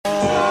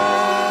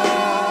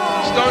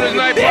Stoners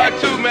Night Part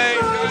 2, man.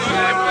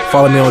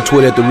 Follow me on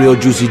Twitter at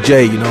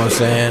 @TheRealJuicyJ, you know what I'm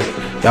saying?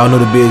 Y'all know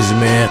the business,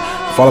 man.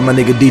 Follow my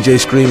nigga DJ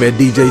Scream at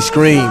DJ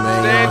Scream, man,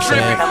 you know what I'm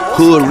saying?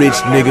 Hood rich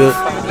nigga,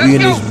 we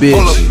in this bitch.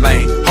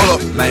 Hold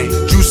up, lane.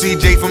 Juicy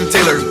J from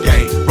Taylor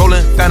Gang.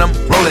 Rolling Phantom,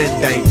 rolling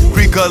Dang.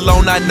 Creek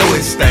alone, I know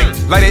it stank.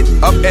 Light it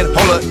up and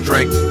hold a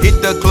drink.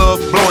 Hit the club,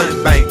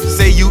 blowing bank.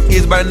 Say you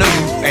is, but I know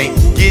you ain't.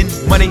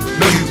 Getting money,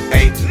 no you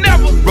ain't.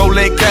 Never.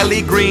 Rolling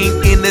Cali green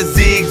in the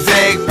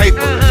zigzag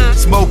paper.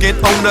 Smoking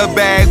on the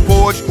back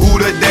porch, who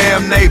the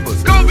damn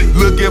neighbors?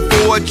 Looking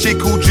for a chick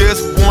who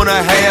just wanna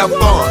have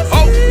fun.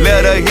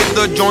 Let her hit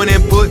the joint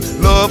and put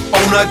love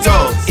on her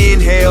tongue.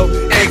 Inhale,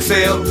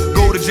 exhale,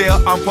 go to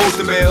jail, I'm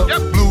posting bail.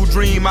 Blue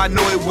dream, I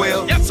know it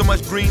well. So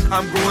much green,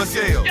 I'm growing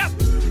scale.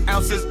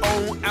 Ounces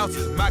on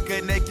ounces, my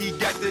Kaneki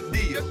got the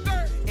deal.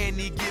 And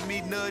he give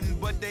me nothing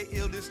but they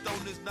illest on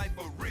this night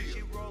for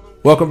real.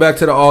 Welcome back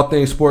to the All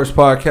Things Sports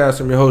Podcast.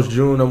 I'm your host,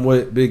 June. I'm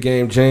with Big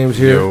Game James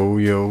here.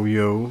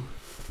 Yo.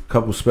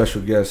 Couple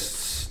special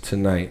guests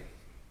tonight.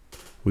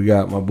 We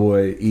got my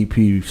boy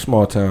EP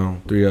Small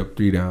Town, 3 Up,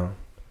 3 Down.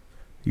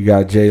 You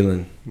got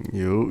Jalen.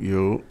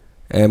 Yo.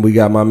 And we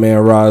got my man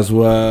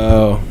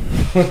Roswell.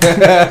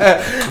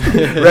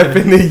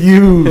 Repping the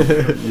U.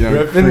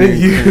 Repping the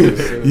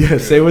U. Yeah,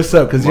 say what's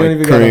up, because you don't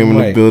even got a in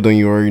mic. the building,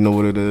 you already know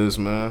what it is,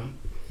 man.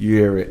 You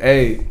hear it.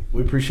 Hey,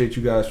 we appreciate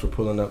you guys for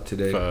pulling up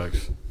today.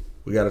 Facts.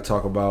 We got to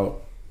talk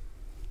about...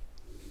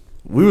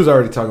 We was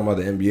already talking about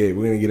the NBA.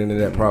 We're going to get into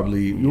that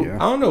probably. Yeah. I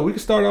don't know. We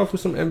can start off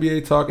with some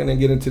NBA talk and then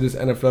get into this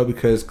NFL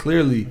because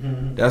clearly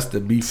that's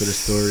the beef of the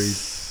story.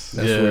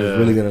 That's what it's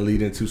really going to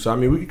lead into. So, I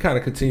mean, we can kind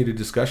of continue the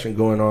discussion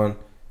going on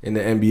in the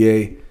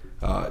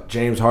NBA.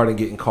 James Harden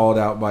getting called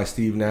out by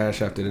Steve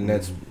Nash after the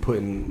Nets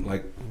putting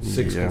like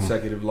 6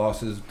 consecutive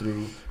losses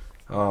through.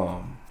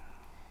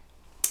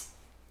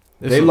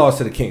 They lost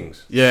to the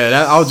Kings.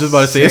 Yeah, I was just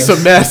about to say, it's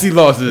some nasty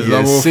losses. Yeah,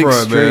 I'm on 6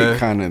 front, straight, man.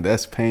 kind of.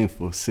 That's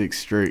painful. 6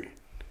 straight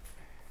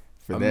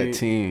for that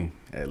team,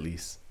 at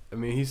least. I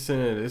mean, he's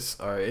saying it's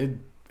all right.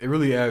 It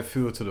really adds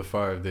fuel to the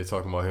fire if they're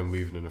talking about him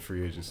leaving in the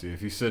free agency. If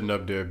he's sitting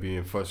up there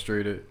being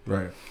frustrated,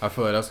 right? I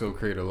feel like that's going to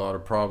create a lot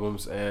of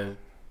problems. And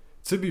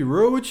to be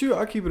real with you,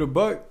 I keep it a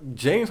buck.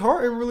 James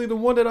Harden really the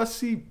one that I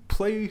see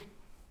play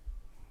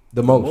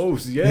the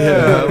most.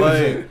 Yeah,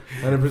 like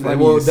 100%.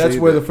 Well, that's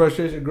where the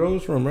frustration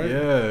grows from, right?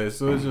 Yeah,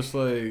 so it's just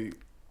like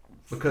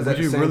because would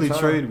you really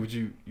trade? Would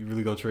you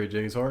really gonna trade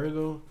James Harden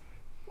though?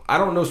 I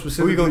don't know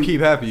specifically. Who you gonna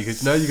keep happy?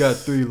 Because now you got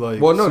 3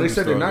 like. Well, no, they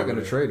said they're not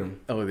gonna trade him.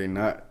 Oh, they're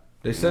not.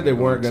 They said they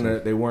weren't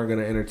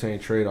gonna entertain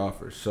trade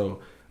offers. So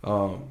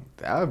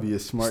that would be a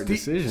smart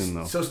decision,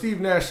 though. So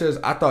Steve Nash says,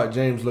 "I thought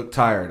James looked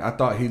tired. I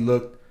thought he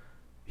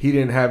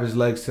didn't have his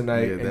legs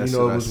tonight, and it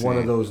was one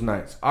of those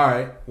nights. All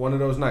right, one of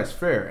those nights,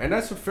 fair, and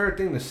that's a fair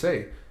thing to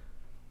say.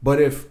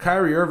 But if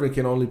Kyrie Irving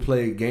can only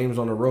play games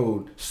on the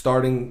road,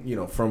 starting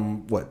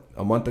from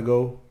a month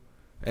ago,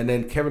 and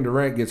then Kevin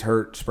Durant gets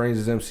hurt, sprains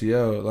his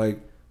MCL, like."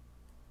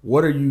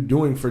 What are you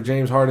doing for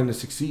James Harden to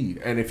succeed?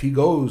 And if he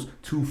goes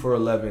 2 for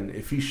 11,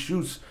 if he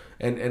shoots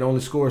and only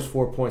scores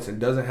 4 points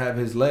and doesn't have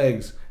his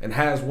legs and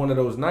has one of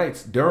those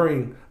nights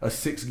during a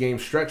 6-game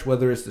stretch,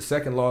 whether it's the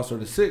second loss or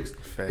the 6th,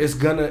 it's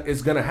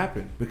gonna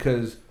happen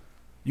because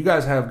you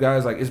guys have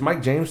guys like, is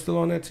Mike James still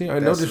on that team? I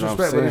mean, no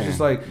disrespect, but it's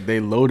just like they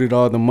loaded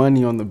all the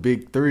money on the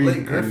big 3,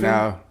 and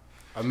now.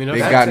 I mean, they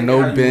got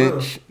no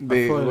bench.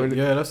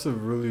 That's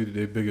really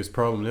their biggest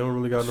problem. They don't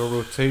really got no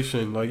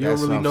rotation. Like you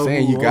that's don't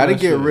really know. You got to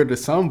get rid of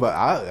some, but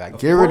I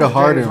get rid of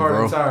Harden,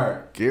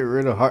 bro. Get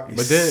rid of Harden.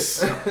 But then,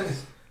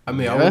 I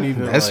mean, I wouldn't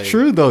even. That's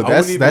true though.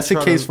 That's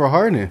the case for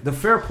Harden. The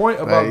fair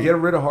point about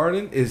getting rid of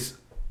Harden is,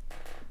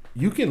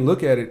 you can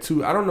look at it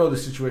too. I don't know the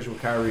situation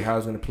with Kyrie, how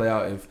it's going to play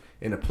out. If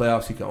in the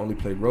playoffs he can only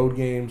play road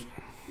games.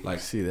 Like,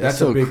 see, that's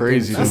so a big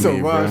crazy. That's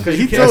so wild. Because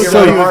he told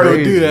so you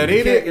to do that.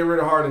 He can't get rid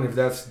of Harden if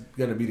that's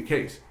gonna be the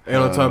case. And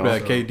on top of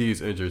that, KD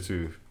is injured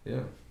too.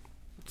 Yeah.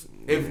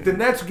 If the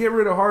Nets get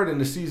rid of Harden,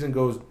 the season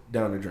goes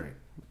down the drain.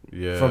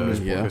 Yeah. From this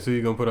point, so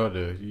you gonna put out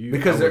there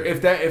because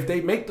if they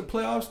make the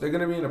playoffs, they're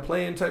gonna be in a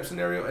play-in type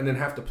scenario, and then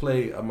have to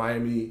play a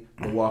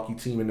Milwaukee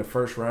team in the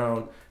first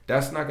round.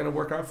 That's not gonna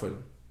work out for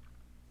them.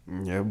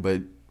 Yeah,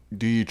 but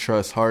do you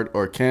trust Harden,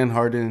 or can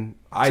Harden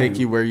take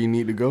you where you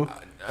need to go?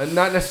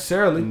 Not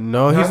necessarily.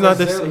 No, he's not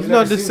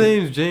the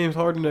same James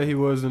Harden that he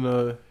was in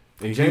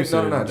James.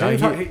 No. James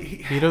Harden,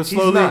 he doesn't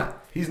slowly.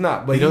 He's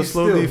not. But he doesn't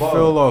slowly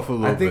fell off a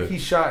little bit. I think he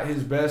shot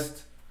his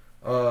best.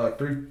 I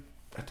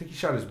think he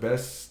shot his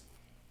best.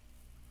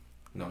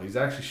 No, he's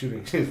actually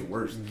shooting his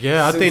worst.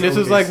 Yeah, I think this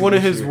is like one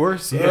of his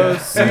worst.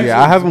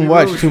 I haven't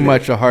watched too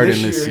much of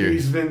Harden this year.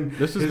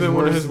 This has been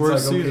one of his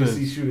worst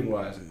seasons shooting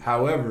wise.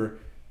 However,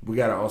 we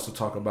got to also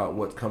talk about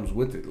what comes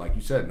with it. Like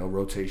you said, no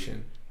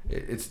rotation.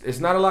 It's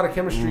not a lot of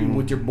chemistry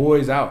with your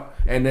boys out,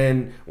 and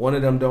then one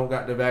of them don't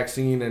got the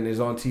vaccine and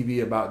is on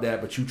TV about that,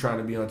 but you trying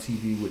to be on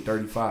TV with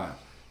 35.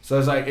 So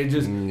it's like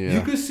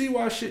you could see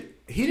why shit.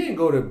 He didn't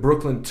go to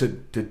Brooklyn to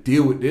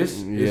deal with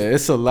this.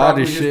 It's a lot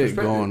of shit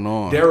going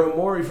on. Daryl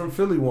Morey from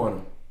Philly want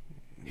him.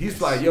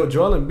 He's like, yo,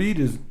 Joel Embiid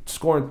is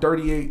scoring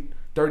 38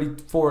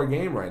 34 a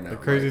game right now. The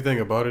crazy thing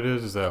about it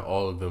is that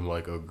all of them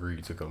like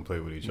agreed to come play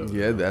with each other.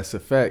 Yeah, that's a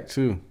fact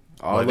too.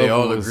 They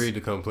all agreed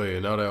to come play,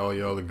 and now that all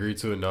y'all agreed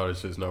to it, now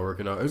this shit's not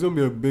working out. It's gonna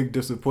be a big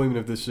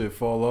disappointment if this shit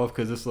fall off,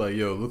 because it's like,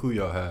 yo, look who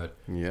y'all had.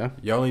 Yeah,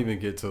 y'all don't even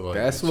get to like.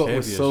 That's what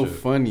was so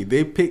funny.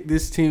 They picked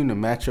this team to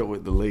match up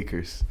with the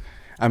Lakers.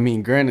 I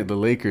mean, granted, the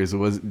Lakers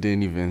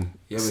didn't even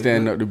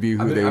stand up to be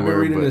who they were. I've been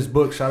reading this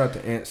book. Shout out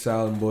to Aunt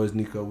Sal and Boys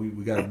Nico.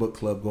 We got a book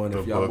club going.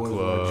 If y'all boys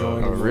want to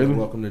join, you're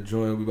welcome to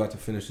join. We're about to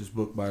finish this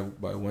book by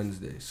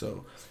Wednesday,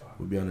 so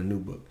we'll be on a new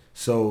book.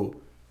 So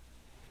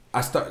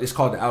it's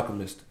called The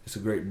Alchemist. It's a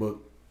great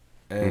book,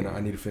 and I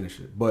need to finish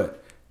it.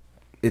 But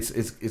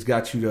it's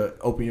got you to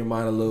open your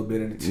mind a little bit,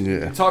 and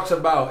it talks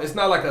about. It's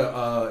not like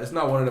it's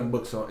not one of them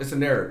books on. It's a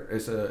narrative.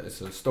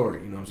 It's a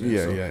story. You know what I'm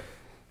saying? Yeah.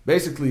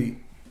 Basically,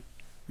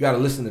 you got to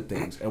listen to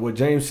things. And what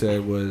James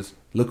said was,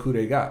 look who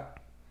they got.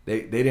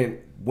 They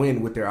didn't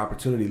win with their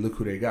opportunity. Look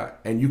who they got.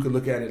 And you could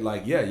look at it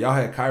like, yeah, y'all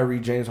had Kyrie,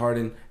 James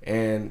Harden,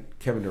 and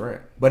Kevin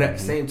Durant. But at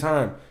the same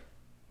time,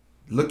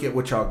 look at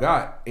what y'all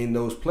got in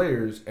those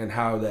players and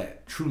how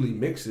that truly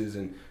mixes.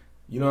 And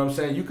you know what I'm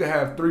saying? You could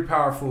have three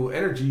powerful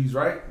energies,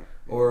 right?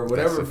 Or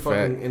whatever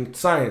fucking in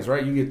science,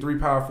 right? You get three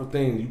powerful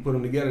things. You put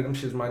them together, them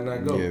shits might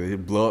not go. Yeah, they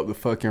blow up the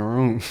fucking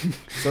room.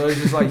 So it's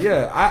just like,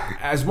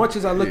 as much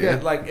as I look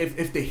at, like,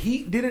 if the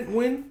Heat didn't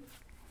win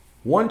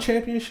one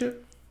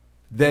championship,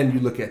 then you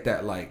look at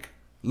that like,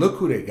 look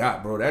who they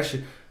got, bro. That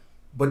shit.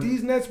 But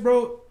these Nets,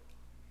 bro,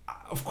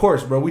 of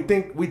course, bro,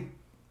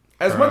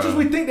 as much as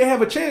we think they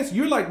have a chance,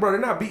 you're like, bro,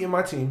 they're not beating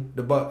my team,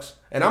 the Bucks.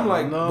 And I'm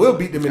like, we'll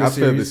beat them in the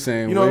series. I feel the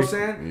same You know way. what I'm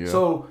saying? Yeah.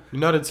 So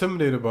you're not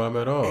intimidated by them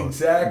at all.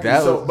 Exactly.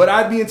 But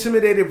I'd be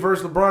intimidated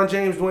versus LeBron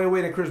James, Dwayne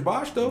Wade, and Chris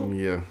Bosh, though.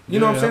 Yeah. You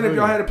know what I'm saying? If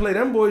y'all had to play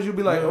them boys, you'd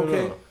be like,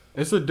 okay. No.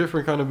 It's a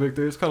different kind of big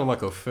three. It's kind of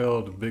like a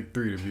failed big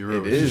three, to be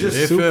real. It is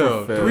just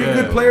super failed. Three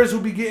good players who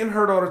be getting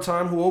hurt all the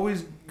time, who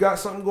always got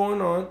something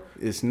going on.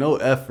 It's no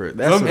effort.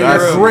 That's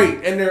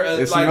great. And they're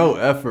it's like, no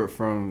effort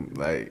from,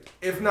 like,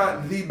 if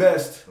not the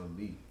best.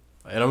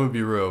 And I'm gonna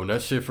be real. When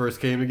that shit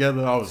first came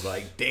together, I was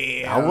like,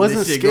 "Damn!" I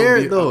wasn't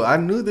scared though. I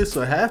knew this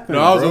would happen.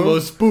 No, I was a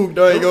little spooked.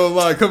 I ain't gonna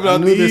lie. Coming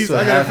out the East,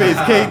 I gotta face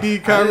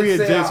KD, Kyrie,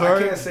 and James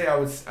Harden. I can't say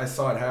I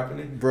saw it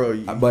happening, bro.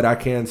 But I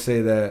can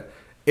say that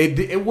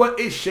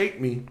it shook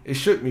me. It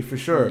shook me for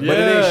sure. Yeah. But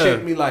it didn't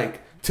shake me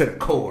like to the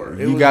core.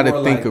 You got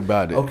to think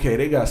about it. Okay,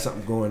 they got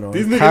something going on.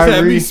 These niggas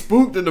had me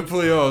spooked in the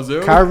playoffs.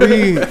 Yo.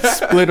 Kyrie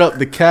split up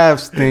the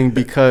Cavs thing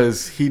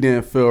because he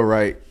didn't feel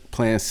right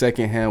playing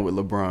second hand with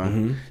LeBron.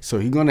 Mm-hmm. So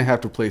he's going to have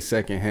to play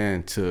second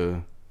hand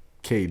to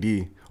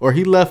KD. Or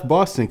he left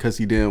Boston because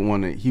he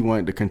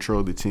wanted to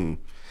control the team.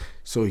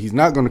 So he's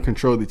not going to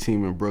control the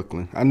team in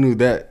Brooklyn. I knew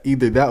that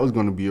either that was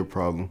going to be a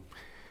problem.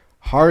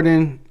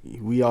 Harden,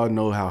 we all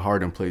know how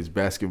Harden plays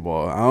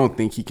basketball. I don't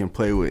think he can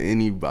play with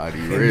anybody,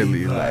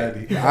 really.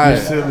 I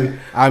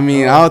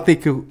don't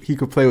think he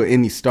could play with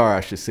any star,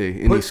 I should say,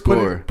 any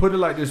scorer. Put it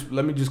like this.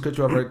 Let me just cut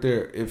you off right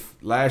there. If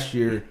last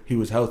year he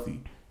was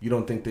healthy, you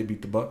don't think they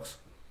beat the Bucks?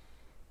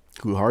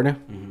 Who,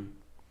 Harden?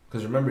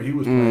 Because remember, he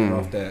was playing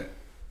off that.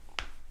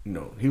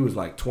 He was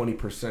like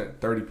 20%,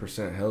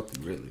 30%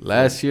 healthy, really.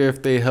 Last year,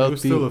 if they healthy, he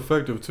was still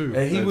effective too.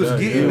 And he was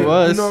getting it. You know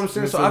what I'm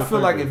saying? So I feel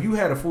like if you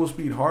had a full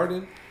speed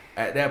Harden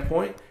at that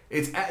point,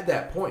 it's at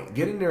that point.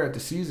 Getting there at the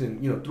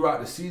season,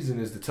 throughout the season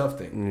is the tough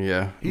thing.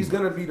 Yeah, he's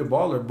gonna be the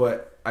baller,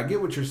 but I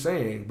get what you're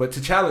saying. But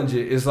to challenge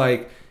it is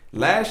like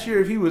last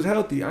year, if he was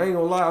healthy, I ain't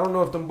gonna lie, I don't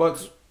know if them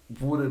Bucks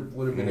would have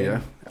been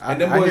in.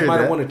 And them boys might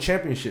have won a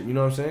championship, you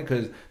know what I'm saying?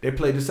 Because they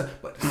played this.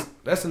 But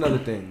that's another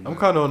thing. I'm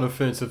kind of on the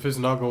fence. If it's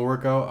not going to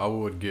work out, I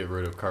would get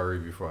rid of Kyrie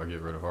before I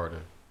get rid of Harden.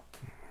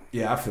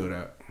 Yeah, I feel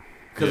that.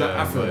 Because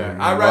I feel that.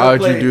 Why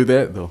would you do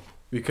that, though?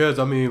 Because,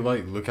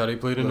 look how they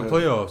played in the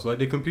playoffs. Like,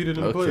 they competed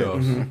in the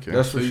playoffs. Mm-hmm. Okay.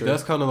 That's for sure.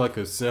 That's kind of like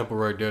a sample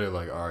right there. They're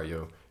like, all right,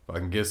 yo. If I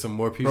can get some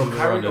more people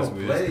around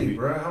this.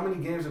 Bro. How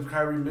many games have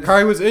Kyrie missed?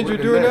 Kyrie was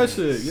injured during that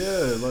shit.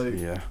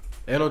 Yeah,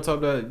 And on top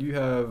of that, you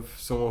have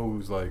someone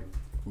who's like,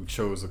 who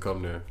chose to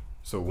come there.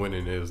 So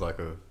winning is like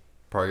a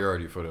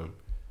priority for them.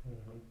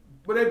 Mm-hmm.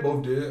 But they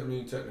both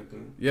did,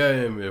 technically. Yeah,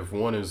 and if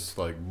one is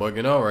like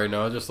bugging out right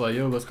now, just like,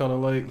 yo, let's kind of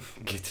like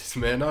get this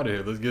man out of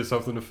here. Let's get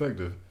something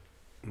effective.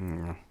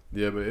 Mm.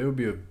 Yeah, but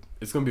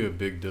it's gonna be a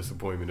big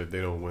disappointment if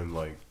they don't win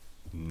like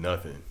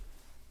nothing.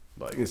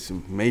 Like, it's a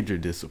major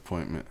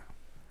disappointment.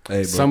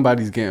 Hey,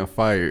 somebody's getting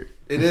fired.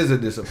 It is a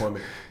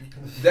disappointment.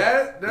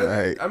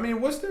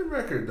 What's their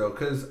record though?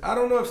 Because I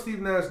don't know if Steve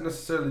Nash is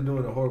necessarily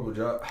doing a horrible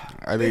job.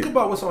 Think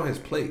about what's on his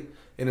plate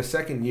in the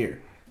second year.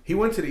 He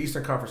went to the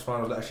Eastern Conference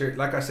Finals last year.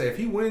 Like I said, if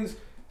he wins,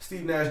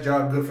 Steve Nash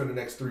job good for the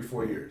next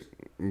 3-4 years.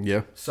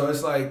 Yeah. So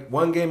it's like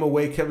one game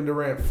away, Kevin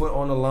Durant, foot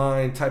on the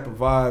line type of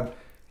vibe.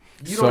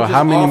 So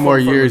how many more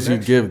years you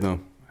give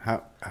them?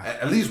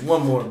 At least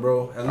one more,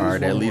 bro.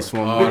 At least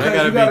one more.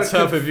 That gotta be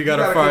tough if you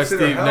gotta fire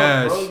Steve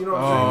Nash. Bro, you know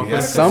what I'm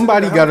saying?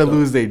 Somebody gotta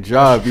lose their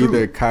job.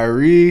 Either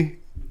Kyrie,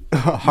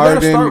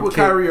 Harden. You gotta start with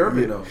Kyrie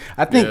Irving though.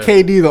 I think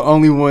KD the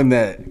only one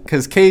that,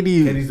 because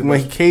KD's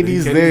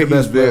there,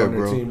 he's there,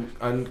 bro.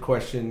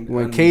 Unquestioned.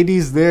 When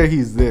KD's there,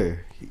 he's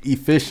there.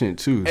 efficient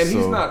too. And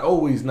he's not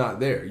always not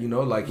there. You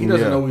know, like he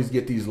doesn't always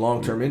get these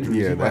long-term injuries.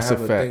 Yeah, he might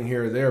have a thing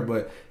here or there,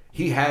 but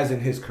he has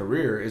in his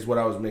career is what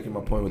I was making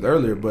my point with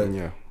earlier. But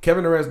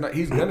Kevin Durant's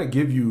he's gonna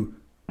give you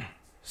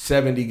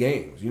 70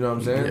 games. You know what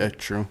I'm saying? Yeah,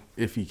 true.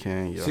 If he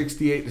can,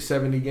 68 to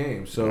 70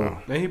 games. So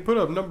and he put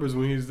up numbers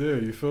when he's there.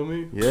 You feel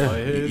me? Yeah, like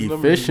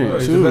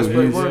efficient too.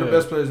 He's one of the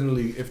best players in the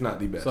league, if not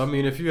the best. So I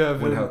mean, if you have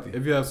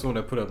someone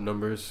that put up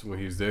numbers when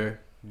he's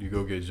there, you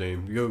go get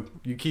James.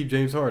 You keep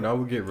James Harden. I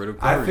would get rid of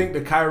Kyrie. I think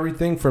the Kyrie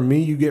thing for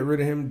me, you get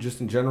rid of him just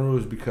in general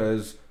is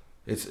because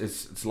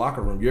it's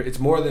locker room. It's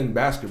more than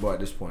basketball at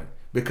this point.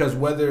 Because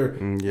whether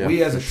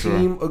we as a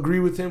team agree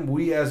with him,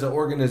 we as an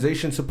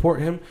organization support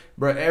him,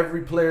 but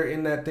every player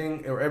in that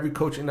thing or every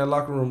coach in that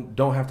locker room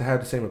don't have to have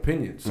the same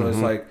opinion. So it's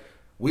like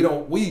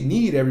we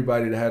need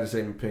everybody to have the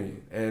same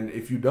opinion. And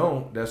if you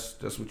don't, that's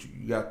what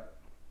you got.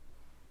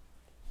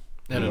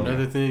 And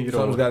another thing,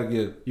 something's got to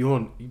give.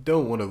 You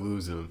don't want to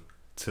lose him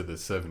to the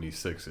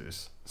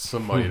 76ers.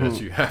 Somebody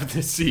that you have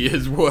to see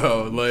as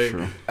well. Like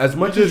as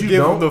much as you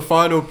give don't, him the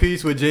final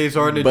piece with James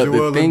Harden and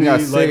Joel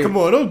Embiid. Like, come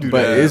on, don't do that.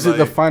 But is it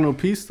the final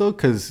piece though?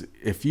 Because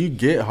if you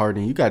get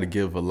Harden, you got to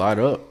give a lot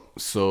up.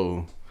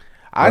 So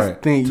I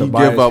think you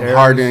give up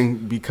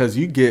Harden because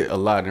you get a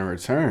lot in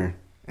return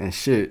and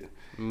shit.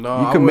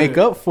 No, you can make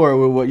up for it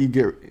with what you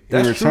get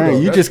in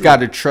return. You just got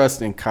to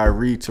trust in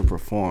Kyrie to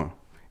perform.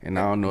 And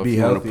I don't know if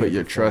you want to put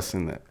your trust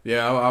in that.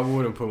 Yeah, I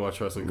wouldn't put my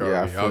trust in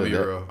Kyrie. I'll be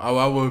real.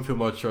 I wouldn't put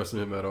my trust in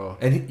him at all.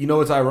 And you know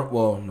what's ironic?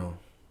 Well, no.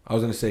 I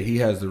was going to say he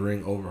has the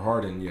ring over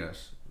Harden,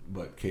 yes.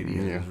 But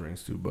KD has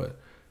rings too. But,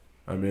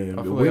 I mean,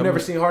 we've never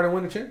seen Harden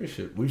win a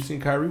championship. We've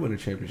seen Kyrie win a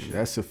championship.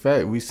 That's a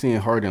fact. We've seen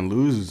Harden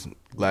lose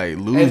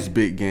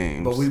big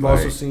games. But we've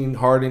also seen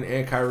Harden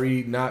and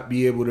Kyrie not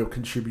be able to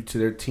contribute to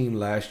their team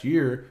last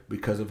year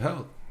because of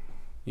health.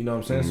 You know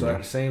what I'm saying? So at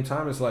the same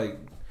time, it's like,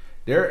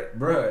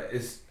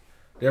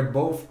 they're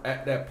both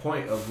at that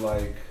point of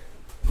like,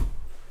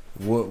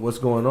 what's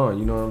going on?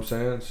 You know what I'm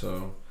saying?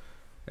 So,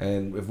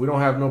 and if we don't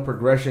have no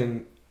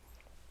progression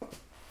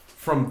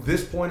from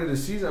this point of the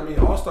season, I mean,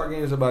 All-Star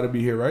Game is about to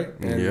be here, right?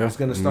 And it's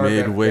going to start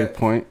midway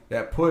point.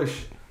 That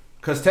push.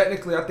 Because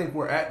technically, I think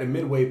we're at the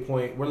midway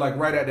point. We're like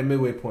right at the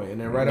midway point,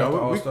 and then right after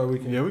All-Star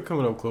Weekend. Yeah, we're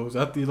coming up close.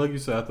 After, like you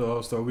said, after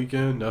All-Star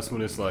Weekend, that's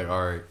when it's like,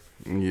 all right.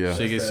 Yeah,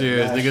 shit get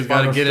serious. Niggas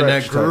got to get in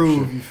that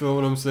groove. You feel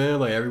what I'm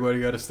saying? Like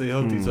everybody got to stay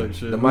healthy type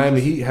shit. The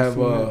Miami Heat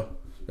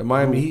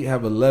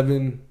have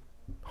 11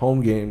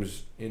 home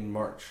games in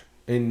March.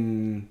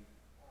 In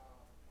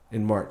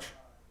March.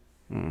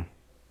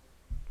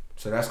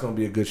 So that's gonna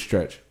be a good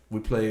stretch. We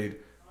played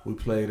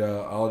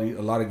a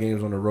lot of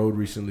games on the road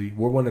recently.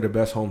 We're one of the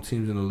best home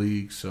teams in the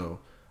league. So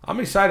I'm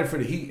excited for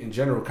the Heat in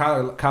general.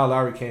 Kyle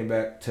Lowry came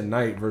back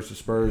tonight versus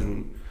Spurs.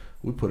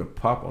 We put a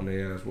pop on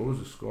their ass. What was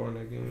the score in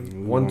that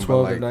game?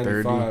 112 to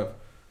 95.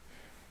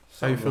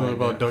 How you feeling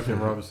about Duncan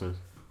Robinson?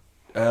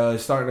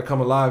 It's starting to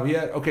come alive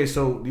yet. Okay,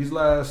 so these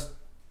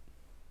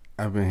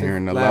I've been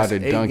hearing a lot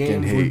of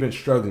Duncan hate. We've been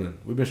struggling.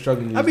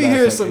 I've been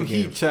hearing some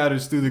Heat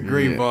chatters through the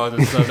grapevines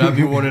and stuff. I've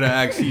been wanting to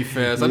ask Heat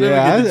fans.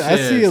 I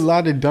see a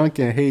lot of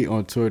Duncan hate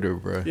on Twitter,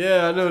 bro.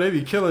 Yeah, I know. They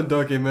be killing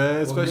Duncan,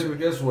 man. Especially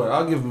guess what?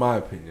 I'll give my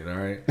opinion, all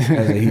right?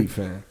 As a Heat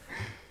fan.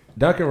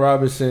 Duncan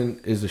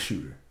Robinson is a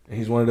shooter. And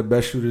he's one of the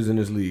best shooters in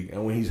this league.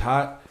 And when he's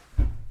hot,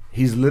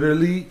 he's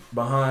literally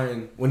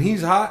behind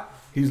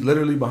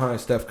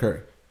Steph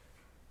Curry.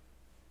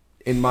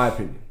 In my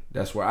opinion.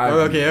 That's where I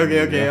Okay.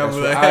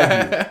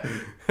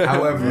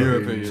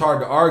 However, it's hard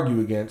to argue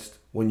against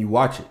when you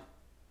watch it.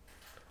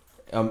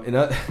 And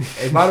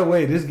by the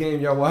way, this game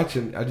y'all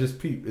watching, I just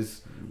peeped.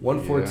 It's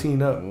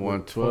 114 up.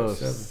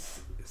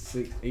 112.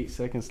 8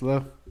 seconds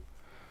left.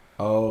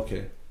 Oh,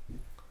 okay.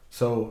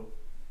 So,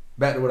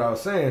 back to what I was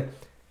saying.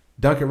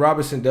 Duncan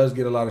Robinson does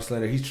get a lot of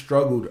slander. He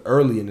struggled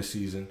early in the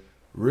season,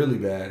 really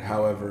bad.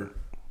 However,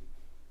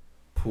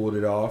 pulled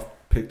it off,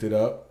 picked it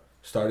up,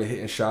 started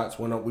hitting shots.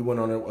 We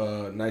went on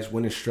a nice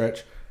winning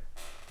stretch.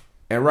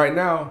 And right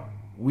now,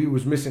 we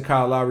was missing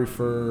Kyle Lowry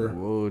for...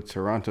 Whoa,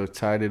 Toronto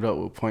tied it up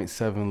with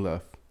 0.7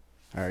 left.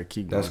 All right,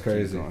 keep going. That's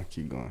crazy.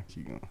 Keep going.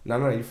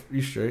 No,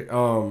 you straight.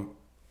 Kyle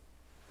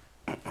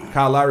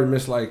Lowry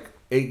missed like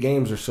 8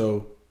 games or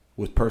so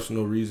with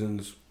personal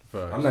reasons.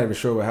 Facts. I'm not even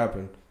sure what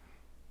happened.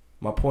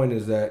 My point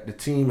is that the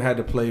team had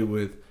to play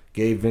with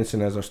Gabe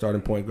Vincent as our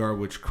starting point guard,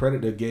 which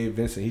credit to Gabe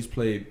Vincent. He's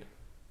played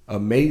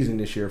amazing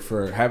this year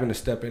for having to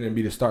step in and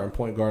be the starting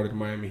point guard of the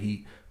Miami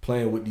Heat,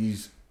 playing with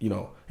these,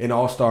 an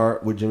all-star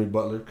with Jimmy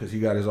Butler because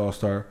he got his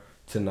all-star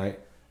tonight.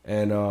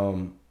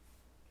 And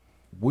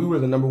we were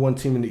the number 1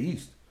 team in the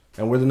East,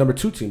 and we're the number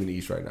 2 team in the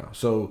East right now.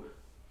 So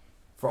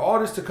for all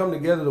this to come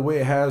together the way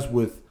it has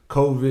with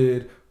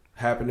COVID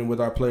happening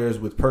with our players,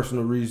 with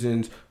personal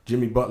reasons,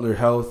 Jimmy Butler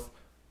health,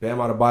 Bam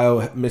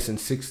Adebayo missing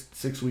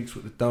six weeks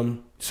with the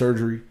thumb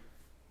surgery.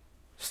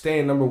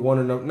 Staying number 1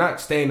 or not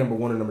staying number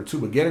 1 or number 2,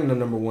 but getting the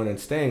number 1 and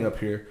staying up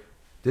here.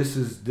 This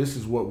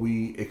is what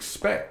we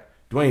expect.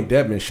 Dwayne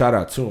Dedmon, shout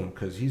out to him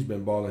because he's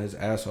been balling his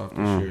ass off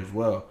this year as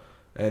well.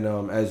 And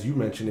as you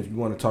mentioned, if you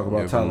want to talk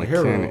about Tyler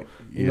Hero,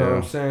 you know what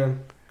I'm saying?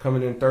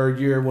 coming in third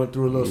year, went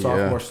through a little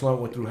sophomore slump,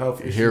 went through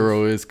health issues.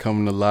 Hero is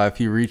coming alive.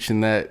 He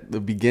reaching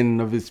the beginning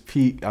of his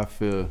peak. I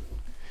feel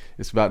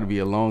it's about to be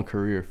a long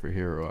career for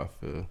Hero. I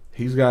feel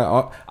he's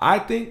got. I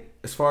think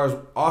as far as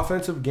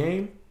offensive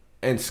game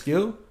and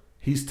skill,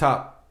 he's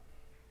top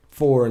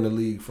 4 in the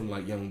league from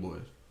like young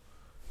boys.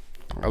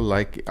 I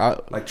like it.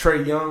 Like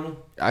Trae Young,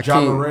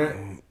 Ja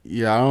Morant.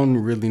 Yeah, I don't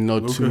really know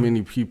too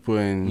many people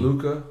in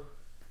Luka.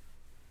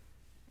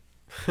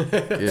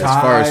 As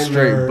far as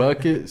straight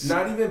buckets,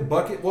 not even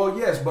bucket. Well,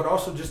 yes, but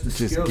also just the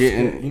skill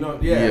set.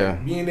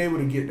 Being able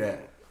to get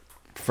that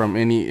from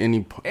any and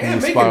making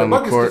spot the on the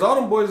buckets court. Because all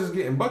them boys is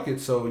getting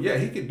buckets. So yeah,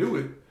 he could do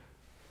it.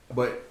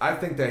 But I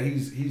think that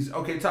he's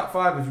okay, top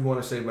 5 if you want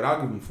to say. But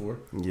I'll give him 4.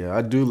 Yeah,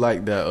 I do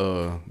like that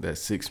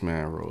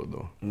 6-man role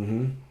though.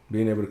 Mm-hmm.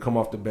 Being able to come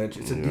off the bench.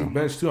 It's a deep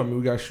bench too. I mean,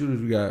 we got shooters.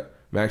 We got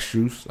Max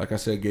Strus, like I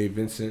said, Gabe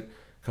Vincent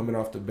coming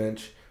off the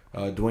bench.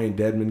 Dwayne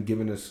Dedmon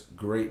giving us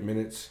great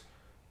minutes.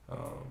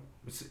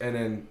 And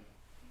then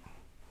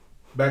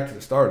back to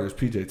the starters,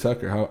 PJ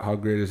Tucker. How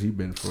great has he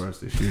been for us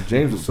this year?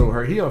 James was so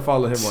hurt. He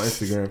unfollowed him on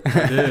Instagram.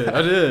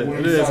 I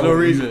did. It's no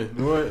reason.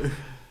 What?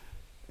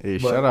 Hey,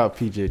 shout out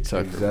PJ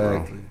Tucker,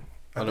 exactly.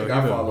 Bro. I think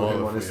I followed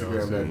him on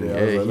Instagram that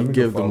day. Yeah, he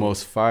give the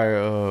most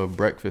fire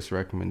breakfast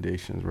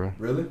recommendations, bro.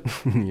 Really?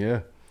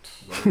 Yeah.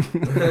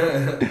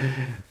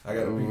 I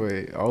gotta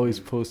wait. Always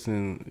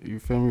posting. You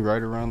feel me?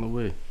 Right around the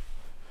way.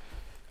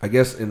 I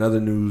guess in other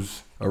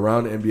news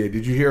around the NBA,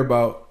 did you hear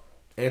about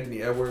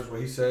Anthony Edwards? What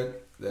he said?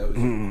 That was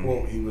a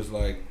quote. He was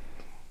like,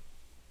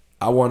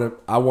 "I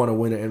want to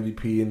win an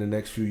MVP in the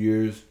next few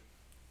years,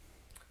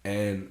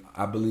 and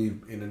I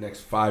believe in the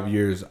next 5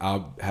 years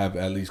I'll have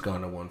at least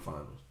gone to one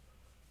finals."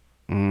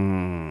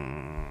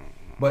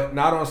 But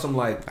not on some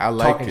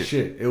talking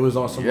shit. It was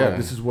on some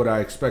this is what I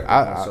expect.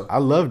 I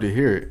love to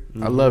hear it.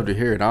 Mm-hmm. I love to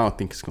hear it. I don't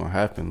think it's gonna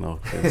happen though.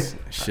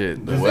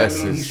 Shit, the West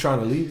that mean is. He's trying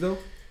to leave though.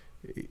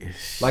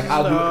 Like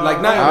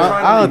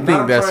I don't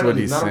think that's what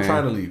he's saying. I'm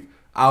trying to leave.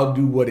 I'll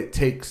do what it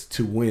takes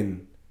to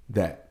win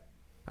that.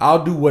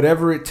 I'll do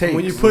whatever it takes.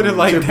 When you put it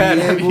like that,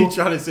 I mean, you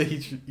trying to say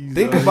he's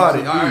think about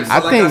it. All right,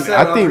 so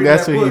I think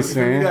that's what he's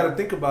saying. You got to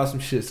think about some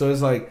shit. So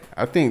it's like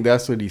I think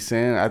that's what he's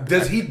saying.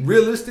 Does he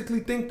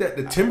realistically think that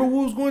the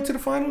Timberwolves going to the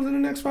finals in the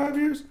next 5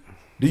 years?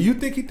 Do you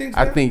think he thinks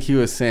that? I think he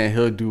was saying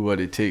he'll do what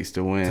it takes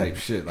to win. Type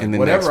shit. Like in the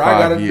whatever next 5 I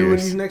got to years. do in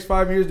these next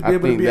 5 years to be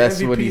able to be that's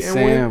MVP what he's and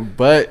saying. win,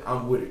 But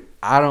I'm with it.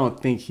 I don't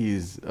think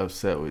he's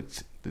upset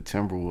with the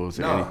Timberwolves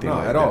or anything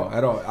like that. No,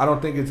 at all. I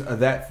don't think it's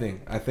that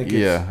thing. I think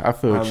I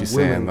feel what you're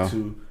saying though.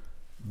 To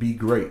be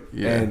great,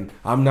 and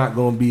I'm not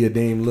gonna be a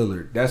Dame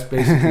Lillard. That's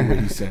basically what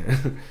he's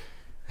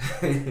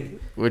saying.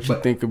 What you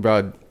think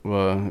about?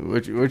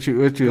 What you was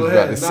about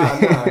to say?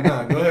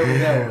 Nah. Go ahead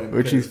with that one.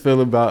 What you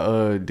feel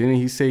about? Didn't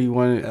he say he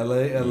wanted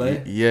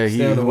LA? Yeah,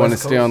 he wanted to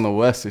stay on the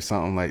West or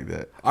something like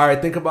that. All right,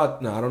 think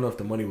about. No, I don't know if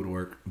the money would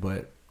work,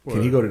 but.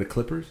 Can he go to the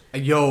Clippers?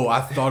 Yo, I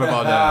thought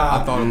about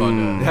that.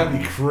 That'd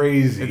be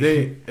crazy. If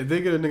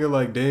they get a nigga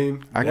like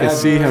Dame, I can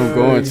see him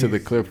going to the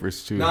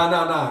Clippers too. Nah,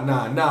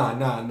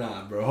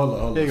 bro. Hold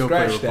on. He ain't gonna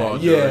play with Paul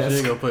George. He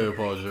ain't gonna play with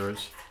Paul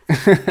George.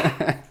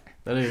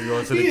 That nigga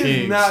going to the Kings.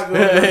 He's not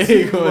going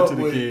to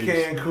the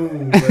Kings.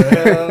 Cancun, bro.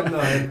 Hell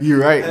no. You're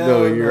right,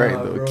 though.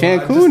 Bro.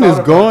 Cancun is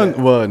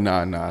going. Well,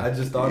 nah. I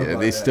just thought about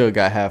they that. Still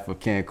got half of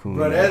Cancun.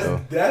 Bro,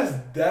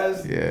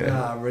 that's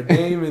Nah,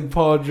 Dame and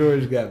Paul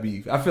George got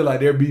beef. I feel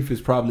like their beef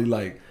is probably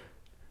like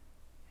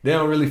they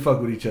don't really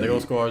fuck with each other. They gonna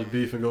squash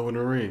beef and go win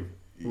the ring.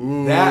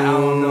 Ooh. That I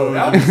don't know.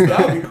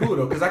 That would be cool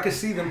though, because I could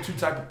see them two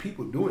type of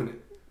people doing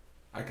it.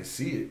 I could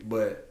see it,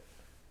 but.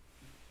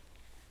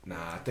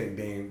 Nah, I think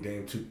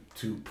Dame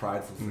too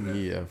prideful for that.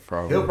 Yeah,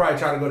 probably. He'll probably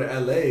try to go to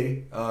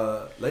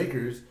LA,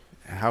 Lakers.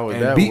 How would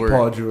and that beat work?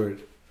 Paul George.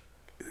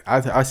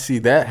 I see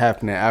that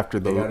happening after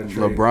the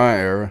LeBron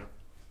era.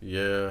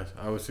 Yeah,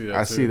 I would see that.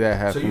 I see that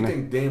happening. So you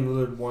think Dame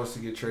Lillard wants to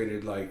get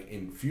traded like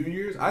in a few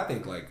years? I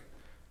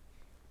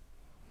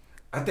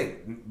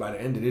think by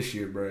the end of this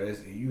year, bro,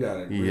 you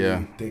gotta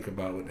really think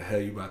about what the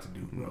hell you about to do,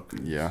 bro.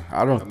 Yeah,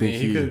 I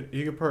think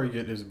he could probably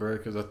get his bread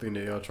because I think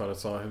they are trying to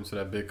sign him to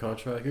that big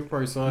contract. He could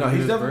probably sign. No,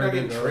 he's definitely not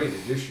getting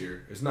traded this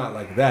year. It's not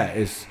like that.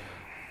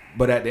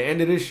 But at the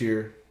end of this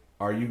year,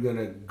 are you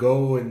gonna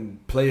go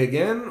and play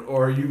again,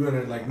 or are you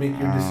gonna like make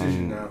your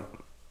decision now?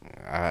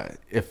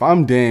 If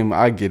I'm Dame,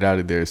 I get out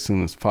of there as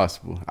soon as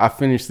possible. I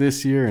finish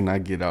this year and I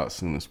get out as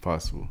soon as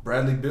possible.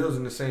 Bradley Beal's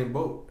in the same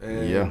boat,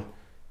 and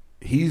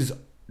he's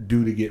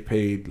due to get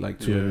paid like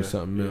 200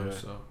 something mil.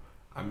 So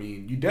I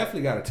mean, you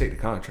definitely got to take the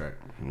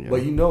contract. Yeah. But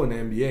in the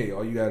NBA,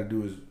 all you got to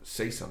do is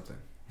say something.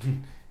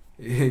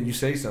 And you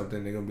say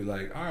something, they're gonna be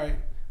like, "All right,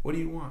 what do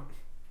you want?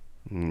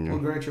 We'll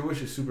grant your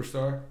wishes,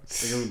 superstar."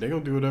 They're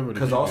gonna do whatever.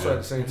 Because also at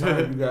the same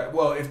time, you got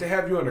if they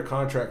have you under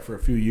contract for a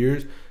few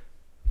years,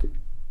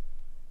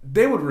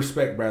 they would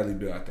respect Bradley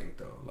Beal. I think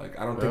though, like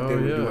I don't think they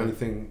would do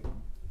anything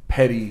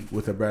petty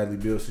with a Bradley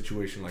Beal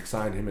situation, like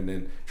sign him and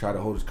then try to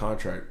hold his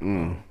contract.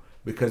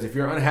 Because if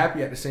you're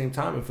unhappy at the same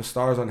time, if a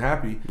star's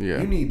unhappy,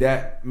 Yeah. you need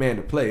that man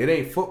to play. It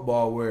ain't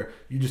football where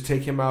you just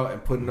take him out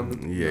and putting them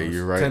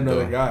you're right, 10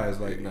 other though. guys.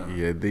 Like, no.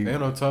 Yeah,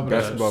 And on top of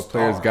basketball that,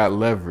 players star. got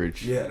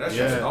leverage. Yeah, that's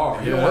Yeah. just star.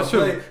 You Yeah, don't want that's to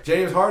play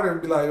James Harden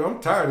and be like, I'm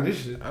tired of this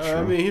shit.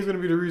 I mean, he's gonna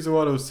be the reason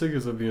why those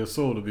tickets are being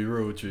sold. To be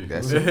real with you,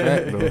 That's a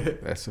fact, though.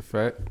 That's a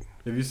fact.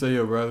 If you say,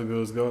 yo, Bradley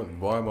Beal's going,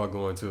 why am I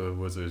going to a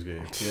Wizards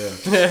game?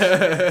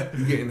 Yeah.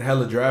 You getting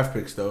hella draft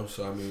picks, though.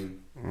 So, I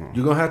mean,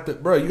 you're going to have to,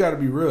 bro, you got to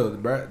be real. The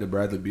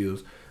Bradley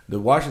Beals. The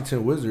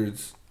Washington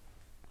Wizards,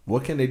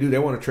 what can they do? They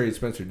want to trade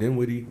Spencer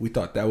Dinwiddie. We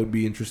thought that would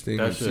be interesting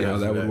and see how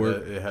that would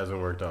work. It hasn't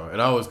worked out. And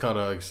I was kind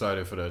of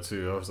excited for that,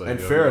 too. I was like, and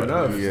fair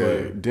enough.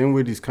 Yeah,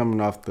 Dinwiddie's coming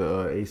off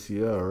the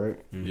ACL, right?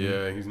 Mm-hmm.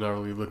 Yeah, he's not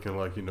really looking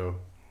like,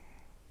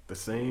 the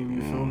same,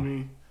 you feel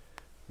me?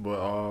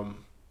 But,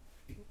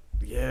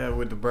 yeah,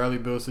 with the Bradley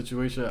Beal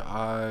situation,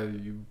 I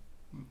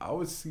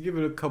would give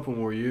it a couple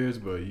more years,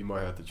 but you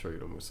might have to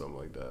trade him or something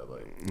like that.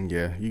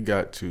 Yeah, you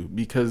got to.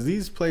 Because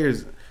these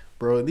players,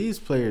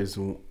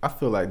 I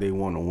feel like they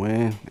want to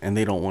win, and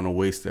they don't want to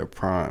waste their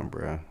prime,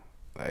 bro.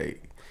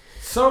 Like,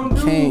 some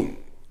do.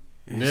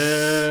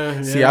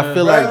 Yeah. See, I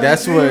feel like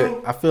that's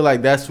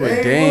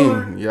what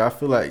Dame. Yeah, I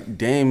feel like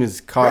Dame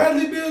is caught.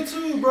 Bradley Beal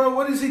too, bro.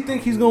 What does he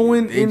think he's gonna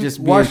win? They in just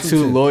being Washington?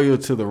 too loyal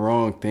to the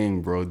wrong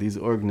thing, bro. These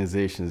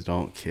organizations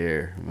don't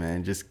care,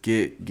 man. Just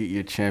get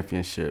your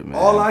championship, man.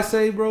 All I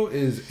say, bro,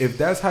 is if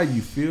that's how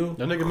you feel,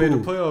 That nigga cool. made the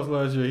playoffs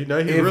last year.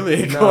 He really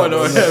ain't going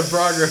on that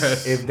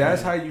progress. If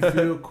that's how you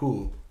feel,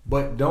 cool.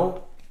 But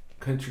don't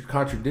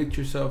contradict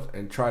yourself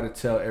and try to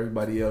tell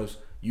everybody else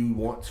you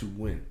want to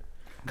win.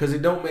 Because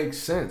it don't make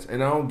sense.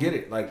 And I don't get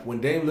it. Like,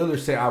 when Dame Lillard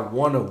say, I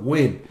want to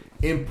win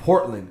in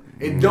Portland,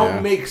 it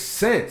don't make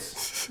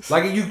sense.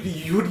 Like, you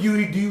hear what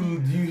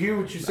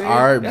you're saying?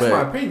 All right, that's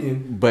my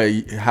opinion. But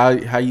how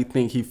you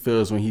think he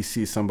feels when he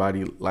sees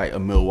somebody like a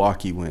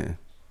Milwaukee win?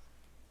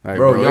 Like,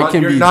 bro, it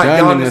can you're be not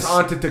done in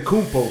Giannis this.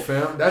 Antetokounmpo,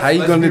 fam. How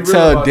you gonna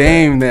tell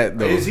Dame that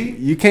though? Is he?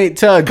 You can't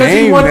tell Because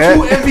Dame he won that.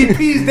 2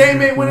 MVPs.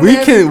 Dame ain't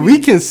winning We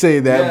can say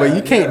that, but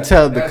you can't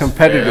tell the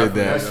competitor that.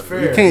 That's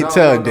fair. You can't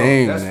tell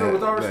Dame That's that. fair.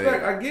 With all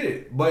respect, Like, I get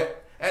it.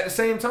 But at the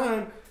same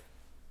time,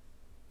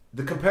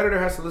 the competitor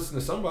has to listen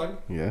to somebody.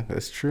 yeah,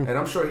 that's true. And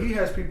I'm sure he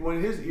has people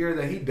in his ear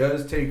that he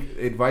does take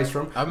advice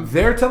from.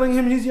 They're telling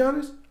him he's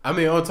Giannis? I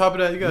mean, on top of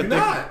that, you got to You're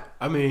think. not.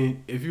 I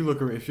mean, if you're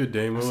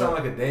Dame You Lillard, sound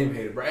like a Dame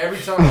hater, bro. Every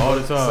time, all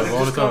the time, But it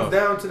all just the comes time.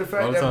 down to the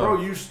fact All the that, bro,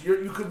 time.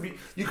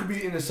 you could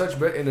be in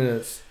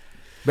a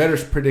better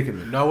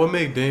predicament. now what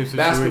made Dame's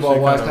situation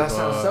Basketball wise, kind that of,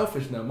 sounds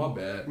selfish now. My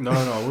bad. No.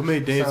 What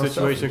made Dame's Sounds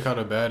situation selfish. kind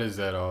of bad is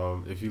that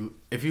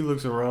if he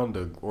looks around,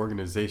 the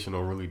organization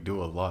don't really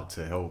do a lot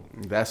to help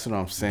That's what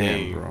I'm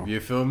saying, Dame. bro.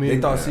 You feel me?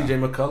 They thought C.J.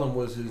 McCollum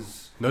was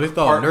his. No, they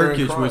thought partner in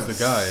Nurkic was the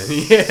crime. guy.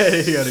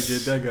 Yeah, you got to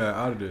get that guy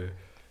out of there.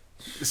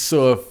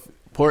 So if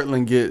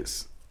Portland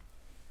gets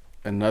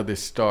another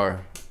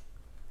star,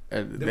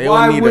 they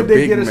Why don't need would a they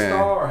big get a man.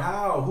 star?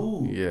 How?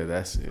 Who? Yeah,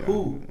 that's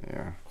Who?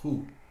 Yeah.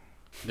 Who?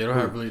 They don't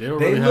have really. They don't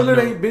Dame really have. Lillard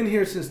No, ain't been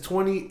here since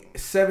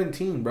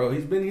 2017, bro.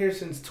 He's been here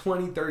since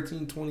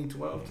 2013,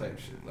 2012 type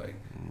shit. Like,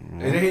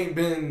 it ain't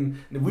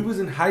been. We was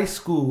in high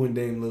school when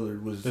Dame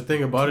Lillard was. the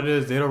thing about it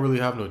is they don't really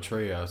have no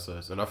trade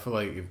assets, and I feel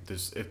like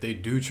if they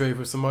do trade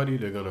for somebody,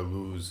 they're gonna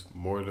lose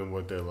more than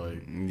what they're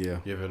like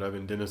giving up,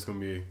 and then it's gonna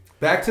be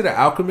Back to the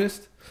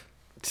Alchemist.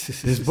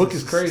 This book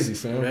is crazy,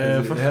 fam.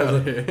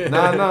 Man,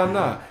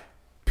 Nah.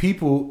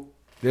 People,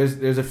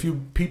 there's a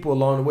few people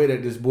along the way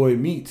that this boy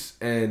meets,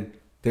 and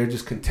they're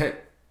just content.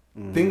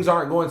 Things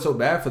aren't going so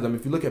bad for them.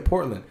 If you look at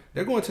Portland,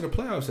 they're going to the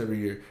playoffs every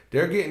year.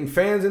 They're getting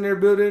fans in their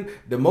building.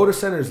 The Motor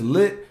Center's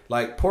lit.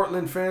 Like,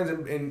 Portland fans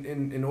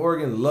in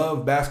Oregon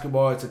love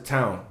basketball. It's a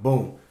town.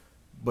 Boom.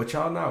 But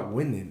y'all not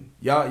winning.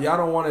 Y'all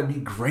don't want to be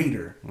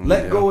greater.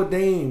 Let go of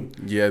Dame.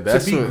 Yeah,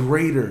 that's to be what,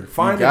 greater.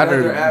 Find you gotta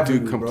another avenue,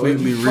 do bro.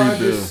 completely You trying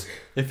rebuild. this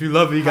if you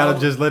love it, you gotta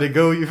just let it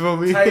go. You feel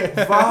me? type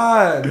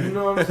vibe. You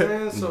know what I'm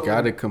saying? So You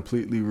gotta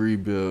completely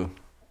rebuild.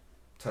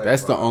 type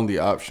That's the vibe. only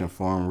option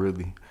for him,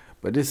 really.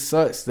 But it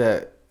sucks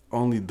that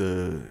only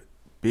the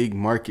big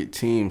market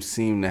teams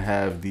seem to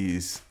have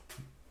these.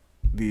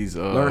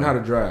 Learn how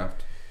to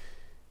draft.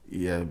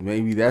 Yeah,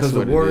 maybe that's Because the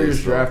what Warriors it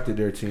is. drafted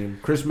their team.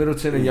 Chris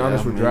Middleton and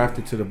Giannis were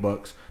drafted to the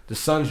Bucks. The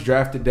Suns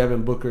drafted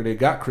Devin Booker. They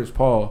got Chris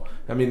Paul.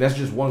 I mean, that's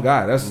just one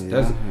guy. That's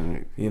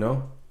you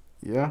know.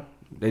 Yeah.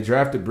 They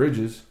drafted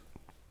Bridges,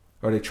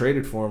 or they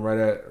traded for him right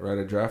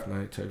at draft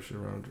night type shit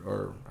around,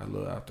 or a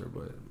little after.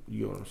 But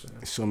you know what I'm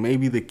saying. So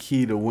maybe the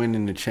key to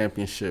winning the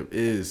championship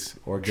is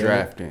Organic.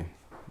 drafting.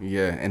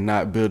 Yeah, and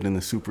not building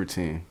the super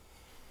team.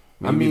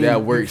 Maybe I mean,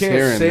 that works you here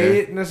can't and say there.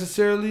 it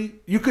necessarily.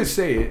 You could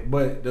say it,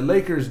 but the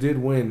Lakers did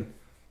win,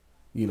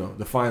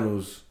 the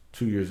finals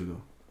 2 years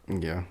ago.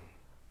 Yeah.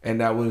 And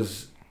that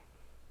was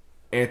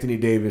Anthony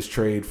Davis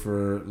trade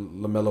for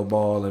LaMelo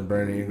Ball and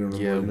Brandon Ingram.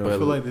 Yeah, you know, but I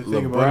feel like the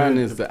thing about LeBron it,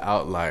 is the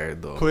outlier,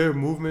 though. Player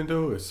movement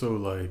though is so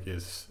like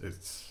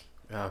it's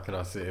how can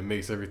I say it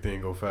makes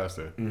everything go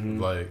faster. Mhm.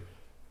 Like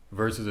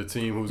versus a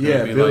team who's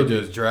gonna be like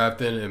just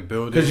drafting and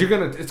building. Because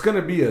it's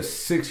gonna be a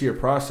 6-year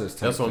process.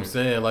 That's what I'm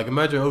saying. Like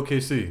imagine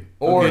OKC.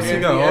 Or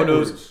OKC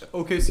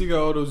got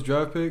all those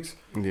draft picks.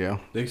 Yeah,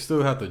 they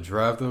still have to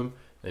draft them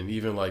and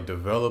even like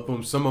develop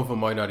them. Some of them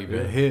might not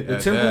even hit. The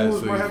at Timberwolves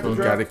that, might have to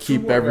got to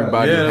keep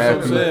everybody happy.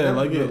 That's what I'm saying.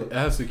 Like it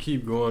has to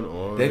keep going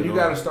on. Then you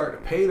got to start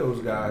to pay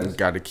those guys. You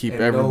got to keep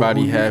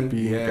everybody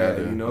happy.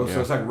 So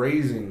it's like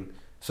raising.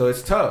 So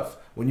it's tough.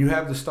 When you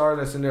have the star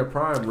that's in their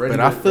prime, ready.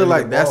 But I feel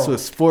like that's what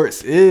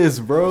sports is,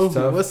 bro.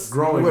 What's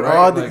growing with right?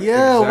 all the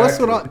what's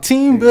with all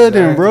team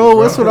building, bro?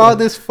 What's with all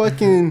this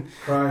fucking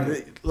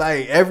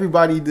like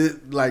everybody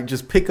did like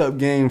just pick up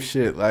game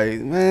shit?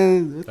 Like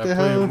man, what the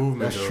hell?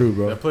 That's true,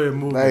 bro. That player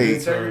movement. Like, the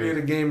integrity of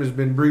the game has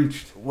been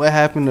breached. What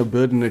happened to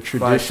building a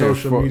tradition?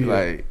 Social media.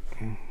 Like,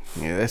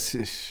 yeah, that's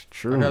just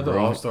true, I got the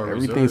bro. All-Star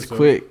Everything's reserves,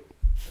 quick.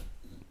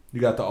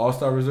 You got the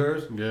All-Star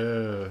reserves?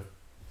 Yeah.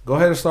 Go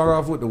ahead and start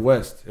off with the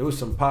West. It was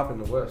some pop in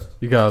the West.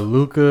 You got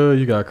Luka,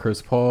 you got Chris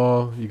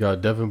Paul, you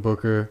got Devin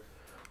Booker,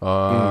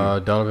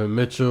 Donovan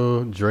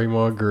Mitchell,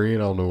 Draymond Green. I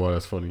don't know why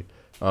that's funny.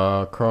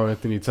 Karl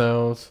Anthony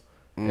Towns,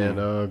 and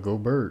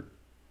Gobert.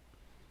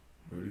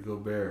 Rudy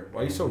Gobert.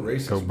 Why you so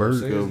racist?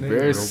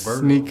 Gobert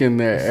sneak in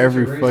there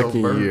every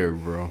fucking year,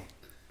 bro.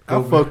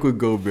 I fuck with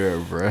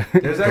Gobert, bro.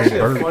 There's actually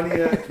a funny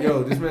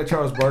this man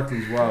Charles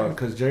Barkley's wild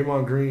because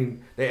Draymond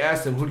Green. They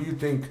asked him, "Who do you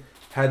think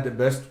had the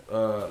best?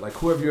 Like,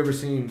 who have you ever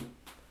seen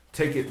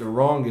take it the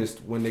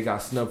wrongest when they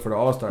got snubbed for the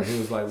All-Star?" He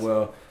was like,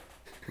 "Well,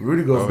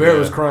 Rudy Gobert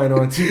was crying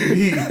on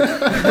TV."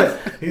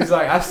 He's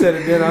like, "I said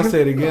it then, I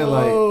said it again.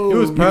 Like, he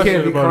was you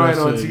can't be crying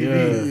on shit,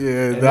 TV."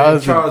 Yeah, and that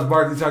was Charles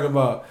Barkley talking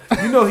about.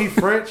 He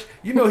French.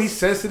 He's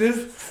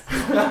sensitive.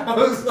 I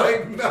was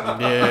like, nah.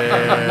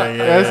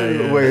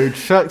 Yeah. Wait,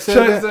 Chuck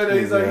said that? Said that.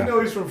 He's like,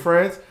 he's from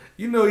France.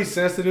 He's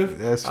sensitive.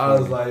 That's I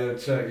was like, yo,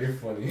 Chuck, you're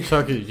funny.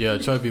 Chuck be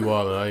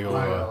wildin'. I ain't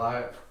gonna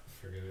lie.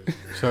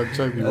 Chuck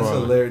be wildin'. That's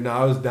hilarious. No,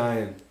 I was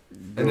dying.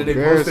 And then they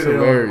posted it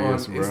on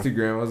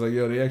Instagram. I was like,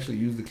 yo, they actually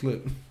used the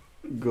clip.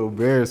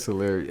 Gobert's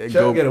hilarious.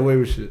 Chuck get away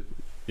with shit.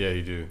 Yeah,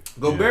 he do.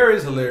 Gobert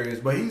is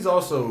hilarious, but he's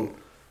also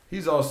I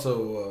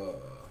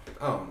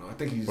don't know. I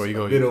think he's a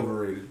bit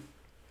overrated.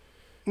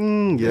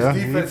 Yeah,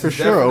 he's for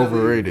sure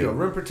overrated.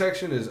 Rim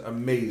protection is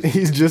amazing.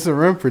 He's just a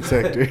rim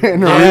protector. I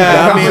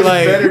mean,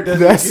 like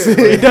that's it.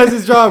 He does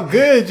his job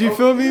good. You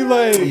feel me?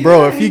 Like,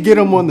 bro, if you get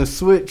him on the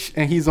switch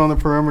and he's on the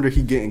perimeter,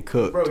 he getting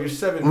cooked. Bro, you're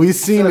 7. We've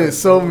seen it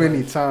so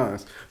many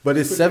times. But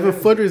it's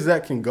 7-footers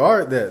that can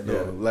guard that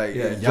though. Like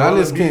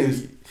Giannis can,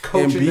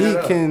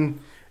 Embiid can.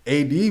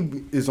 AD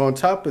is on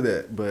top of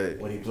that, but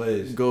when he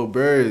plays,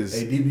 Gobert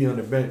is AD be on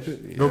the bench.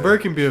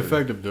 Gobert can be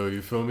effective though.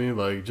 You feel me?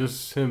 Like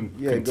just him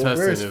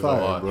contesting is a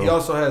lot. He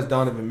also has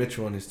Donovan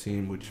Mitchell on his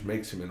team, which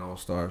makes him an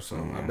all-star. So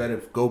I bet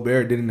if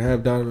Gobert didn't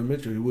have Donovan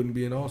Mitchell, he wouldn't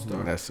be an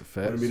all-star. That's a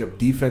fact. He would be the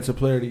defensive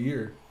player of the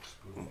year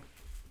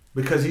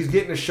because he's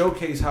getting to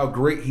showcase how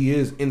great he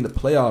is in the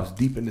playoffs,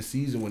 deep in the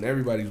season when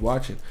everybody's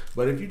watching.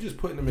 But if you're just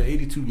putting him in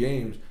 82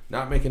 games,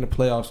 not making the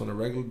playoffs on a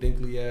regular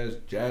dinky ass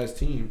Jazz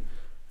team.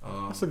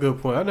 That's a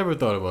good point. I never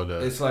thought about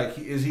that. It's like,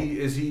 is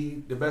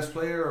he the best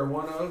player or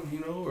one of,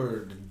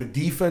 or the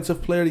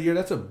defensive player of the year?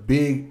 That's a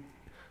big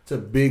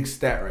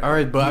stat right now. All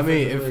right, but I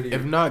mean,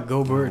 if not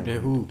Gobert,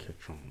 then who?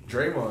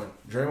 Draymond.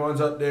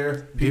 Draymond's up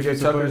there. PJ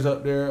Tucker's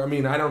up there. I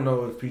mean, I don't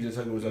know if PJ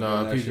Tucker was up there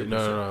last year.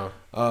 No.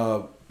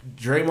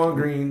 Draymond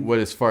Green. What,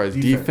 as far as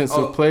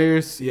defensive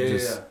players? Yeah.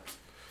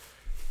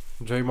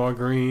 Draymond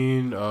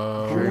Green.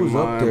 Who's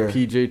up there?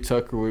 PJ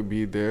Tucker would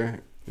be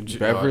there.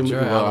 Beverly,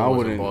 I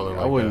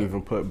wouldn't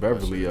even put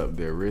Beverly up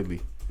there,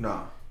 really.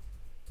 Nah.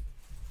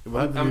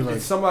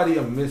 It's somebody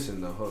I'm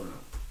missing though. Hold on.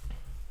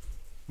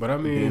 But I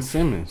mean, Ben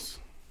Simmons.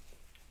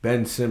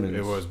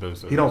 It was Ben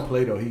Simmons. He don't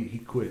play though. He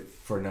quit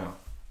for now,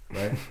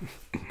 right?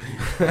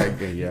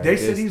 Yeah, they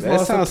said he's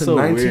lost up to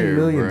 $19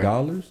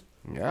 million.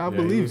 Yeah, I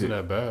believe it.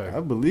 That bad.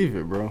 I believe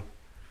it, bro.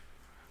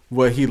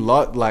 What he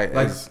lost, like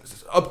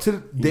up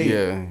to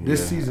date,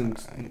 this season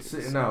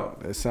sitting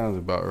out. That sounds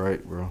about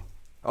right, bro.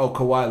 Oh,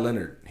 Kawhi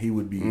Leonard. He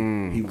would be.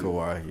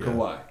 Kawhi. Yeah.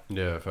 Kawhi.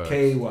 Yeah. Facts.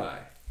 KY.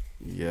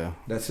 Yeah.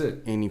 That's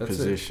it. That's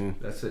position.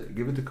 That's it.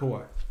 Give it to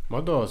Kawhi.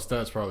 My dog's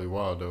stats probably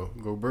wild though.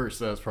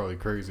 Gobert's stats probably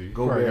crazy.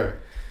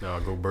 Gobert.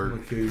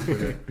 Gobert.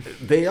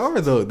 They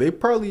are though. They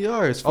probably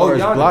are as far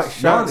as block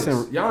shots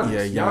and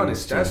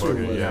Giannis. That's what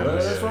it was.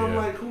 That's why I'm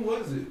like, who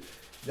was it?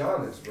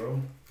 Giannis,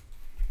 bro.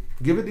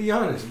 Give it to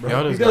Giannis,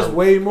 bro. He does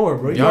way more,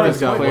 bro. Giannis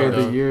got player of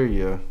the year.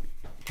 Yeah.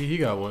 He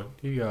got one.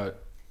 He got.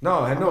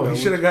 No, I know. He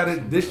should have got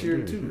it this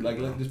year, too. Like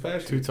this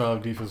past year.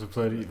 2-time defensive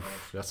player.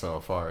 That's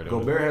on fire, though.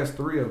 Gobert has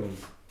 3 of them.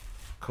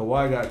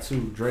 Kawhi got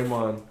 2.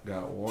 Draymond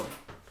got 1.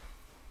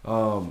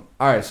 All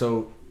right,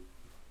 so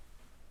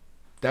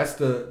that's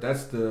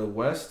the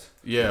West.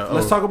 Yeah.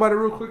 Let's talk about it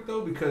real quick,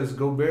 though, because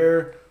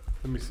Gobert.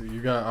 Let me see.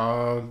 You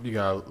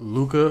got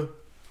Luka.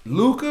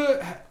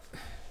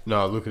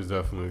 No, Luka's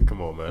definitely.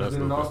 Come on, man. That's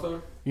an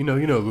all-star? You know,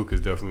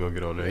 Luka's definitely gonna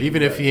get on there.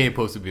 Even if he ain't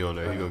supposed to be on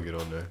there, he gonna get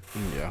on there.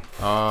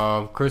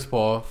 Yeah. Chris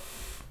Paul.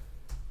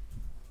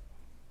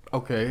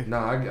 Okay.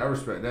 Nah, I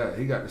respect that.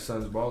 He got the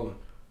Suns balling.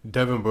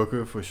 Devin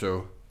Booker for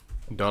sure.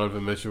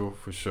 Donovan Mitchell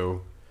for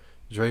sure.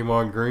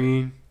 Draymond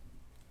Green.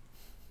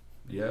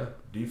 Yeah,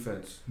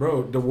 defense,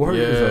 bro. The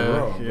Warriors are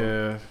wrong.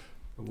 Yeah.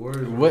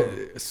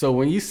 So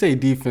when you say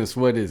defense,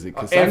 what is it?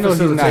 Because I know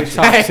he's not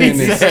top 10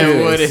 in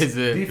skills. What is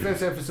it?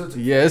 Defense and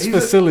facilitation. Yeah, it's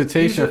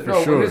facilitation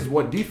for sure.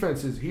 What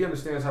defense is, he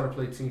understands how to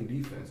play team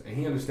defense, and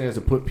he understands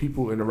to put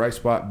people in the right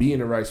spot, be in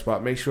the right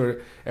spot, make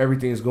sure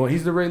everything's going.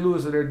 He's the Ray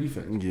Lewis of their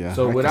defense. Yeah.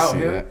 So without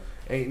him,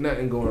 ain't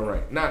nothing going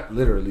right. Not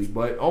literally,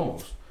 but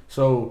almost.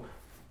 So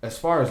as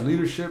far as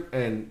leadership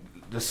and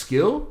the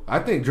skill, I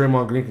think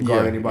Draymond Green can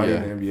guard anybody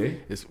in the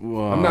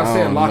NBA. I'm not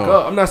saying lock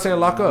up. I'm not saying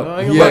lock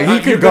up.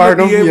 He could guard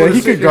him. Yeah,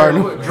 he could guard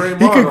him.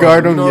 He could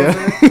guard him. Yeah.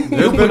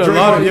 There's been a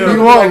lot of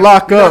you won't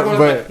lock up,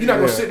 but you're not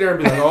gonna sit there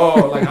and be like,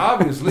 oh, like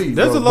obviously.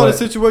 There's a lot of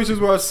situations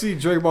where I see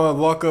Draymond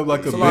lock up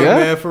like a big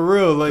man for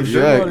real. Like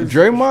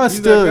Draymond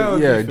still,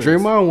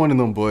 Draymond one of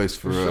them boys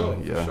for real.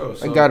 Yeah,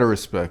 I gotta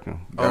respect him.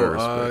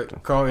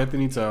 Karl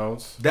Anthony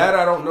Towns. That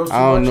I don't know so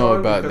much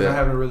on because I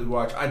haven't really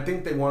watched. I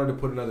think they wanted to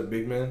put another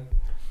big man.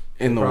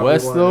 In the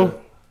West, though?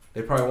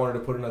 They probably wanted to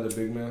put another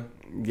big man.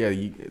 Yeah,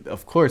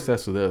 of course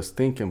that's what I was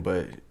thinking,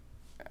 but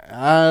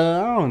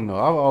I don't know.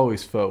 I've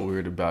always felt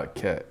weird about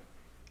Cat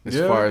as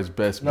far as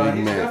best big man.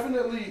 He's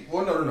definitely...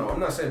 Well, no. I'm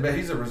not saying bad.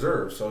 He's a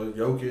reserve, so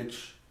Jokic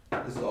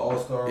is an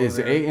all-star. Is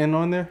Ayton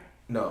on there?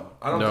 No.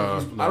 I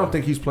don't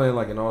think he's playing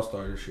like an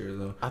all-star this year,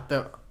 though. I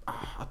thought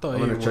I'm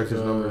going to check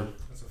his number.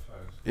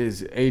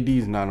 Is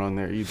AD's not on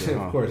there either?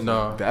 Huh? Of course,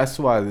 no. That's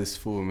why this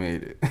fool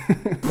made it. He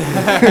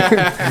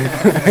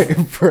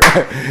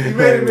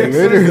made it make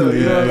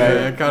literally,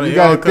 sense. You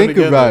gotta think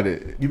about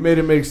it. You made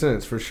it make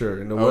sense for sure.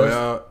 In the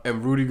West,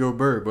 and Rudy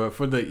Gobert, but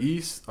for the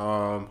East,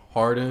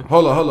 Harden.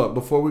 Hold up.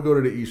 Before we go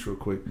to the East, real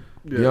quick,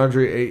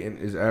 DeAndre Ayton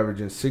is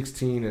averaging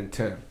 16 and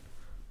 10,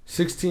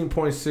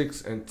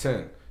 16.6 and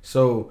 10.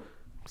 So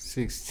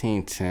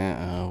 16,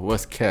 10.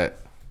 What's Cat?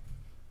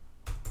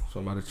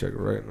 So I'm about to check it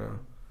right now.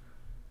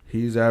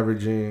 He's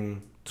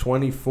averaging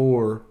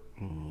 24.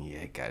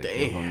 Yeah, gotta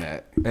give him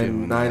that.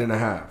 And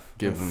 9.5.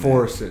 Give him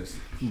 4 assists.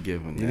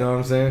 Give him that. You know what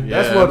I'm saying?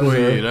 Yeah, that's what I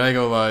ain't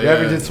gonna lie. You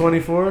averaging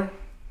 24.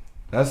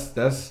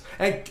 That's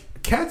and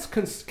Cat's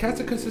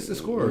a consistent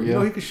scorer. Yeah. You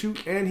know he can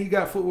shoot and he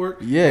got footwork.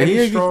 Yeah,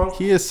 he's strong.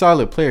 He is a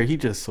solid player. He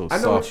just so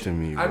soft to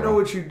me. Bro. I know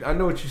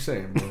what you're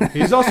saying, bro.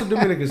 He's also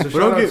Dominican, so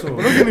shout out to him.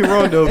 But don't get me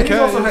wrong though. And he's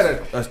also had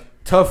a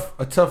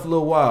tough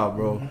little while,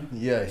 bro.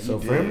 Yeah, so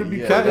for him to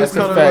be Cat that's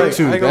a fact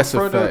too. That's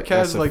a fact.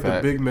 Cat's like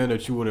the big man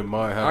that you wouldn't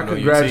mind having on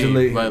your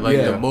team. Like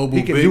the mobile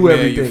he can big do man.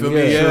 Everything. You feel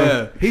me?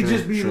 Yeah. He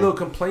just be a little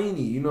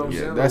complainy. You know what I'm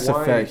saying? That's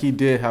a fact. He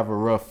did have a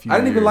rough few I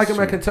didn't even like him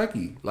too. at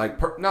Kentucky.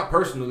 Like not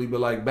personally, but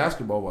like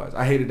basketball wise.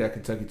 I hated that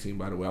Kentucky team.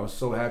 By the way, I was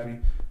so happy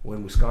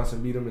when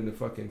Wisconsin beat him in the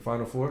fucking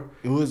Final Four.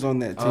 Who was on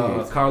that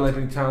team? Karl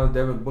Anthony Towns,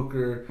 Devin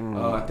Booker.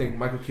 I think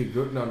Michael Kidd.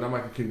 No, not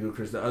Michael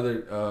Kidd-Gilchrist. The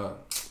other.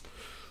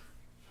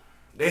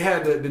 They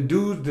had the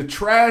dudes, the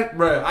trash,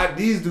 bruh.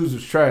 These dudes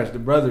was trash. The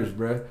brothers,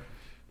 bruh.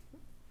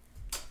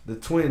 The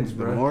twins,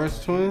 bruh. The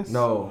Morris twins?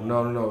 No.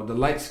 The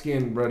light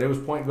skinned, bruh. They was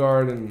point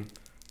guard and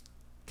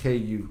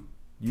KU,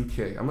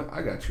 UK.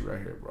 I got you right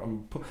here,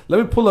 bro.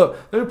 Let me pull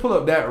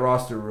up that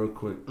roster real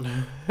quick.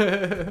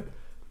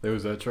 They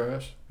was that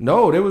trash?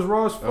 No, they was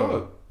raw as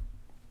fuck.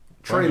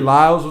 Trey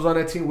Lyles was on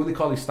that team. Willie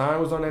Cauley-Stein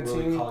was on that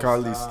team.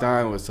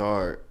 Cauley-Stein was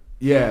hard.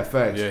 Yeah,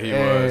 facts. Yeah, he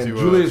was. He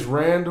Julius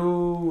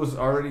Randle was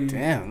already.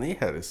 Damn, they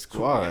had a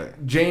squad.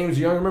 James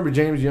Young, remember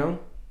James Young?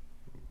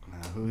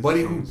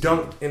 Buddy who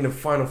dunked in the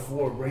Final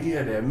Four, bro. He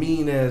had that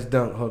mean ass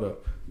dunk. Hold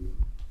up,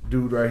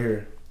 dude, right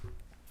here.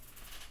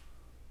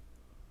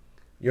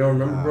 You don't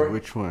remember, bro?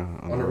 Which one?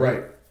 On the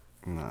right.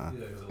 Nah.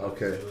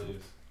 Okay.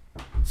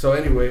 So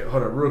anyway,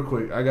 hold up, real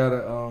quick. I got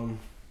a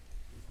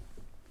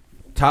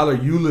Tyler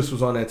Ulis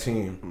was on that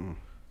team.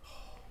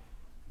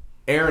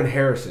 Aaron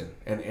Harrison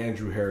and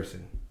Andrew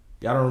Harrison.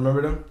 Y'all don't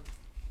remember them?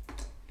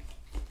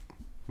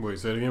 Wait,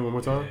 say it again one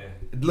more time.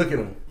 Yeah. Look at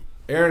them.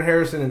 Aaron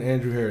Harrison and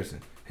Andrew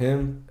Harrison.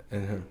 Him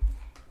and him.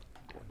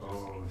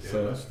 Oh, yeah,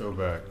 so that's still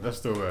back.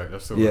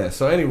 Yeah,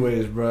 so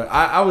anyways, bro,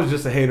 I was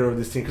just a hater of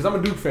this team because I'm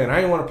a Duke fan. I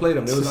didn't want to play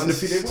them. They was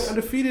undefeated. They were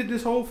undefeated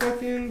this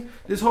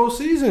whole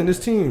season, this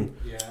team.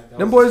 Yeah,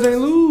 them boys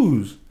ain't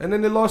lose. And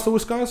then they lost to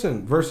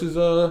Wisconsin versus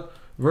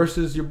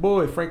your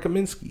boy, Frank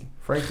Kaminsky.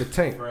 Frank the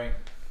Tank. Frank.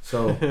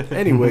 So,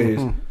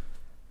 anyways,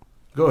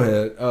 go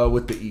ahead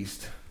with the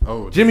East.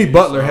 Oh, Jimmy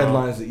Butler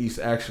headlines the East,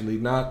 actually,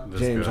 not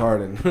James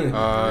Harden.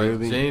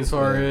 Really? James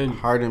Harden.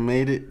 Harden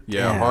made it?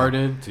 Yeah,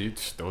 Harden.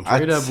 Don't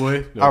trade that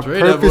boy. I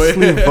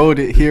purposely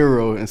voted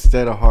Hero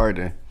instead of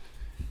Harden.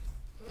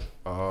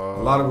 A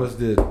lot of us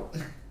did.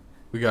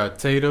 We got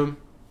Tatum,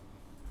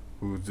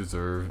 who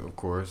deserved, of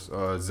course.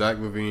 Zach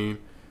LaVine,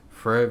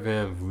 Fred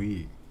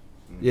VanVleet.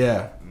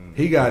 Yeah,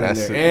 he got in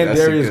there. And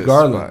Darius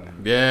Garland. Spot.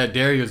 Yeah,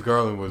 Darius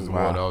Garland was the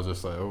one. I was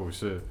just like, oh,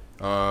 shit.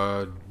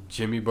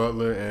 Jimmy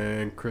Butler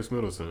and Chris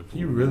Middleton.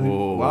 You really?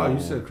 Whoa. Wow,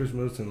 you said Chris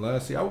Middleton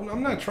last year.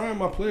 I'm not trying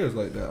my players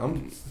like that.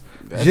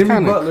 That's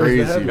Jimmy Butler.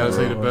 You gotta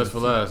say the best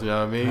for last. You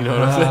know what I mean? You know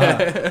what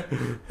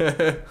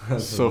I'm saying?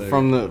 So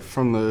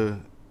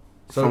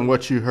from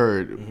what you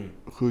heard,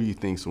 who you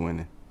think's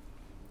winning?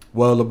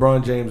 Well,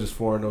 LeBron James is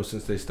 4-0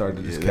 since they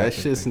started this. That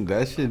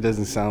shit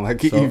doesn't sound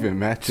like it even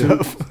match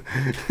up.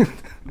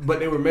 But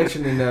they were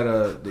mentioning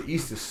that the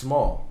East is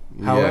small.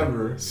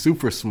 However,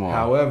 super small.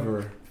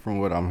 However, from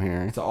what I'm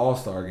hearing, it's an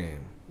all-star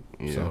game.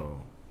 Yeah.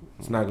 So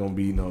it's not gonna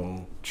be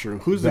no true.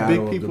 Who's the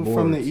big people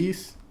from the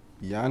East?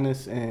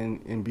 Giannis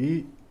and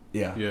Embiid.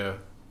 Yeah.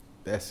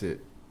 That's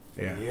it.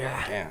 Yeah.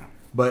 Damn.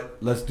 But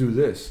let's do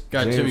this.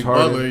 Got James Jimmy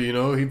Harden,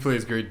 Butler, he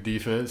plays great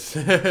defense.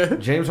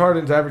 James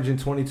Harden's averaging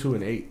 22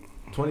 and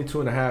 8. 22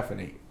 and a half and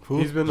 8. Who?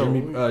 He's been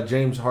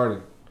James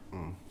Harden.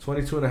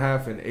 22 and a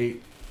half and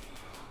 8.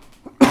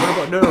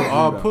 What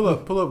about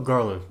pull up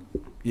Garland.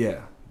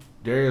 Yeah.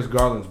 Darius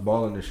Garland's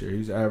balling this year.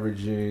 He's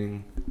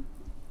averaging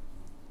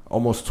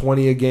almost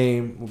 20 a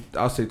game.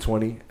 I'll say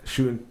 20.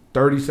 Shooting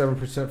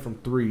 37% from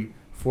 3,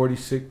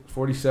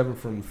 47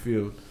 from the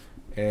field,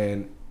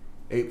 and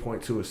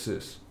 8.2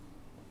 assists.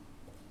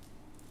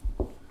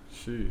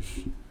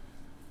 Sheesh.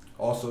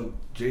 Also,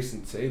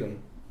 Jason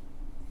Tatum.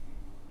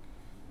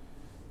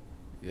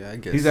 Yeah, I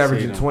guess he's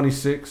averaging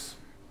 26.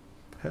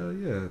 Hell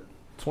yeah.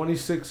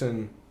 26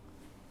 and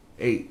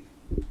 8.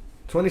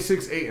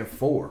 26, 8, and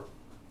 4.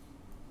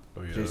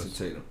 Oh, yeah, Jason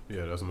Tatum.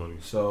 Yeah, that's money.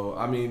 So,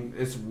 I mean,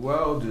 it's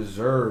well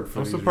deserved.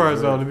 I'm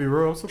surprised, to be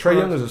real. Trae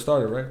Young is a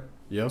starter, right?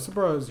 Yeah, I'm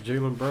surprised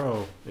Jalen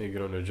Brown ain't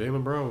get on there.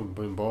 Jalen Brown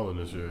been balling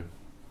this year.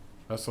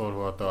 That's the one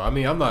who I thought. I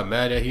mean, I'm not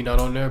mad that he not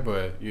on there,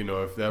 but,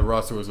 if that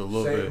roster was a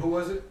little bit. Who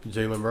was it?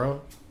 Jalen Brown.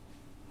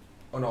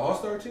 On the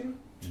All-Star team?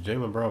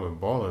 Jalen Brown been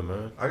balling,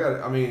 man.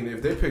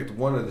 If they picked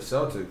one of the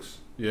Celtics.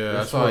 Yeah,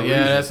 that's all.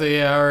 Yeah,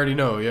 I already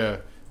know, yeah.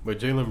 But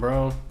Jalen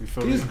Brown, you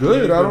feel he's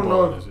good. I don't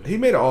know. He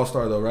made an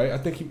All-Star, though, right? I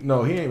think he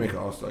ain't make an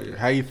All-Star yet.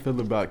 How you feel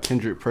about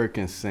Kendrick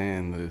Perkins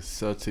saying the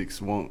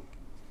Celtics won't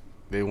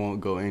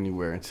go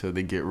anywhere until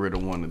they get rid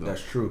of one of them?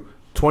 That's true.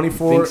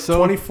 24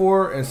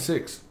 and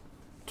 6.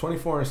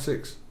 24 and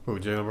 6. Who,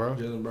 Jalen Brown?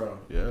 Jalen Brown.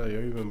 Yeah,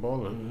 he's been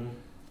balling.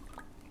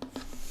 Mm-hmm.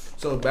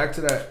 So, back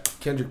to that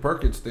Kendrick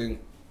Perkins thing.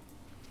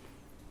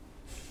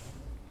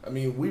 I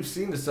mean, we've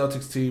seen the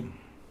Celtics team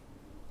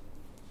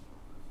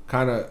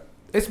kind of...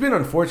 It's been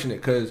unfortunate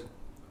because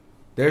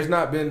there's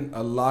not been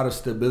a lot of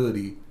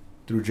stability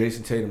through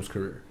Jason Tatum's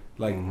career.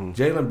 Like,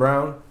 Jaylen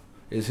Brown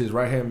is his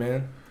right-hand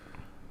man,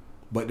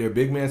 but their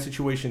big man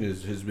situation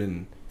has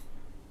been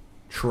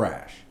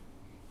trash.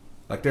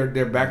 Like, they're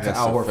back to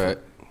Al Horford.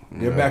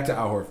 They're back to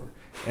Al Horford.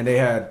 And they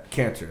had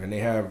Cantor, and they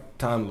have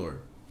Time Lord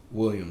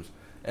Williams.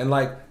 And,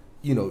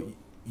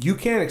 you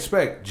can't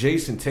expect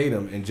Jason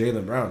Tatum and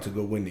Jaylen Brown to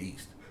go win the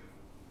East.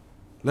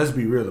 Let's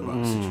be real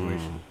about the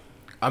situation.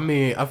 I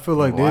mean, I feel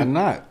like why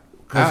not?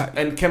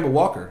 And Kemba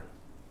Walker,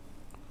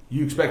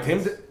 you expect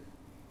him to?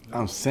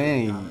 I'm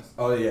saying.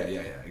 Oh yeah.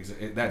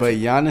 Exactly. But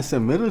Giannis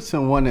and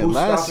Middleton won it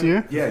last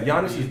year. Yeah,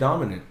 Giannis is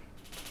dominant.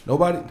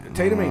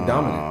 Tatum ain't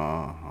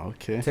dominant.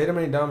 Okay. Tatum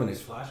ain't dominant.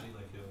 He's flashy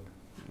like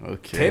him.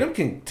 Okay.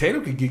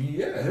 Tatum can give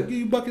you he'll give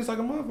you buckets like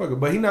a motherfucker,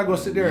 but he's not gonna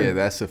sit there. Yeah,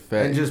 that's a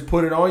fact. And just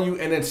put it on you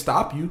and then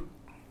stop you.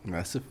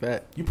 That's a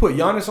fact. You put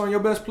Giannis on your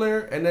best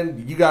player, and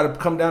then you got to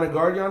come down and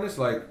guard Giannis,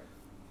 like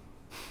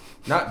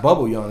not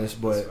bubble Giannis,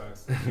 but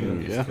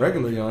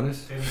regular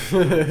Giannis.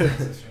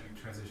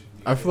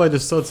 I feel like the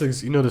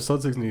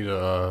Celtics need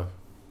a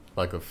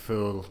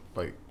fill,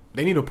 like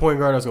they need a point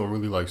guard that's gonna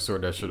really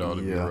sort that shit out.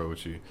 To be real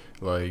with you,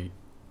 like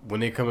when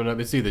they coming up,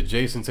 it's either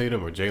Jason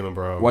Tatum or Jaylen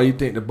Brown. Why you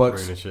think the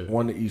Bucks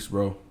won the East,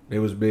 bro? They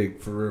was big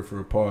for real for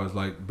a pause,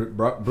 like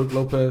Brook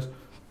Lopez.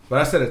 But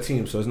I said a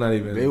team, so it's not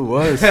even. They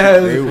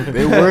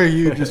were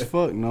huge as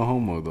fuck. No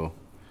homo though.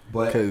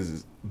 But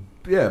because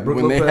Brook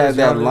when Lopez, they had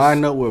that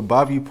Giannis, lineup with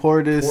Bobby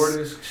Portis,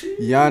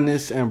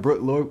 Giannis, and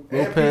Brook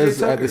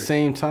Lopez at the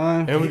same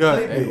time, and we got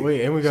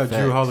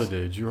Drew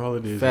Holiday. Drew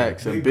Holiday,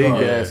 facts, a big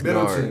ass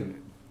guard.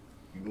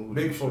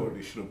 Big forward.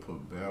 They should have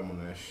put Bam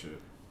on that shit.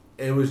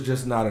 It was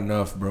just not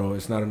enough, bro.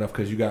 It's not enough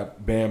because you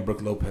got Bam,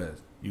 Brook Lopez.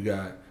 You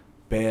got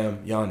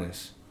Bam,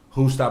 Giannis.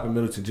 Who's stopping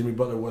Middleton? Jimmy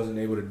Butler wasn't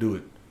able to do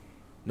it.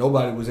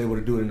 Nobody was able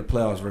to do it in the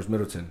playoffs versus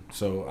Middleton.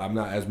 So I'm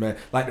not as mad.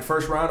 Like the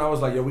first round, I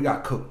was like, yo, we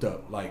got cooked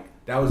up. Like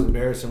that was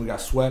embarrassing. We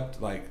got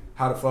swept. Like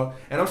how the fuck?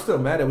 And I'm still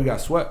mad that we got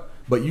swept.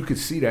 But you could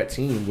see that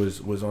team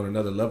was on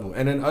another level.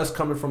 And then us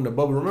coming from the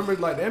bubble. Remember,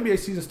 like the NBA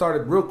season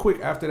started real quick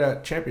after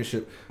that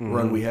championship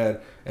run we had.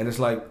 And it's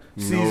like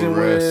season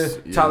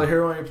win. Tyler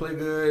Hero ain't play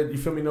good. You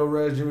feel me? No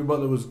rest. Jimmy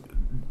Butler was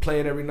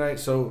playing every night.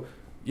 So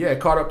yeah, it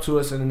caught up to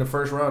us. And in the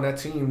first round, that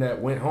team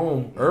that went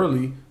home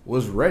early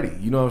was ready.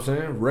 You know what I'm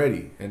saying?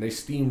 Ready. And they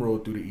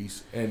steamrolled through the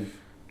East. And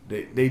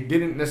they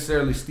didn't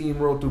necessarily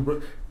steamroll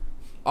through.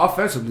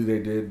 Offensively, they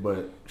did,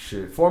 but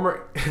shit.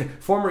 Former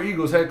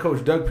Eagles head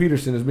coach Doug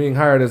Peterson is being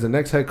hired as the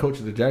next head coach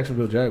of the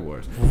Jacksonville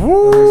Jaguars.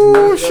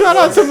 Woo! Shout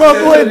out to my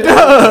boy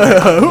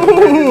Doug.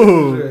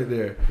 Right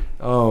there.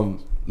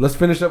 Let's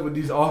finish up with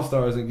these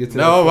All-Stars and get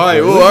to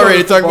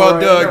already talking about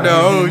Doug right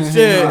now. Oh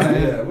shit!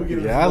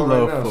 I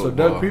love football. So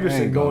Doug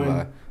Peterson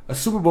going a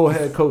Super Bowl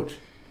head coach.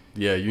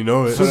 Yeah, you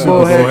know it. Super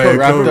Bowl head coach.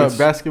 Wrapped up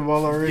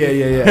basketball already.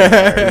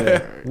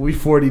 Yeah. We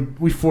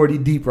 40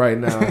 deep right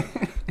now.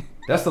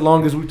 That's the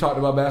longest we talked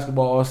about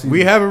basketball all season.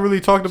 We haven't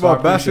really talked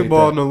about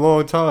basketball in a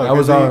long time. That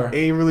was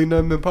ain't really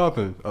nothing been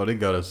popping. Oh, they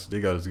got us. They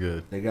got us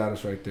good. They got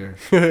us right there.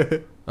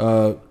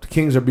 The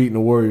Kings are beating the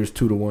Warriors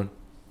 2-1.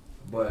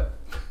 But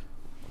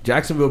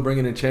Jacksonville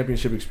bringing in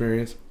championship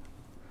experience.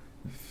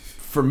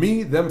 For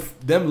me, them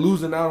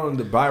losing out on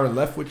the Byron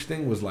Leftwich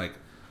thing was like,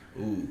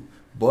 ooh.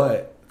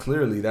 But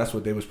clearly, that's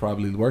what they was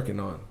probably working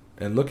on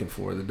and looking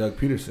for, the Doug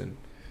Peterson.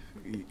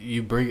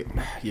 You bring it,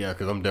 yeah,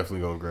 because I'm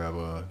definitely gonna grab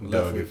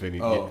Doug if any.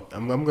 Oh.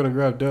 I'm gonna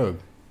grab Doug.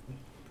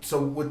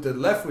 So with the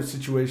Leftwich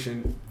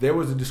situation, there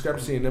was a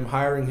discrepancy in them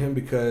hiring him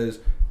because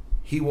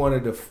he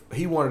wanted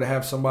to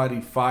have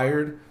somebody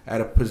fired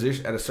at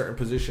a certain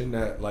position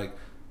that, like,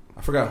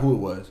 I forgot who it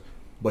was,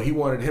 but he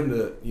wanted him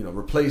to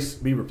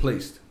be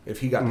replaced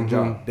if he got the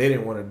job. They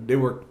didn't want to. They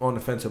were on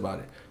the fence about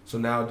it. So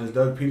now does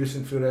Doug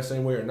Peterson feel that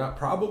same way or not?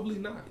 Probably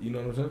not. You know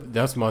what I'm saying?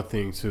 That's my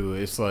thing too.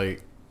 It's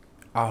like,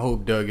 I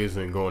hope Doug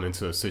isn't going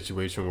into a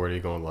situation where they're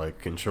gonna like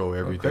control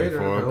everything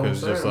for him,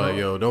 because it's just like,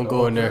 yo, don't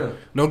go in there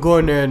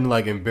and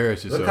like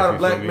embarrass yourself. What kind of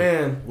black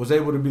man was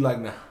able to be like,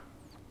 nah?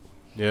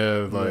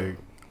 Yeah, like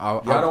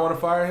y'all don't want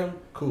to fire him?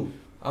 Cool.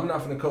 I'm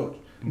not finna coach.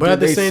 But at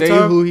the same say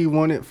time, who he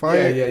wanted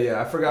fired?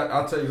 Yeah. I forgot.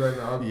 I'll tell you right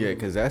now. Yeah,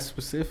 because that's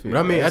specific. But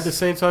I mean, at the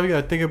same time, you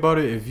gotta think about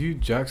it. If you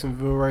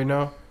Jacksonville right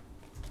now,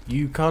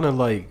 you kind of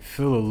like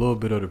feel a little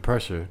bit of the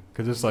pressure,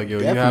 because it's like, yo,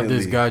 you have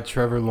this guy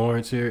Trevor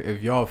Lawrence here.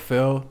 If y'all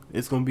fail,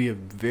 it's gonna be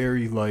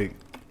very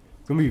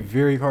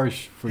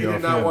harsh for y'all. He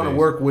did not want to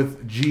work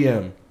with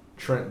GM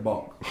Trent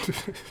Balk.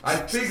 I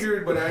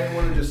figured, but I didn't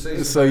want to just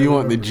say. So you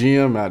want the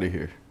GM out of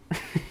here?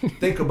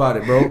 Think about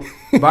it, bro.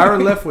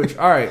 Byron Leftwich,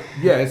 all right,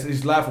 yeah,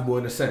 it's laughable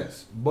in a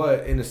sense,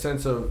 but in the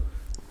sense of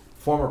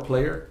former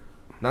player,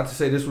 not to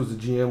say this was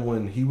the GM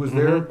when he was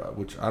there,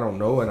 which I don't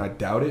know and I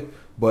doubt it,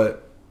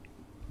 but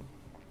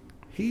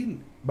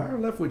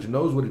Byron Leftwich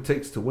knows what it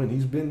takes to win.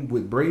 He's been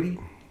with Brady,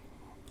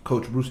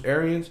 Coach Bruce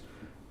Arians,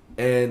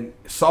 and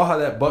saw how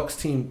that Bucs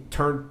team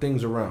turned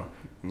things around.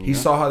 Yeah. He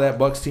saw how that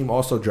Bucs team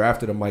also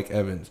drafted a Mike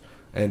Evans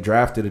and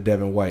drafted a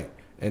Devin White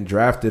and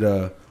drafted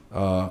a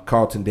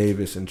Carlton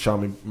Davis and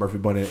Sean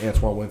Murphy-Bunny and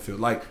Antoine Winfield.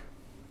 Like,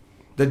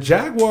 the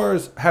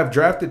Jaguars have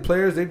drafted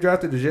players. They've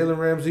drafted the Jalen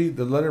Ramsey,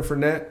 the Leonard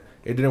Fournette.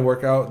 It didn't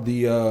work out.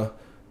 They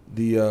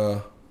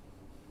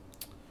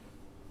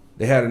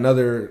had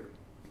another,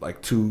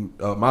 like, two,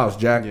 Miles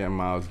Jack. Yeah,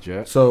 Miles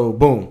Jack. So,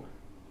 boom.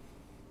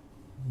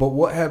 But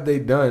what have they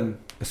done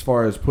as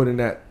far as putting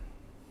that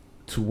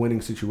to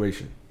winning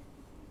situation?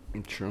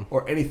 True.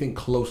 Or anything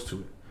close to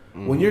it.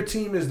 When your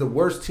team is the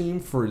worst team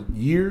for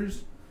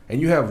years, and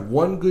you have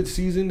one good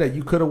season that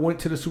you could have went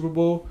to the Super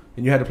Bowl,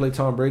 and you had to play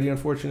Tom Brady,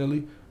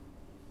 unfortunately,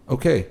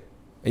 okay.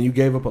 And you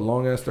gave up a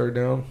long-ass third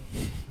down.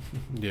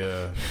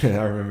 Yeah. I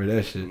remember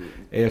that shit.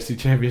 AFC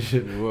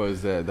Championship. What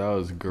was that? That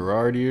was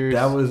Garrard years?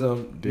 That was,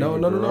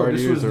 no.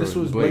 This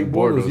was Blake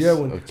Bortles. Yeah,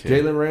 when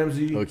Jalen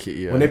Ramsey. Okay,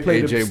 yeah. When they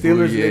played the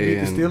Steelers, they beat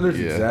the Steelers.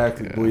 Yeah,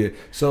 exactly, yeah. Booyah.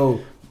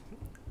 So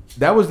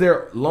that was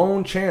their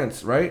lone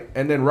chance, right?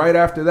 And then right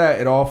after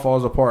that, it all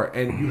falls apart.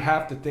 And you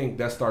have to think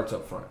that starts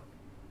up front.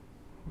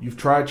 You've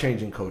tried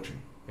changing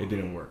coaching. It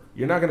didn't work.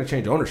 You're not going to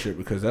change ownership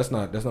because that's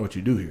not what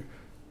you do here.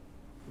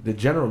 The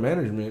general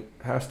management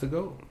has to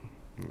go.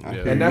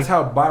 And that's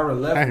how Byron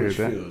Leftwich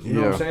feels. You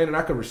know what I'm saying? And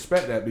I can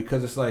respect that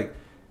because it's like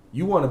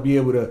you want to be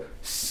able to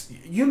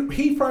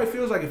he probably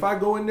feels like if I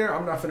go in there,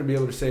 I'm not going to be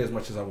able to say as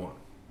much as I want.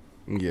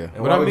 Yeah.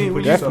 And but I mean,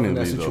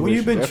 when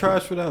you've been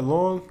trash for that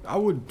long, I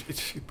would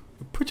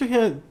put your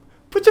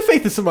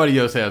faith in somebody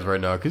else's hands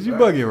right now, because you're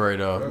bugging right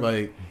now.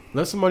 Like,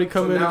 let somebody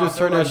come in and just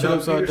turn that shit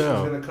upside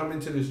down. Going to come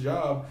into this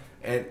job,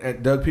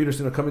 and Doug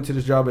Peterson will come into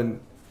this job and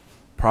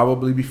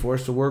probably be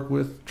forced to work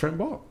with Trent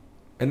Balk.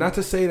 And not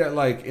to say that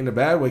like in a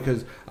bad way,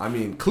 because I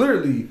mean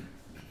clearly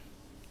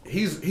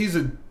he's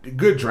a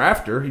good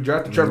drafter. He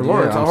drafted Trevor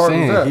Lawrence. How hard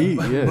was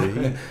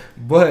that?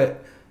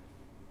 But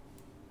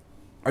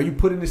are you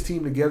putting this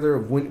team together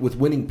with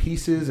winning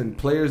pieces and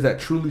players that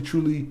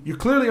truly you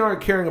clearly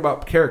aren't caring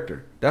about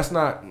character? That's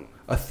not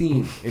a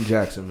theme in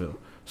Jacksonville.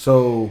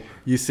 So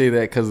you say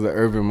that because of the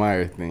Urban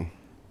Meyer thing,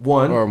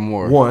 one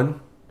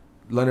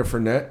Leonard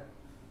Fournette.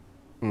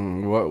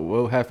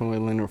 What happened with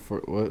Leonard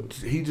Fournette? What?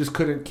 He just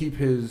couldn't keep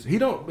his. He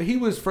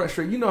was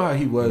frustrated. You know how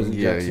he was in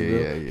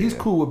Jacksonville. Yeah. He's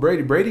cool with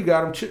Brady. Brady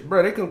got him.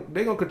 Bro, they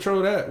gonna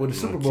control that with the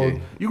Super Bowl.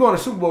 You go on a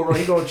Super Bowl run,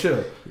 he gonna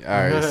chill.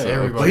 All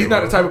right, but he's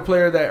not the type of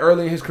player that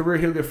early in his career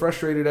he'll get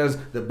frustrated as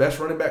the best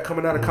running back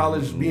coming out of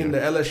college, being the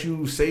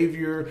LSU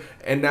savior,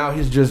 and now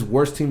he's just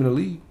worst team in the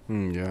league.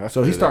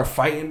 So he started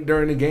fighting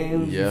during the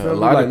game. Yeah, a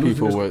lot of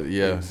people were.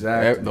 Yeah,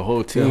 exactly. The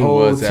whole team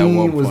was at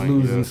one point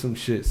losing some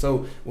shit.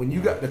 So when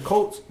you got the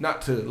Colts,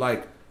 not to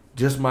like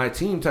just my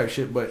team type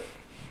shit, but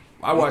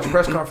I watch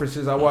press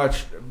conferences, I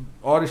watch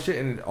all this shit,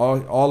 and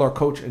all our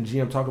coach and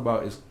GM talk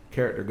about is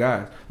character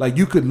guys. Like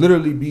you could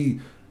literally be,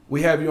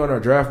 we have you on our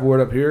draft board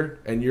up here,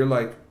 and you're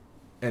like,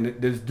 and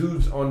there's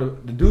dudes on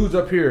the dudes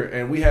up here,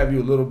 and we have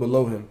you a little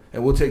below him,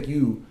 and we'll take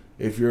you.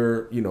 If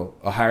you're,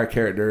 a higher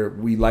character,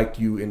 we liked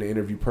you in the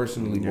interview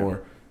personally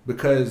more,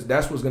 because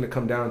that's what's going to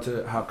come down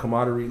to how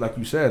camaraderie, like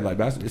you said, like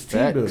it's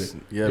team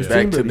building. Yeah, it's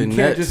back team to building. the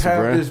You can't Nets, just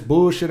have bruh. this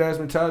bullshit ass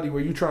mentality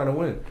where you trying to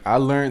win. I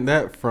learned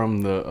that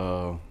from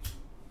the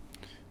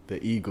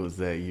Eagles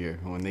that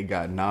year when they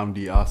got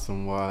Nnamdi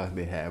Asomugha.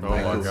 They had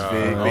Michael Vick.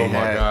 Oh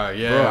my God.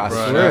 Yeah, bro, I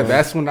bro, swear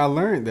that's when I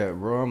learned that,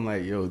 bro. I'm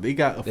like, yo, they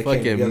got a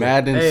fucking together.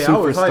 Madden Hey, I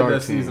was hyped superstar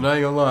that team. season. I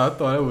ain't gonna lie. I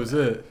thought that was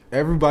it.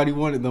 Everybody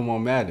wanted them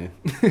on Madden,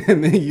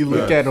 and then you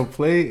look at them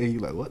play, and you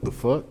like, what the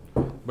fuck?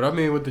 But I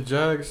mean, with the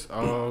Jags,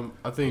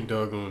 I think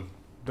Doug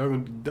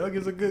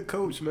is a good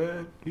coach,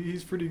 man.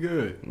 He's pretty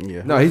good.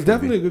 Yeah, No, he's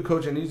definitely a good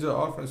coach, and he's an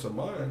offensive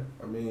mind.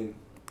 I mean,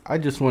 I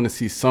just want to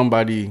see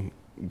somebody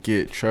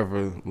get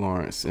Trevor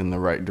Lawrence in the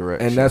right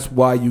direction, and that's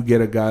why you get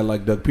a guy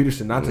like Doug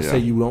Peterson. Not to say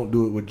you don't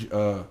do it with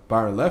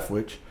Byron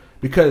Leftwich,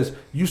 because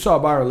you saw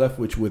Byron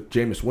Leftwich with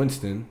Jameis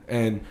Winston,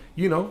 and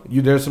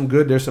there's some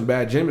good, there's some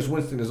bad. Jameis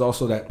Winston is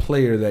also that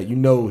player that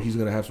he's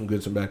going to have some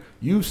good, some bad.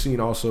 You've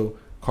seen also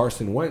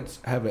Carson Wentz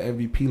have an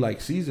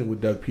MVP-like season with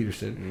Doug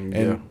Peterson,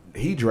 and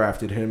he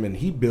drafted him, and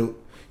he built,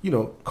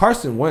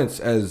 Carson Wentz,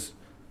 as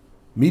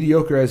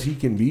mediocre as he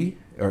can be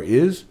or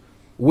is,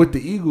 with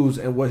the Eagles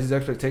and what his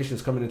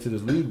expectations coming into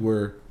this league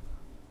were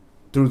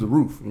through the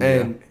roof. Yeah.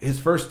 And his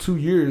first 2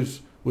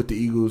 years with the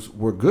Eagles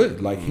were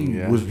good. Like he came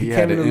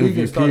in the league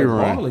and started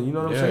balling. You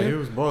know what I'm saying? He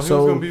was balling.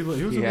 So he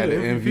was had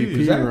an MVP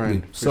exactly.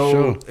 run. So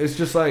sure. it's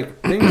just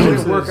like things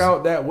didn't work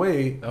out that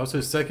way. That was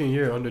his second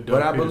year under Doug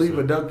But I Peterson. believe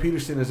a Doug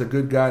Peterson is a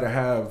good guy to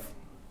have,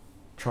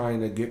 trying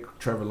to get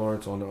Trevor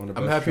Lawrence on the best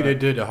I'm happy track. they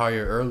did the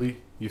hire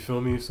early. You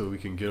feel me? So we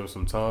can get him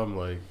some time.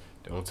 Like,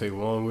 don't take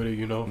long with it.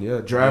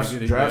 Yeah, drafts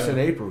in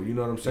April. You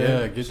know what I'm saying?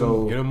 Yeah, get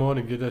them on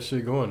and get that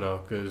shit going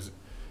now. Because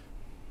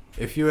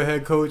if you're a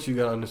head coach, you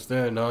gotta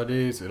understand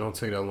nowadays it don't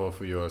take that long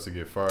for yours to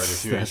get fired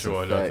if you ain't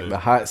showing nothing. The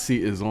hot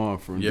seat is on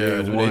from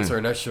day one. They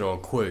turn that shit on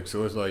quick.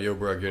 So it's like, yo,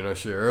 bro, getting that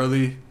shit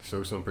early,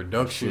 show some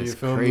production. It's you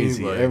feel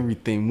crazy. me? Like,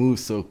 everything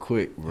moves so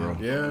quick, bro.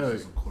 Yeah.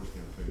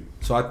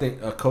 So I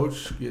think a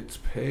coach gets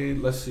paid.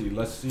 Let's see.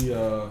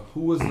 Who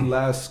was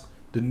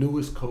the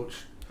newest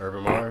coach?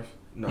 Urban Myers.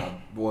 No,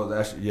 well,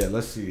 let's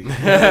see.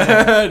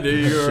 There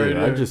you go. Shit,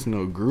 Right I just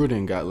know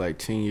Gruden got like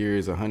 10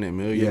 years, $100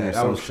 million. Yeah, or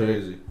that was some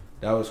crazy.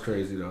 That was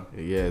crazy though.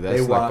 Yeah,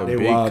 that's like a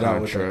big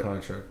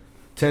contract.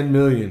 $10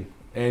 million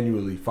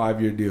annually,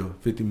 5-year deal,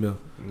 $50 million.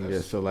 Yeah,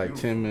 so like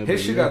 $10 million.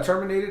 His shit got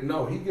terminated.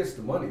 No, he gets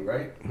the money,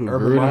 right?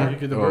 Urban Meyer? You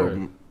get the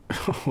bird.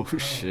 Oh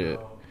shit.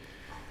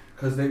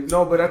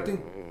 But I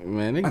think,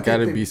 man, it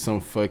gotta be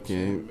some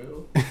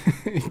fucking.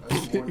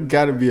 It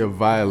gotta be a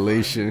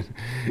violation.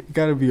 It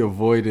gotta be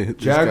avoided.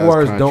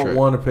 Jaguars don't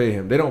want to pay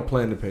him. They don't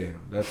plan to pay him.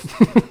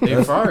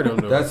 They fired him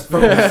though. That's from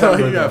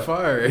December. He got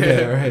fired.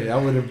 Yeah, right.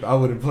 I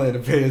wouldn't plan to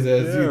pay his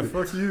ass either.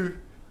 Fuck you.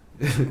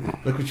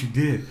 Look what you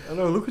did. I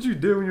know. Look what you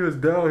did when you was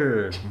down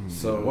here.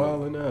 So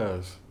wilding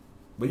ass.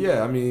 But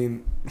yeah, I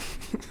mean,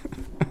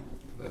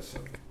 that's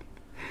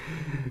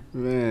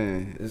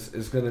man.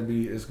 It's gonna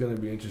be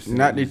interesting.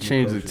 Not to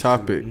change the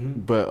topic,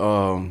 but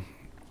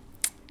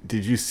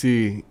did you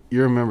see?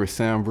 You remember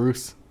Sam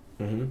Bruce?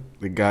 Mm-hmm.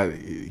 The guy,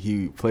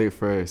 he played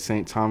for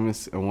St.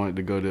 Thomas and wanted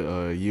to go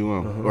to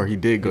UM, or he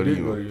did go to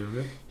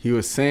UM. He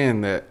was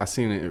saying that, I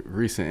seen a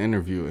recent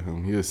interview with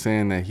him. He was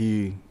saying that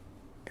he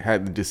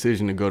had the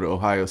decision to go to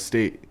Ohio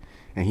State,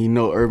 and he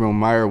know Urban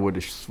Meyer would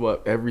have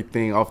swept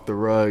everything off the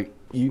rug.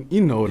 You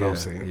know what I'm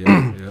saying?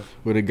 Yeah.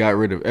 Would have got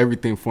rid of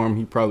everything for him.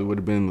 He probably would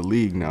have been in the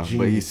league now. Genie.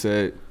 But he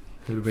said,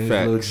 Could have been his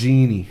little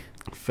genie.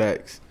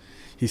 Facts.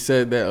 He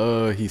said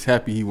that he's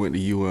happy he went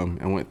to UM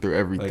and went through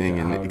everything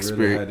and the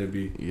experience. Really had to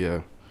be.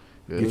 Yeah.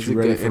 Get you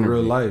ready for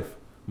real life,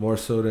 more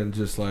so than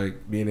just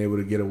like being able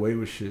to get away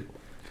with shit.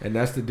 And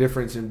that's the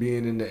difference in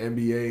being in the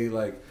NBA.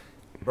 Like,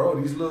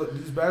 bro, these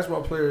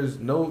basketball players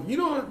know. You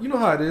know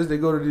how it is. They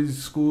go to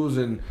these schools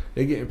and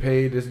they getting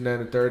paid this and that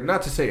and the third.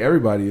 Not to say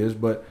everybody is,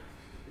 but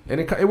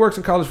it works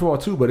in college football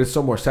too. But it's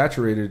so more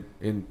saturated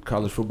in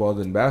college football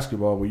than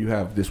basketball, where you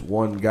have this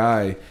one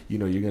guy.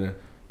 You're gonna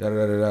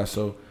da.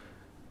 So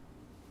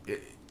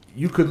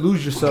you could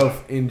lose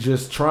yourself in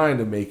just trying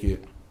to make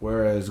it.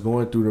 Whereas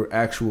going through the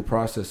actual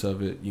process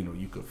of it,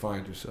 you could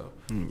find yourself.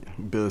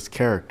 Builds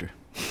character.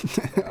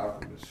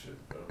 Alchemist shit,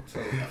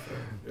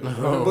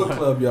 bro. Book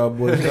club, y'all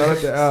boys. Shout out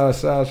to Al,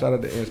 shout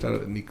out to Ann, shout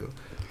out to Nico.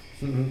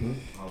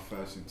 How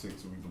fast it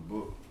takes to read the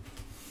book?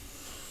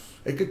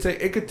 It could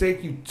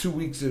take you 2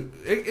 weeks.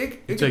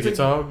 It take your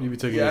time. You be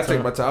taking. Yeah, I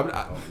take my time.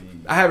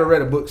 I haven't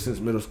read a book since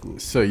middle school.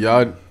 So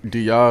do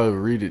y'all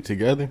read it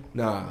together?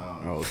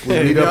 Nah. If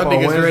y'all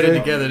niggas read it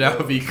together, that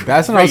would be crazy.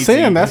 That's what I'm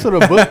saying. That's what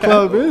a book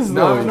club is,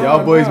 though.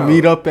 Y'all boys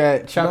meet up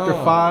at chapter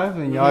 5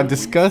 and y'all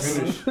discuss.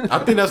 I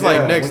think that's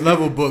like next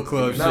level book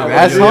club shit.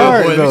 That's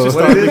hard, though.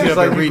 What it is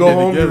like you go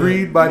home, you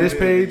read by this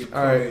page.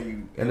 All right.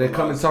 You and then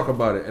come and talk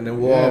about it, and then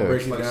we'll all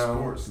break it down.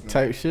 Sports,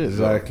 Type shit.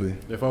 Exactly.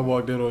 If I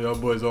walked in on y'all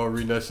boys all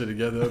reading that shit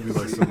together, it'd be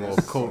like some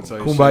old cult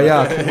type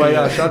Kumbaya, shit.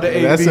 kumbaya. Shout out to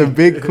AB. That's a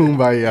big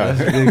kumbaya.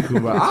 That's a big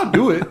kumbaya. I'll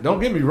do it. Don't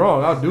get me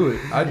wrong. I'll do it.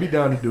 I'd be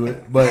down to do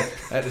it, but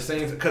at the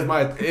same time,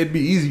 because it'd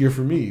be easier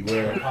for me.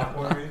 Where,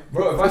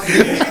 bro, if I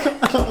see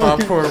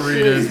Popcorn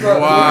readers,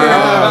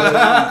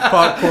 wow.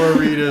 Popcorn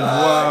readers,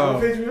 wow.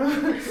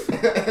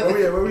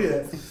 Where we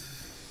at?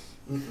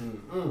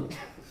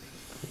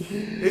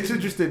 It's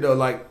interesting though.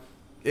 Like,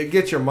 it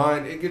gets your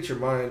mind.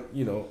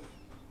 You know,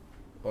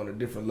 on a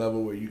different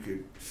level where you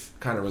could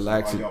kind of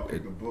relax. Y'all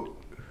pick the book.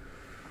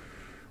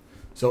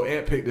 So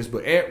Ant picked this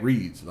book. Ant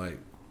reads, like,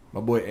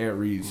 my boy Ant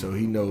reads, so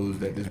he knows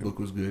that this book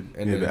was good.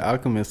 And Yeah, then, The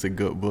Alchemist a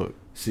good book.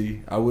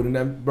 see, I wouldn't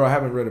have, bro. I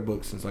haven't read a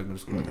book since like middle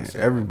school. Like I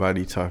said.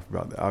 Everybody talked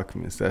about The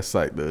Alchemist. That's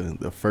like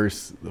the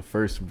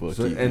first book.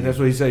 So, and that's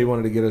what he said. He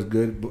wanted to get us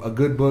a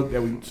good book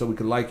that we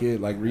could like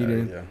it, like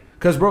reading. Yeah.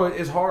 Cause bro,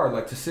 it's hard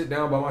like to sit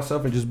down by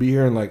myself and just be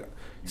here and like,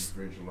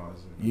 Visualize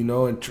it. you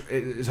know, and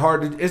it's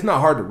hard. It's not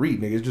hard to read,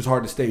 nigga. It's just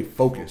hard to stay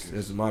focused.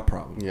 This is my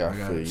problem. Yeah, I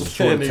got feel you.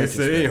 short That nigga attention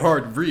said it span. ain't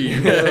hard to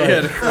read.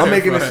 I'm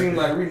making it seem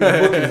like reading a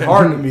book is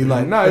hard to me.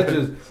 Like, nah, it's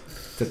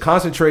just to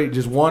concentrate.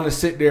 Just want to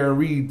sit there and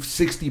read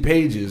 60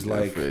 pages. I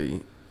Like, feel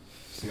you.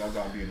 See, I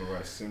gotta be in the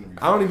right scenery.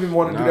 I don't even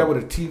want to do Nah. that with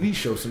a TV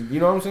show. You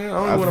know what I'm saying? I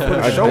don't even want to put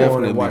I a show on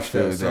definitely and watch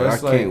feel that. So I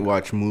it's like, can't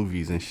watch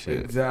movies and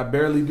shit. I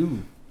barely do.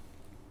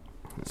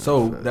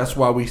 So that's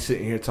why we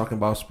sitting here talking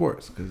about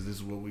sports, because this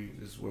is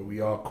where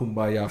we all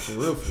kumbaya for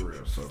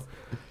real. So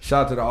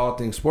shout out to the All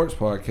Things Sports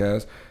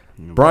podcast.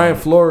 Brian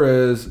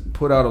Flores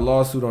put out a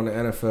lawsuit on the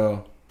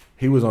NFL.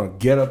 He was on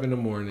Get Up in the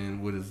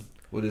Morning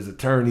with his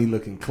attorney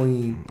looking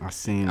clean. I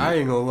seen. I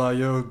ain't gonna lie,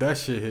 yo, that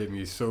shit hit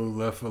me so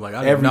left. Like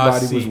I Everybody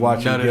did not was see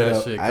watching none of Get that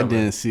Up. shit I coming.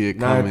 didn't see it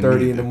coming. 9:30 in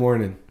the either.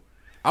 morning.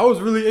 I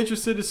was really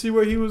interested to see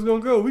where he was gonna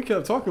go. We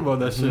kept talking about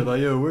that shit. Like,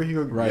 yo, where he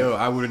gonna Right. Yo,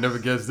 I would have never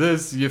guessed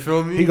this. You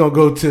feel me? He gonna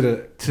go to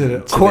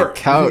the court.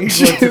 The couch.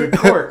 He going to the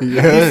court. He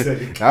Yeah,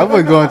 said, I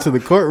was going to the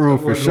courtroom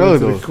for "I'm sure going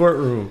to though. the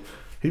courtroom.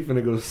 He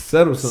finna go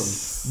settle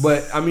something.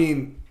 But I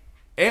mean,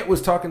 Ant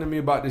was talking to me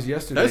about this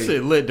yesterday. that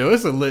shit lit though.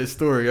 It's a lit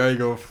story. I ain't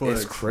gonna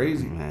flex. It's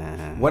crazy.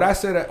 Man. What I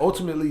said, that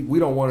ultimately we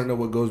don't want to know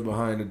what goes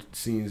behind the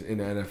scenes in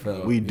the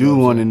NFL. We You do know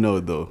what want to I'm know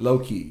though. saying? Low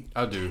key.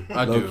 I do.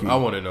 Low-key. I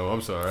want to know.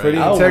 I'm sorry. For the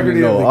I want to integrity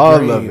know of the all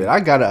green. of it. I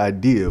got an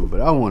idea, but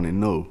I want to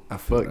know. I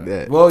feel Fuck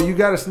that. Well, you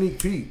got a sneak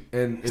peek,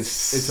 and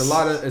it's a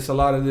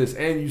lot of this,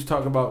 and you was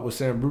talking about what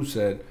Sam Bruce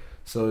said.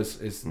 So it's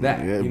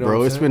that. Yeah, you know bro,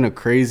 what I'm it's saying? been a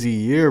crazy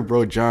year,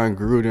 bro. John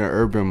Gruden,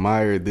 Urban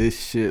Meyer, this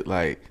shit,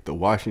 like the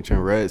Washington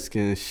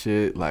Redskins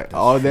shit, like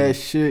all that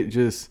shit,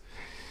 just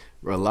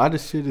bro, a lot of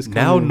shit is coming.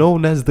 Now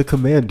known as the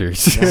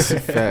Commanders. That's a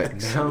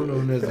fact. Now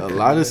known as A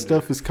lot of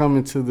stuff is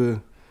coming to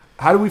the.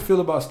 How do we feel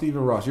about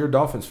Steven Ross? You're a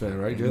Dolphins fan,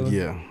 right, Jalen?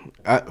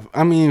 Yeah,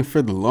 I mean,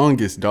 for the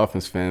longest,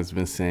 Dolphins fans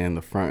been saying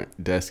the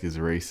front desk is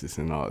racist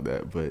and all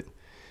that, but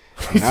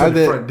now The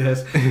that front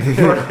desk.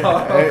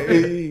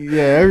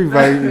 yeah,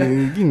 everybody,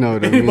 you know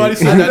what I mean. Anybody I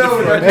said that?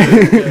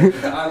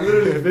 know, right? I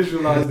literally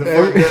visualized the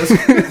front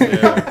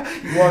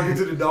desk. You walk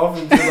into the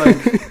Dolphins, you're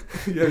like,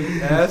 yeah,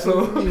 you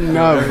asshole.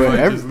 No, but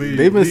Everybody just leave-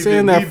 they've been leave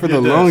saying your- that leave for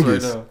your the desk right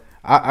longest. now.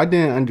 I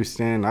didn't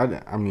understand.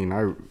 I mean,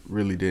 I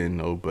really didn't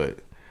know. But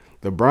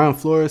the Brian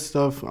Flores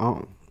stuff,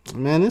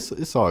 man,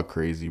 it's all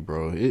crazy,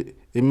 bro.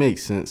 It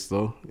makes sense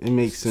though. It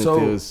makes sense. So-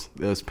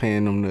 They was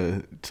paying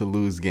them to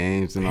lose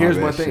games and Here's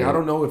all that my thing. shit. I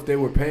don't know if they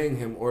were paying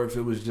him or if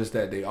it was just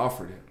that they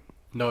offered him.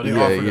 No, they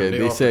Yeah, offered him. yeah.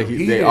 They offered said him. He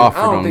they didn't- I don't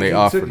offered him. think They he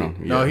offered took him.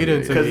 it. No, he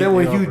didn't take Because it. then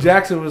when They Hugh offered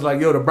Jackson was like,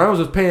 yo, the Browns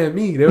was paying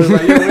me. They was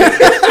like, yo,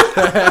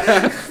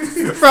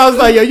 Bro, I was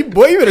like, yo, you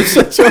better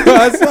shut your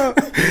ass up.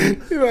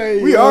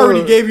 We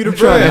already gave you the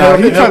bread.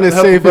 He trying to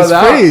help save the his brother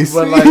out, face.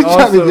 but, He like, trying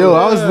also- to, yo,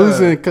 I was yeah.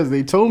 losing because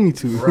they told me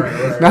to,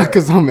 Right, not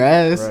because I'm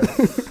ass.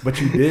 right. But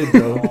you did,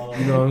 though.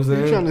 You know what I'm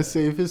He trying saying? to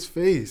save his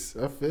face.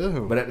 I feel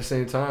him. But at the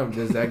same time,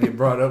 does that get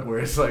brought up where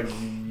it's like,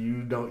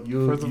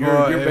 you're First of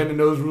all, bending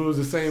those rules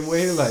the same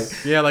way? Like,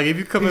 Yeah, like if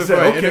you come He in said,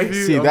 for an okay.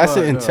 interview, See, I'm that's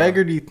like, an no.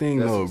 integrity thing,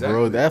 That's though, exactly-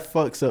 bro. That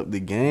fucks up the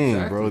game,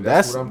 Exactly. bro.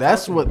 That's That's what I'm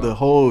that's talking what the about.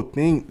 whole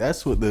thing.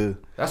 That's what the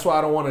that's why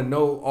I don't want to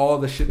know all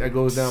the shit that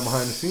goes down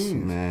behind the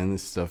scenes. man.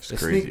 This stuff's The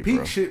crazy, sneak peek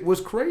bro. shit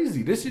was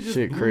crazy. This is just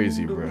Shit blew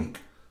crazy, the bro. week.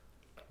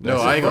 No,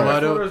 I ain't gonna lie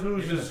though. Flores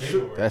news just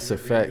shook. That's a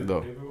fact,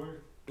 though.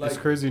 It's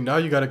crazy. Now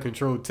you gotta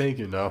control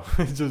tanking now.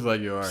 It's just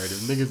like, yo, all right, if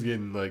niggas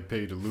getting like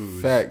paid to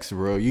lose. Facts,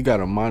 bro. You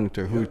gotta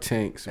monitor who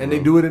tanks, bro. And they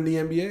do it in the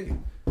NBA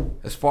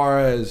as far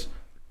as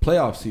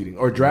playoff seeding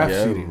or draft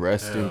yeah, seeding.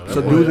 resting. Yeah, So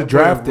that boy- do the that boy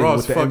draft thing Ross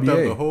with the fucked up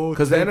the NBA whole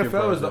because the tanking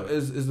NFL process.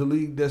 is the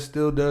league that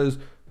still does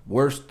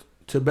worst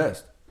to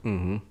best.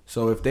 Mm-hmm.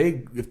 So if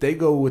they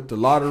go with the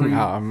lottery,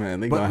 Nah, man,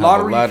 they gonna but have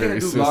lottery, a lottery you can't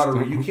do system.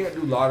 lottery. You can't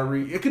do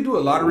lottery. It could do a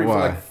lottery for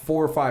Why? like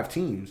 4 or 5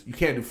 teams. You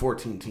can't do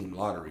 14-team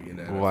lottery in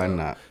that. Why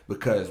not?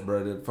 Because,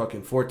 bro, the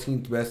fucking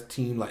 14th best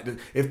team, like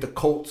if the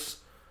Colts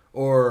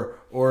or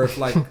if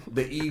like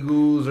the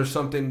Eagles or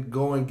something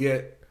go and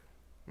get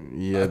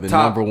Yeah, the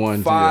top number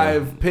 1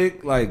 5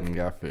 pick. Like,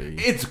 feel you.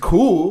 it's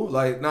cool.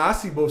 Like, I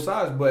see both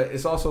sides, but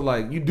it's also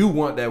like you do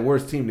want that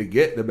worst team to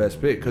get the best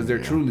pick because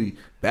they're truly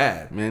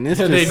bad. Man, it's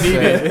They just need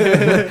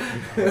sad.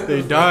 it.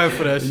 They dying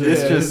for that shit.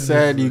 It's just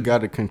sad you got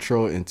to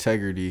control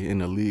integrity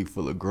in a league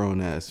full of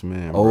grown ass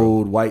men. Bro.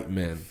 Old white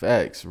men.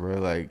 Facts, bro.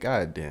 Like,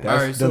 goddamn.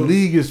 That's, Alright, the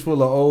league is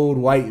full of old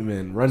white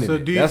men running So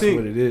it. do you That's think,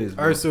 what it is,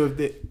 bro. All right, so if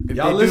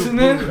y'all they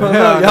listening? Do, Y'all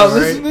right?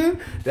 listening?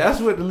 That's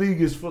what the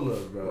league is full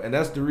of, bro. And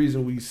that's the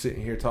reason we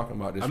sitting here talking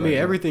about this. I mean,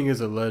 everything is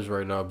alleged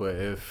right now, but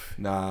if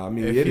I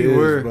mean, if it he is,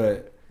 were,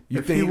 but you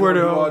if think he he were were to,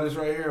 do all this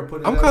right here and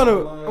put it I'm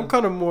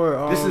kind of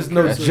more. this is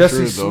no That's Jussie true,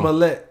 though.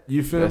 Smollett.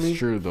 You feel That's me?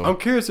 true, though. I'm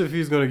curious if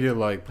he's gonna get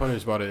like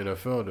punished by the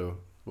NFL though.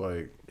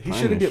 Like He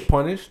shouldn't get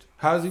punished.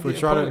 How's he for getting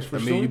trying punished? to. I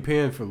mean, you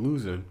paying for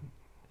losing.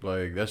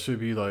 Like that should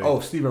be like. Oh,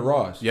 Stephen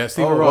Ross. Yeah,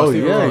 Stephen Ross. Oh,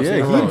 Stephen yeah, Ross, yeah.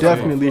 Stephen He Ross,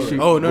 definitely yeah. should.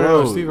 Oh, no,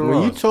 bro, Stephen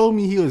when you Ross. told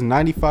me he was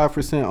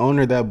 95%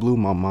 owner, that blew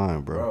my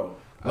mind, bro. Bro,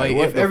 Like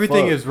what if the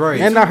everything fuck? is right.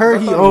 And I heard I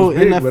he thought it was owned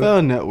big, but-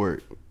 NFL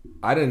Network.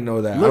 I didn't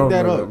know that. I Look don't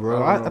that know up, bro. don't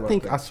know I about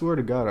think, that. I swear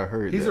to God, I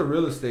heard He's that. a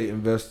real estate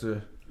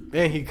investor.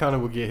 And he kind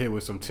of would get hit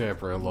with some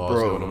tampering laws. Bro,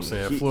 You know what I'm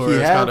saying? he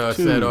Flores have kind of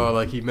to. said, "Oh,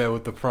 like he met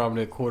with the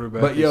prominent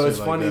quarterback." But and yo, shit it's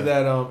like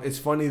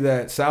funny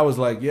that Sal was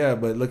like, yeah,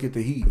 but look at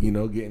the Heat,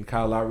 getting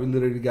Kyle Lowry. We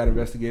literally got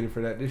investigated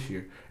for that this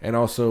year, and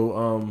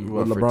also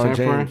What, with for LeBron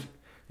tampering?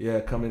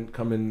 James,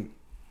 coming,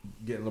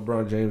 getting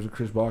LeBron James and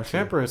Chris Bosh.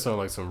 tampering sound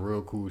like some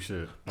real cool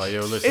shit. Like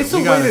yo, listen, It's a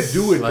we way gotta, to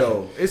do it like,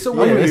 though. It's a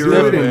way Yeah, to it's do it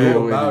and definitely go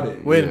a way about to-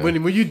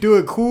 it. When you do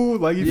it cool,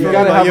 like you You feel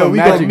gotta like have yo, a we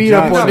gonna Magic meet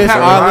up on Johnson. this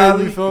Pat island.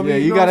 Riley. You feel me? Yeah,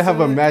 you know gotta what I'm have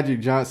a saying? Magic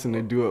Johnson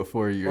to do it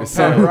for you. Or Pat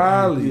something.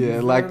 Riley. Yeah,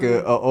 you like feel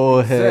a me?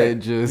 old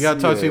head. Just You gotta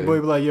talk to your yeah. boy,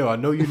 be like, yo, I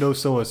know you know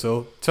so and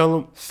so. Tell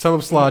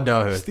him slide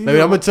down here. Steven-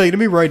 I'm gonna tell you. Let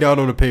me write down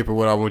on the paper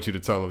what I want you to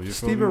tell him. You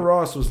feel Stephen me?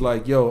 Ross was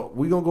like, yo,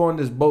 we gonna go on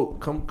this boat.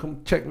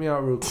 Come check me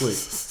out real quick.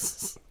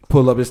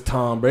 Pull up, it's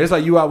Tom Brady. It's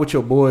like you out with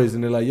your boys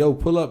and they're like, yo,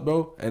 pull up,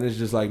 bro. And it's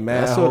just like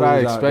mad That's what I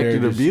hoes out expected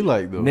there to just be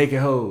like, though. naked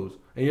hoes.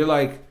 And you're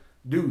like,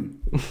 dude,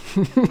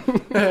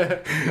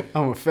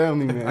 I'm a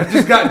family man. I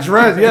just got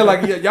dressed. Yeah,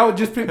 like y'all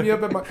just picked me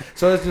up at my.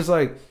 So it's just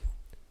like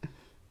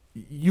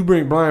you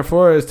bring Brian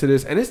Flores to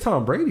this, and it's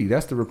Tom Brady.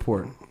 That's the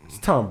report. It's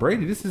Tom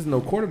Brady. This is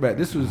no quarterback.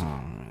 This was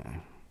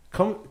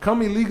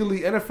come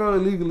illegally. NFL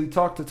illegally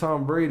talk to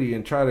Tom Brady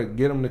and try to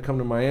get him to come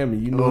to Miami.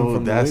 You know him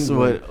from that's New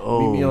England. what.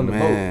 Oh Meet me on the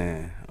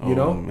man. boat. You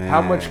know man.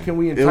 how much can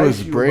we entice It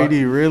was you?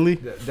 Brady, about- really.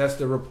 That's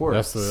the report.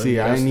 That's the See,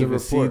 I that's didn't the even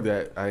see report.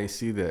 that. I didn't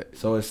see that.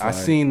 So it's I like,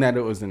 seen that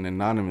it was an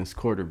anonymous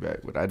quarterback,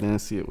 but I didn't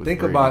see it was think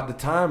Brady. about the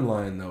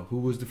timeline though. Who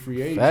was the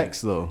free agent?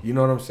 Facts though. You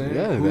know what I'm saying?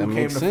 Yeah, Who that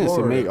makes sense. It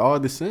Florida? made all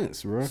the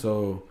sense, bro.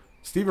 So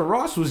Stephen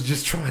Ross was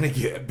just trying to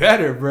get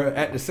better, bro.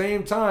 At the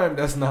same time,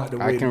 that's not the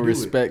way I to can do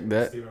respect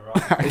that. Steven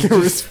Ross. I It's can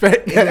just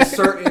respect it in a that.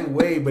 certain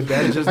way, but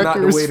that's just I not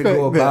can the way to go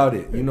respect that. about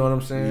it. You know what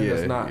I'm saying? Yeah,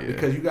 That's not yeah.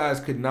 because you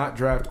guys could not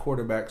draft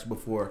quarterbacks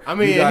before. I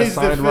mean, you in guys his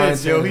signed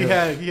defense, Ryan yo, he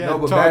Tannehill. had No,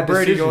 but Tom bad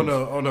Brady decisions.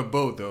 on a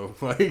boat though.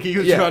 Like he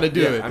was Yeah, trying to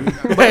do yeah, it. I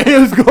mean, He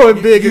was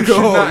going big You and should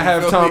go home, not you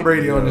have feel Tom me?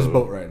 Brady on this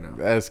boat right now.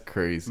 That's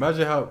crazy.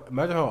 Imagine how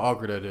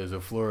awkward that is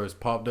if Flores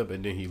popped up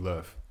and then he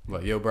left.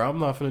 Like, yo, bro, I'm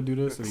not finna do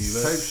this. And he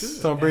Type left.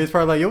 shit. Tom Brady's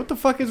probably like, yo, what the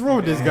fuck is wrong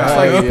with this It's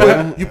guy? like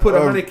Yeah. you put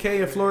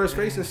 $100K in Flores'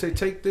 face and say,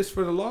 "Take this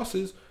for the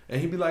losses," and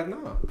he'd be like,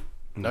 "Nah."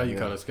 Now you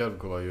kind of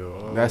skeptical, like,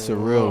 yo. That's a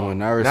real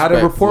one. I Now respect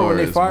the report when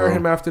they Flores, fire bro.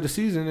 him after the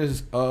season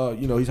is,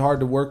 he's hard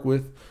to work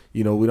with.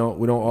 We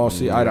don't all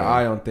see eye to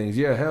eye on things.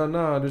 Yeah, hell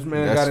no, this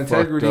man That's got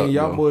integrity, fucked up, and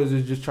y'all though. boys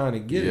is just trying to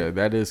get Yeah, it.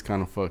 that is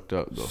kind of fucked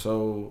up though.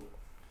 So,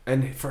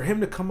 and for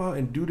him to come out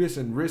and do this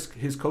and risk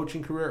his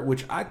coaching career,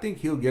 which I think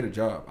he'll get a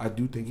job. I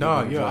do think.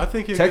 Nah, he'll get a yeah, job. I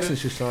think he'll Texas get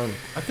should sign him.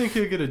 I think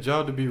he'll get a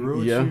job to be real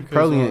with Yeah, you. 'cause,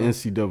 probably in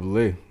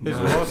NCAA. his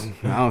loss.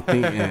 I don't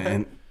think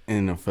in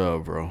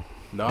NFL, bro.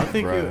 No, I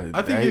think Bruh,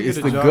 I think he'll it's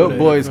get the a job. good in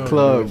boys NFL.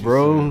 club,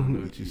 bro. I know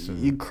what you said.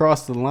 You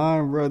cross the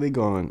line, bro. They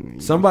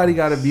going. Somebody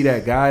got to be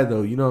that guy,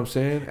 though. You know what I'm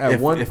saying? At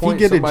one if point,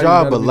 you get a somebody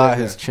job, gotta a be lot that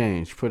has guy.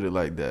 changed. Put it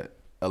like that.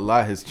 A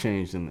lot has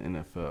changed in the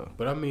NFL.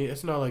 But I mean,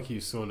 it's not like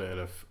he's suing the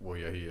NFL. Well,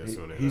 yeah, he is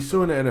suing the NFL. He's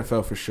suing the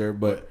NFL for sure,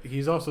 but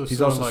He's also He's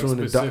suing also like suing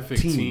the specific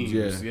teams,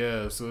 teams. yeah.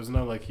 Yeah, so it's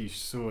not like he's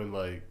suing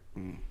like.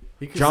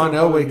 He could John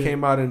still probably Elway get-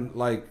 came out and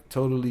like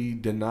totally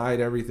denied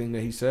everything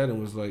that he said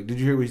and was like, "Did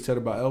you hear what he said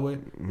about Elway?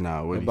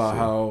 Nah, what About he said?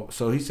 how?"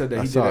 So he said that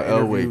I he did saw an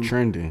Elway interview.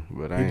 trending,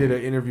 but I He did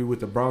ain't. an interview with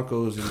the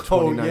Broncos in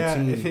Oh yeah,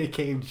 2019 he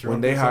came drunk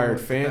when they or hired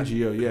something like that.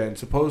 Fangio. Yeah, and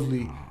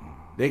supposedly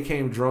they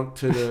came drunk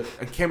to the.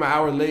 Came an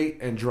hour late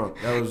and drunk.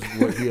 That was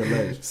what he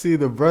alleged. See,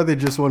 the brother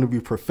just want to be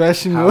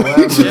professional.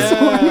 However-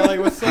 Yeah, like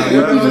what's up? He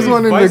just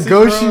want to Vices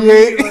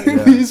negotiate. around me,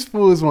 like- These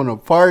fools want to You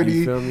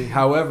party. feel me?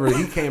 However,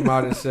 he came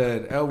out and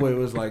said Elway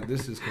was like,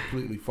 "This is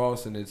completely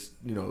false and it's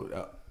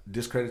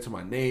discredit to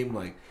my name."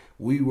 Like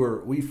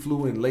we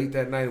flew in late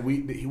that night.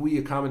 We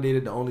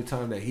accommodated the only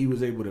time that he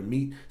was able to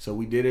meet, so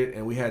we did it.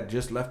 And we had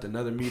just left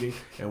another meeting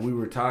and we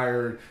were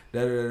tired.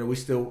 We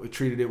still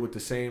treated it with the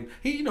same.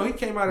 He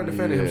came out and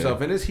defended Yeah.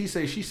 himself, and it's he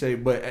say she say.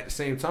 But at the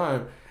same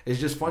time, it's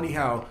just funny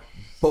how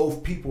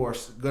both people are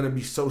going to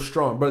be so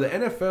strong. But the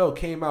NFL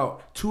came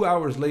out 2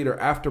 hours later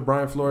after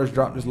Brian Flores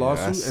dropped his Yeah, I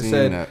lawsuit and seen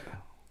said, that.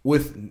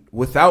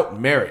 without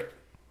merit.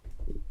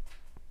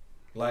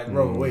 Like,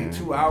 bro, wait,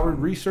 2 hour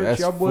research?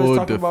 That's y'all boys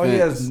talking about he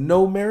has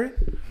no merit?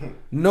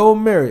 No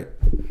merit.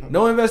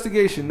 No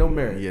investigation, no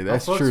merit. Yeah,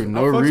 that's true.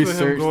 No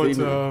research. With him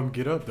going to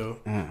get up though.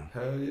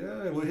 Hell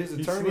yeah. With his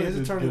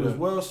attorney was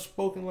well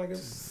spoken like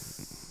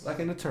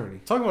an attorney.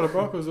 Talking about the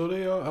Broncos though,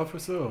 they are out for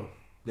sale.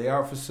 They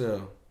are for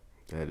sale.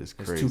 That is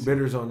crazy. There's 2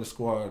 bidders on the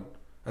squad.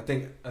 I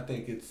think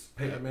it's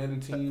Peyton Manning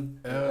team.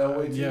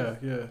 Elway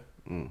team.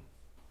 Yeah.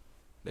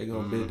 They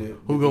gonna bid it.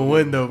 Who gonna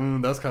win though?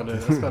 That's kind of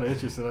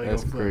interesting.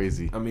 That's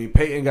crazy. I mean,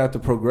 Peyton got the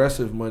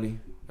progressive money.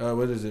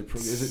 What is it?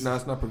 Is it? No,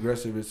 it's not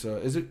progressive. It's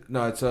is it?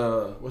 No, it's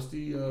what's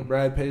the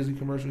Brad Paisley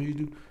commercial he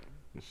do?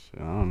 I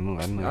don't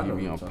know. I know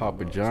he be on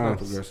Papa John's.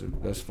 John's. It's not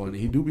progressive. That's funny.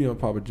 He do be on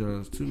Papa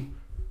John's too.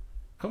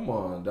 Come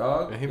on,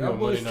 dog. He Y'all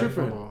boys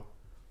tripping.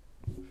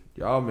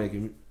 Y'all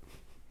making me.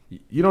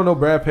 You don't know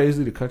Brad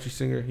Paisley, the country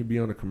singer? He be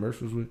on the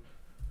commercials with.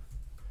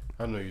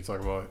 I know you're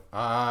talking about.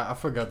 I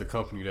forgot the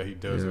company that he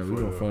does it for.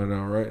 We're gonna find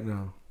out right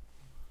now.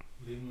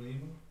 Lima?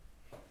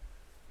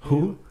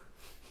 Who?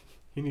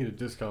 He need a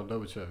discount.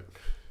 Double check.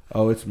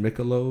 Oh, it's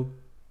Michelob.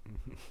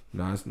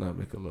 No, it's not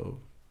Michelob.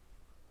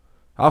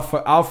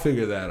 I'll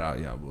figure that out,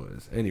 y'all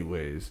boys.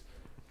 Anyways,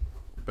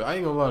 but I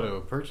ain't gonna lie though.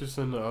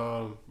 Purchasing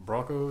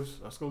Broncos,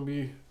 that's gonna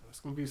be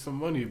some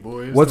money,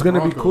 boys. What's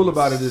gonna be cool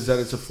about it is that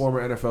it's a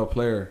former NFL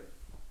player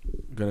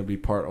gonna be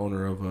part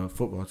owner of a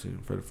football team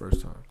for the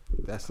first time.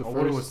 That's the I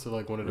first. was to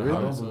like one of the I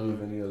don't highest.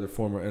 believe any other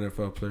former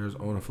NFL players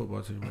own a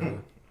football team right now.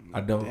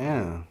 I don't.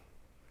 Damn.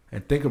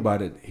 And think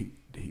about it,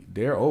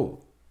 they're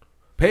old.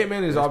 Peyton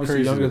Manning is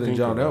obviously younger than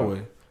John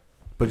Elway,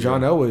 but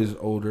John Elway is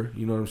older.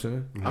 You know what I'm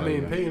saying? I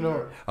mean, Peyton.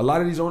 A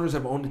lot of these owners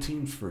have owned the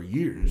teams for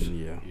years.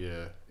 Yeah.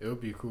 It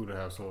would be cool to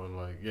have someone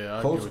like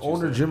Colts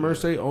owner Jim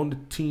Irsay owned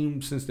the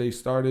team since they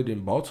started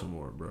in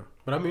Baltimore, bro.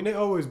 But I mean, they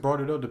always brought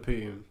it up to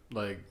Peyton,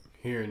 like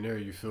here and there.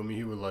 You feel me?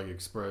 He would like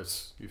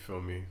express, you feel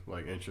me,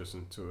 like interest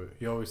into it.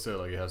 He always said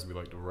like it has to be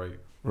like the right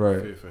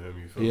fit for him.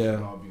 You feel me? Yeah. You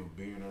gotta be a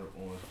billionaire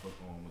on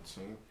the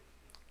team.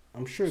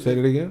 I'm sure. Say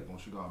it again.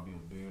 Don't you gotta be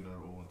a billionaire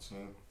on a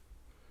team?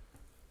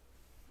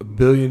 A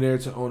billionaire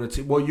to own a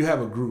team. Well, you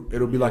have a group.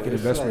 It'll be like an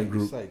investment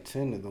group. It's like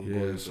 10 of them.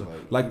 Yeah, boys, so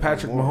like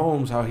Patrick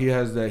Mahomes, how he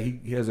has that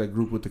he has that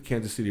group with the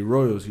Kansas City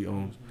Royals he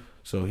owns.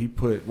 So he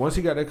once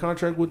he got that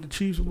contract with the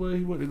Chiefs, boy,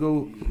 he went to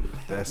go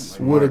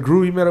with a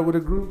group. He met up with a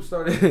group.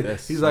 Started.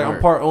 He's like, I'm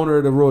part owner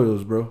of the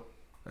Royals, bro.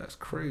 That's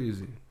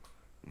crazy.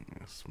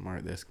 That's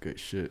smart. That's good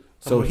shit.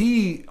 So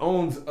he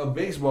owns a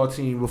baseball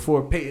team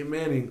before Peyton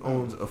Manning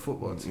owns a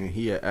football team. And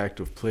he an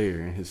active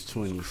player in his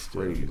 20s.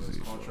 Crazy. His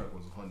contract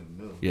was $100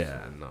 million.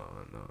 Yeah, no.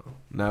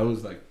 Now it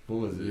was like, what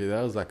was it? Yeah,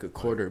 that was like a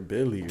quarter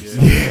billion.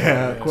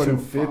 Yeah, quarter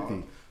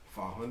 250.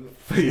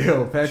 500.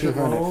 Yo, Patrick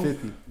Mahomes.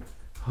 250.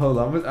 Hold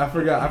on, I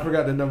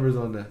forgot the numbers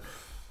on that.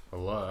 A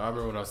lot. I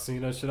remember when I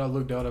seen that shit. I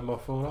looked down at my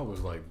phone. I was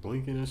like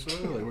blinking and shit.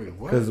 I was like, wait,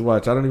 what? Because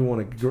watch, I don't even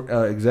want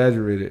to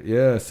exaggerate it.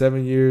 Yeah,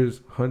 7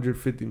 years,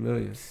 150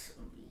 million.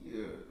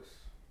 Yes.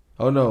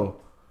 Oh no,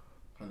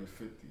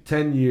 150.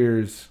 10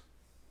 years,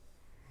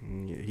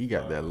 Yeah, he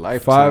got that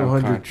lifetime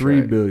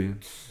 503 million.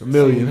 It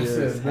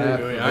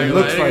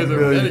looks like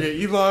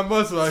billion. Elon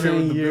Musk out here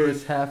with 10 the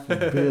years, half a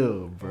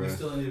bill, But bro. we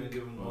still ain't even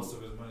giving most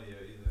of his money yet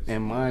either.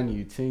 And mind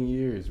you, 10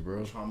 years,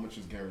 bro. How much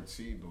is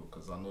guaranteed though?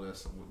 Because I know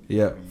that's what.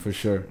 Yeah, for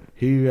sure.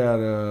 He got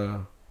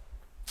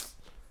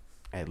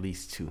At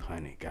least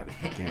 200 got to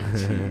be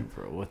guaranteed,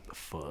 bro. What the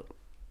fuck?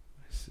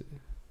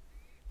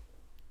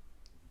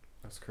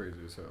 That's crazy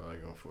as hell. I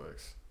ain't gonna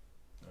flex.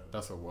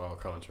 That's a wild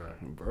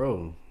contract.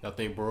 Bro. Y'all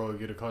think Burrow would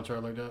get a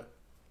contract like that?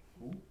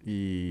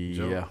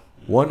 Yeah.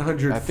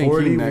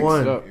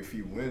 141. If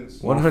he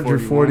wins,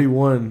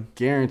 141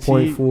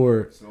 Guaranteed.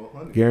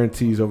 .4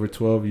 guarantees over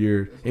 12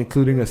 years,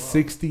 including a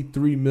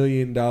 $63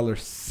 million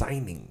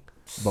signing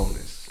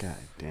bonus. God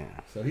damn.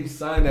 So he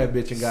signed that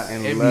bitch and got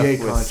an And NBA left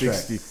with contract.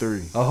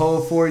 63. A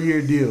whole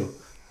 4-year deal.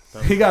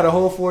 He got a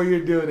whole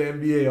 4-year deal with the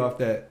NBA off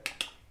that.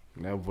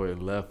 That boy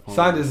left home.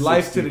 Signed his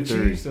life to the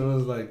 63. Chiefs, and it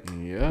was like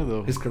Yeah,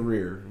 though. his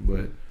career.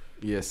 But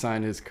Yeah,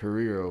 signed his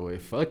career away.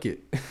 Fuck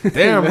it.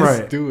 damn Let's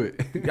right, do it.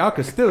 y'all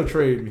can still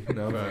trade me.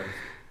 No, Right.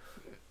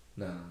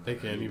 nah. They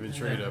can't even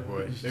trade that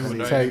boy. They would Type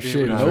not Type even be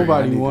shit. able to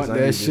Nobody I need want this, I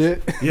that need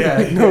shit.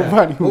 Yeah,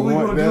 Nobody What we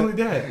want gonna do with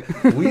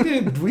that? We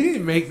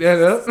didn't make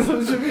that up.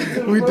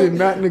 We did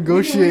not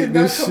negotiate we did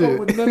not this come up shit.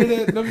 with none of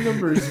that, them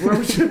numbers.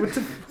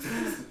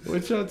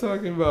 What y'all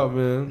talking about,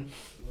 man?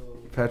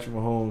 Patrick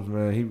Mahomes,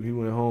 man, he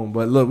went home.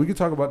 But look, we can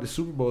talk about the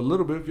Super Bowl a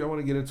little bit if y'all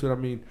want to get into it. I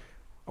mean,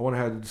 I want to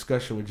have a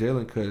discussion with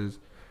Jalen because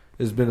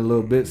it's been a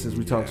little bit since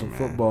we talked some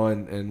football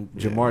and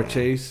Jamar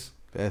Chase,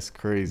 That's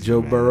crazy.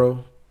 Joe man.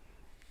 Burrow,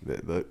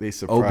 They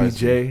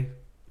surprised me. OBJ,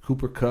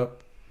 Cooper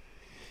Kupp.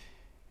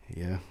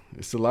 Yeah,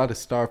 it's a lot of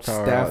star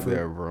power Stafford. out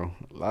there, bro.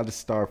 A lot of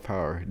star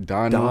power.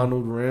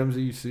 Donald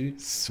Ramsey, you see?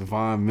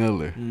 Von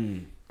Miller.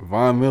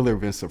 Von Miller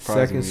been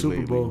surprising Second me Super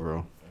lately, Bowl.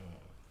 bro.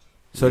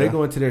 So they Yeah.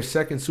 go into their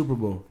second Super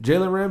Bowl.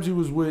 Jalen Ramsey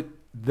was with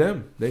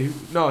them. He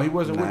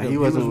wasn't with them. He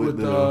wasn't was with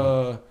with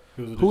the-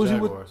 He was with Who the was he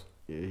with? Jaguars.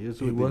 Yeah, he was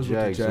He with was the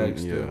with the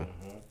Jags. Jags yeah.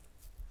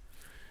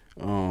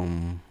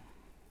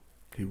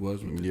 He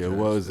was with the Yeah, Jets.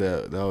 what was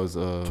that? That was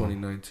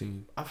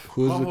 2019.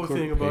 Who's My the whole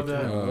thing about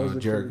that,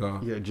 Jared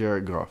Goff. Yeah,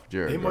 Jared Goff.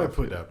 they might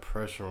put that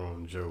pressure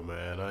on Joe,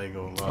 man. I ain't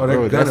gonna lie. Oh, they're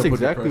Bro, gonna that's put the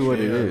exactly pressure. what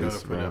it Yeah, they're is, gonna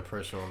put bro. that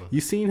pressure on him.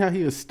 You seen how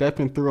he was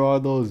stepping through all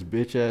those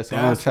bitch ass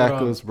arm That's what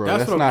tackles, bro? that's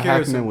That's what I'm not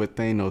curious happening with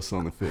Thanos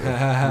on the field.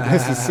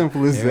 That's as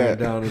simple as Aaron that.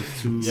 Donald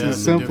is too. It's Yeah, as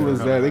it's simple different as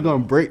kind that. of They're gonna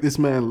animal. break this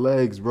man's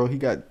legs, bro. He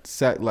got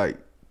sacked like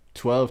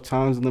 12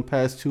 times in the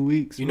past 2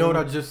 weeks. You know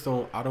what?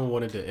 bro. I don't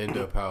want it to end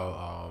up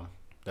how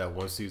that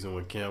one season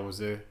when Cam was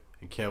there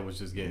and Cam was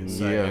just getting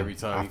sacked Yeah, every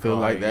time. I he feel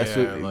called. like that's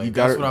Yeah, what like, you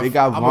that's got. what They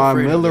got I'm Von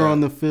afraid of Miller that.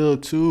 on the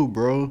field too,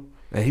 bro.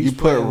 And You he's put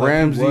playing like he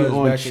Ramsey was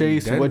on back in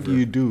Chase. What do Denver.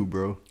 you do,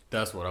 bro?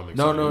 That's what I'm excited.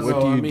 No, to no, see.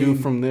 What do I you do mean-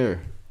 from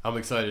there? I'm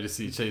excited to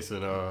see Chase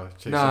and Nah.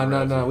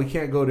 Ramsey. We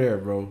can't go there,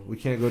 bro. We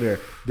can't go there.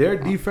 Their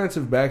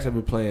defensive backs have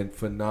been playing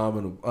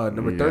phenomenal.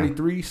 Number Yeah.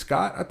 33,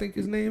 Scott, I think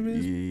his name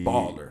is.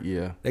 Baller.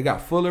 Yeah, They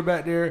got Fuller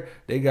back there.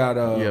 They got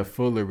yeah.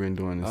 Fuller been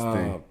doing his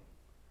thing.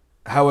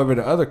 However,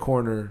 the other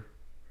corner.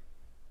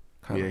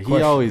 Yeah,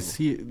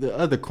 questionable. the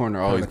other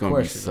corner always Kinda gonna be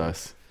questionable.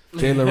 sus.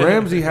 Jalen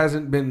Ramsey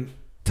hasn't been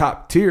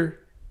top tier.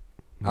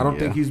 I don't Yeah.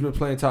 think he's been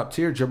playing top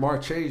tier.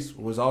 Jamar Chase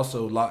was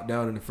also locked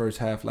down in the first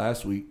half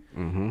last week.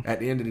 Mm-hmm. At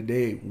the end of the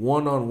day,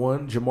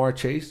 one-on-one, Jamar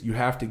Chase, you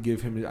have to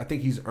give him. I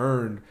think he's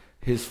earned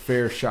his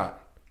fair shot.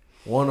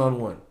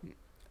 One-on-one.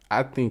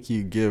 I think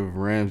you give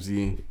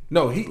Ramsey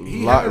No,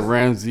 he lock has.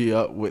 Ramsey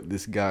up with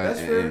this guy, That's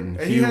fair. and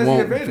And he has the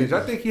won't. advantage.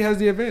 I think he has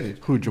the advantage.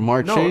 Who,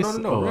 Jamar No, Chase?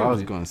 no. Oh, I was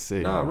Ramsey. gonna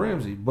say Nah,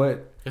 Ramsey.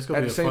 But It's gonna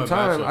at be the a same fun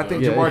time, matchup, I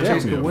think though. Yeah, Jamar it Chase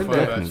definitely could win fun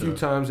that a matchup. few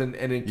times and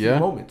in key Yeah.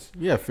 moments.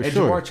 Yeah, for And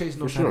sure. Jamar Chase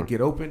knows For how sure. to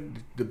get open.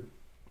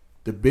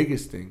 The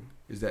biggest thing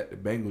is that the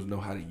Bengals know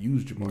how to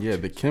use Jamar Yeah,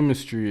 Chase. the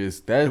chemistry is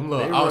that. Them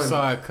little They run-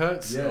 outside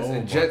cuts. Yes, oh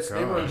and my jets. They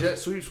gosh. run jet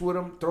sweeps with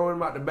him, throwing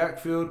him out the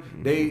backfield.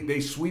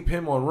 They sweep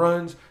him on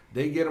runs.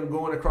 They get him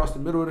going across the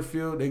middle of the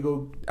field. They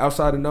go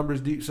outside the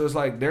numbers deep. So it's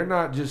like they're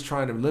not just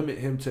trying to limit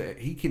him to.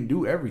 He can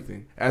do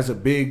everything as a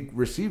big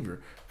receiver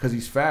because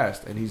he's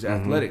fast and he's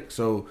athletic.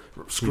 So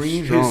He's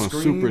strong,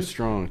 super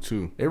strong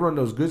too. They run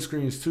those good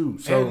screens too.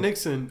 So And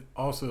Nixon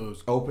also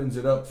is. opens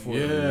it up for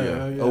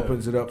them. Yeah.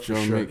 Opens it up for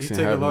Joe sure. Mixon He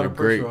take a having lot a of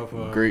pressure great,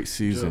 off, great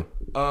season.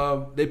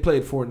 They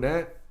played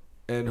Fournette,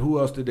 and who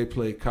else did they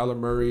play? Kyler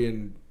Murray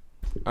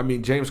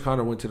and James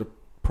Conner went to the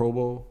Pro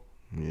Bowl.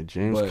 Yeah,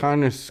 James But-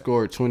 Conner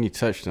scored 20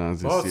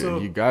 touchdowns this Also-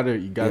 year. You gotta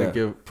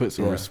Yeah. put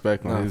some Yeah.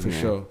 respect on Nah, his for name.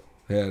 sure.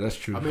 Yeah, that's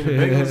true. I mean, the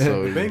Bengals.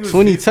 So, the Bengals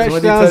 20 defense-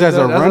 touchdowns as a That's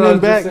what I was running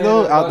just back saying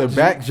though, about out the J-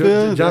 backfield.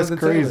 That's Jonathan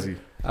Taylor. crazy.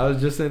 I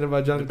was just saying about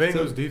The Jonathan Bengals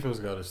Taylor. defense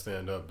got to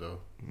stand up though.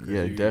 'Cause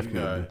Yeah,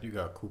 definitely. You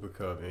got Cooper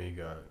Kupp and you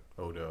got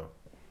Odell.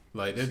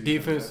 Like their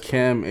defense.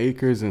 Cam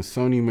Akers and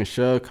Sony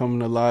Michel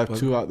coming alive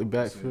too out the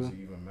backfield. Seems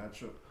even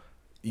matchup.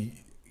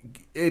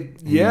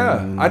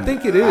 I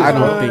think it is. I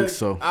don't bro. think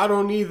so. I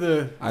don't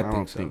either. I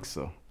don't think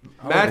so.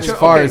 As As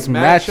far as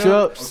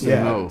matchups,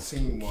 yeah. no.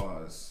 Team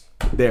wise,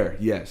 There,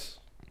 yes.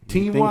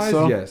 Team think wise,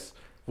 so? yes.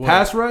 What?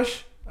 Pass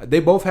rush, they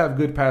both have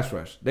good pass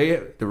rush.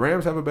 The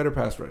Rams have a better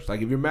pass rush.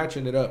 Like if you're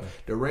matching it up,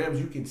 the Rams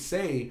you can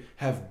say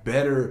have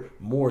better,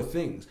 more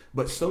things.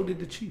 But so did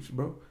the Chiefs,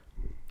 bro.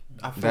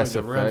 I feel That's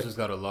like the a Rams fact. just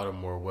got a lot of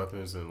more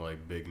weapons and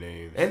like big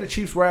names. And the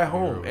Chiefs were at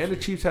home. Yeah, And the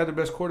Chiefs had the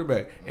best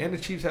quarterback. And the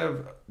Chiefs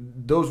have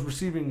those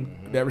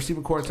receiving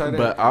core and tight end.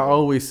 But I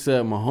always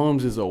said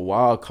Mahomes is a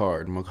wild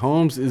card.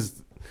 Mahomes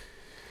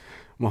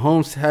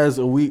has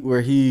a week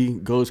where he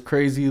goes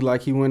crazy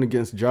like he went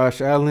against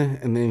Josh Allen,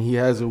 and then he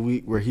has a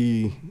week where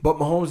But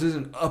Mahomes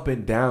isn't up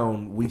and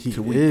down week he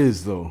to week.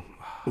 is though.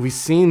 We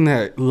seen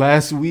that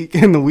last week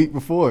and the week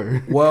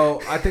before.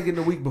 Well, I think in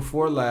the week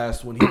before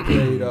last when he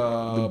played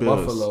Bills.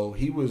 Buffalo,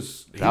 he That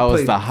was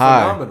played the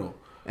high. phenomenal.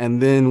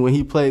 And then when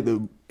he played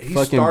the He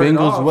fucking started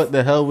Bengals, off- what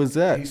the hell was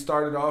that? He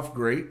started off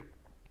great,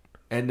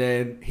 and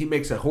then he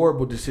makes a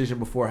horrible decision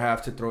before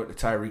half to throw it to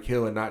Tyreek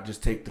Hill and not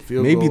just take the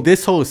field Maybe goal.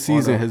 this whole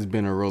season no. has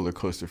been a roller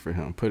coaster for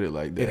him. Put it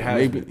like that. It has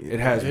Maybe been. It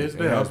has It's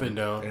been. been It has up and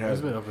down. It has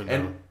It's been up and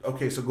And down.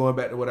 okay, so going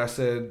back to what I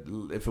said,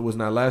 if it was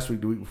not last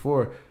week, the week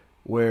before,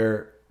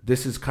 where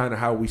this is kind of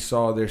how we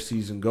saw their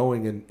season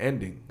going and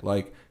ending.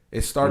 Like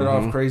it started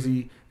off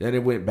crazy, then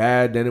it went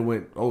bad, then it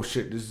went, oh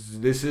shit,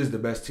 this is the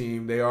best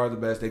team. They are the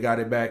best. They got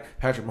it back.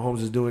 Patrick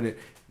Mahomes is doing it.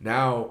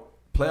 Now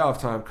playoff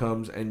time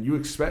comes and you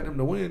expect them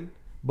to win,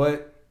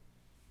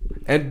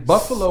 and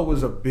Buffalo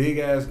was a big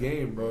ass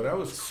game, bro. That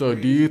was crazy. So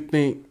do you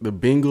think the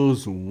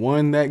Bengals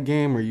won that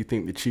game, or you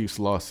think the Chiefs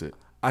lost it?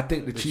 I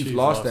think the Chiefs Chiefs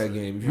lost lost that it.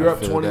 game. If I you're up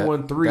feel that.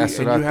 21-3 That's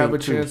and what you I have a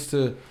think, too. chance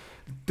to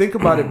think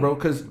about it, bro,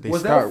 because They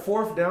was start- that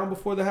fourth down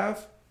before the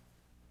half?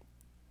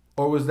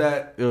 Or was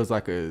that It was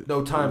like a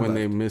no time when left?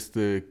 they missed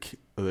the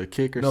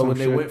kick or No, some when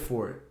shit. they went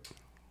for it.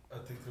 I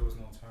think there was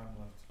no time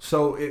left.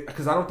 So,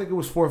 because I don't think it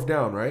was fourth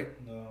down, right?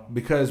 No.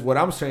 Because what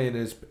I'm saying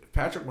is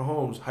Patrick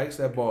Mahomes hikes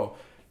that ball.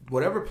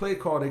 Whatever play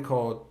call they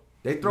called,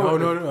 they throw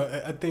No, it.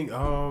 no. I think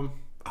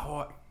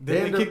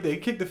They end up- they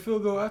kicked the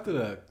field goal after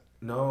that.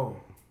 No,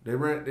 they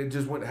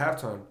just went to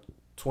halftime,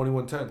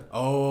 21-10.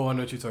 Oh, I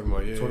know what you're talking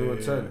about. Yeah,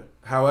 21-10. yeah.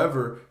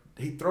 However,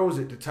 he throws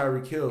it to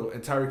Tyreek Hill,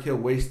 and Tyreek Hill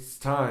wastes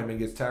time and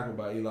gets tackled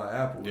by Eli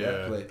Apple. Yeah,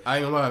 that play. I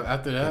ain't gonna lie.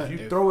 After that, if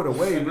you throw it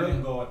away,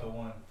 bro, go at the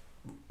one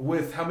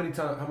with how much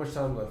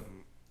time left?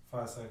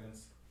 5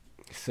 seconds.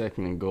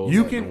 Second and goal.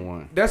 You at can. the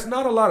one. That's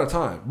not a lot of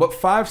time, but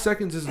 5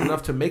 seconds is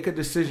enough to make a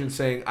decision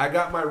saying, "I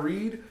got my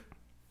read.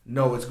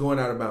 No, it's going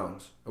out of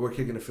bounds. We're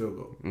kicking a field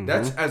goal." Mm-hmm.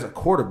 That's as a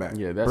quarterback.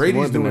 Yeah, that's Brady's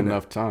more than doing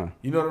enough that. time.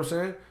 You know what I'm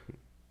saying?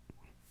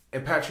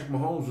 And Patrick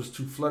Mahomes was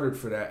too fluttered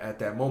for that at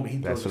that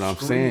moment. That's what I'm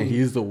saying.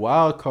 He's the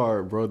wild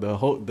card, bro.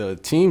 The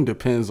team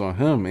depends on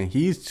him, and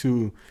he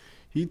too.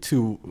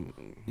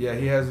 Yeah,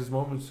 he has his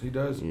moments. He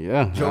does.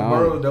 Yeah, Joe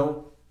Burrow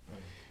don't.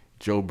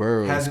 Joe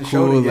Burrow is Hasn't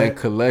showed cool it yet. and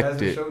collected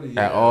Hasn't showed it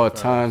yet. at all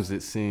Facts. times.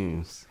 It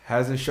seems.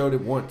 Hasn't showed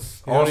it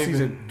once He all don't even-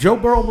 season. Joe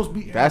Burrow almost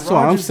beat. Aaron That's what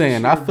I'm Rodgers this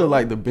saying. year, I feel bro.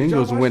 like the Did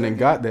y'all Bengals watch went that and game?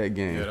 got that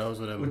game. yeah, that was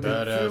with With the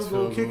badass field goal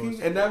field kicking,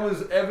 goals. and that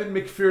was Evan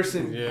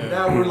McPherson. Yeah.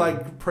 Now we're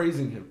like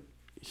praising him.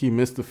 He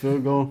missed the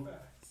field goal.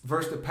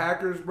 Versus the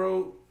Packers,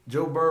 bro.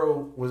 Joe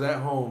Burrow was at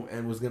home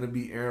and was gonna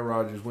beat Aaron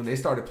Rodgers when they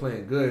started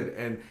playing good,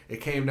 and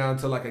it came down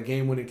to like a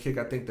game-winning kick.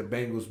 I think the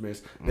Bengals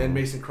missed. Then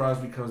Mason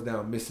Crosby comes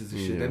down, misses the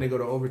shit. Yeah. Then they go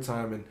to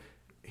overtime, and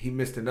he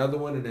missed another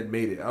one and then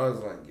made it. I was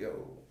like,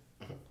 yo.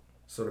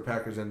 So the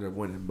Packers ended up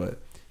winning,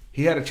 but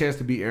he had a chance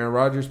to beat Aaron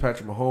Rodgers,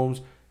 Patrick Mahomes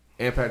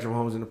in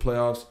the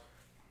playoffs,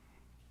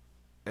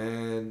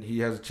 and he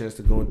has a chance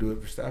to go and do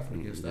it for Stafford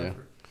against Yeah.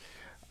 Stafford.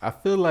 I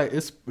feel like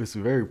it's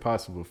very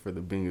possible for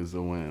the Bengals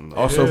to win. Like,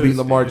 Also is, beat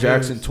Lamar it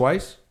Jackson is.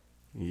 twice.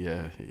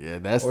 yeah,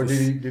 that's. Or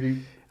the, did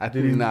he? I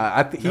did think he- nah.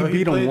 I think No, he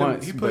beat him played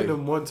once. He played but-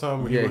 him one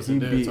time when he Yeah, he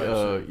wasn't there. beat.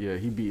 Type shit.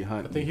 He beat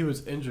Hunt. I think he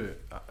was injured.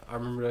 I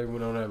remember they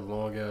went on that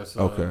long ass.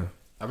 Okay.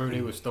 I remember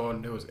they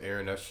was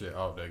airing that shit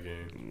out that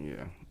game.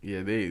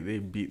 Yeah. They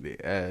beat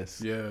their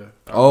ass. Yeah.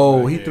 I Oh,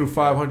 remember he that threw game.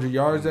 500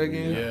 yards that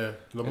game. Yeah.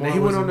 And then he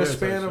went on a wasn't there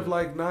span type of shit.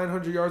 like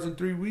 900 yards in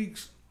 3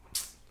 weeks.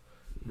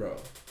 Bro,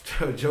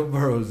 Joe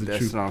Burrow's the That's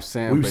truth. what I'm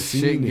saying. We've But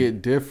seen shit it.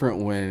 get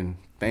different when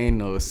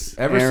Thanos,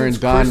 Ever Aaron since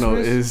Donald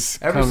Christmas- is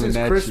ever coming since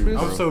at Christmas- you,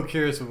 bro. I'm so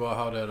curious about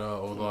how that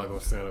O-line gonna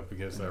stand up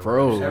against that.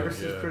 Bro. Rams. Ever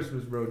since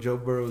Christmas, bro, Joe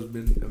Burrow's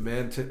been a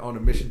man on a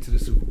mission to the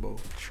Super Bowl.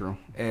 True.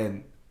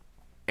 And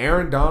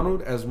Aaron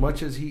Donald, as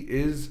much as he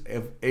is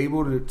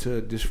able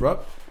to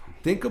disrupt,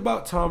 think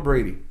about Tom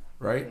Brady,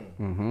 right?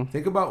 Mm-hmm.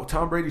 Think about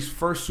Tom Brady's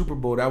first Super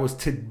Bowl. That was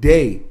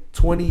today,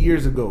 20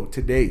 years ago,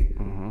 today.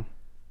 Mm-hmm.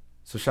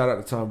 So shout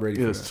out to Tom Brady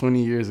It for was that.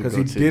 20 years ago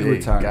Because he today. did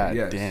retire, God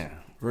yes. damn.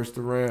 Versus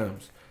the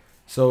Rams.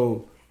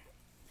 So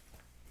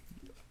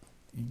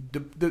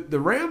the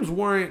Rams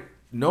weren't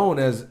known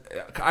as,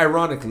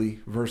 ironically,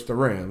 versus the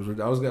Rams.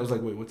 I was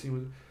like, wait, what team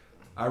was it?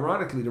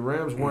 Ironically, the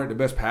Rams weren't the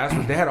best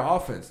passers. They had an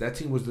offense. That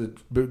team was the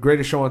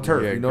greatest show on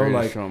turf. Yeah, you know, greatest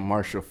like show on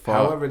Marshall Faulk.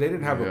 however, they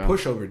didn't have a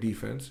pushover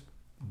defense,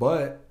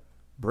 but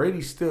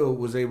Brady still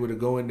was able to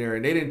go in there,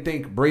 and they didn't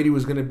think Brady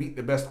was going to beat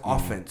the best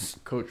offense.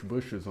 Coach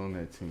Bush was on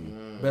that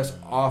team. Best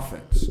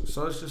offense.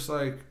 So it's just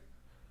like,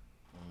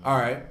 all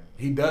right,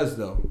 he does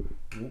though.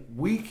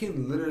 We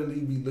can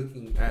literally be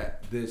looking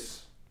at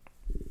this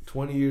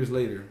 20 years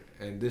later,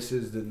 and this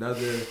is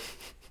another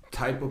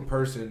type of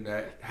person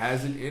that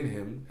has it in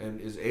him and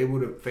is able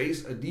to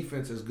face a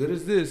defense as good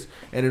as this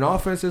and an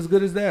offense as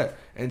good as that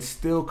and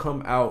still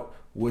come out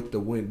with the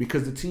win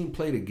because the team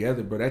played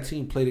together, bro. That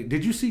team played it.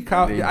 Did you see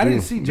Kyle? I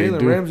didn't see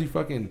Jalen Ramsey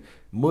fucking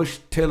mush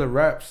Taylor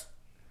Rapp's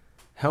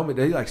helmet.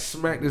 They like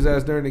smacked his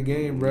ass during the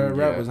game, bro.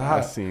 Rap was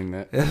hot. I seen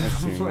that. I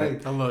seen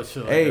Like, that. I love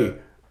shit like hey,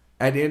 that.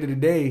 at the end of the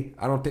day,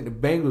 I don't think the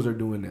Bengals are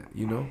doing that,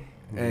 you know?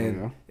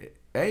 And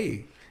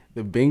hey,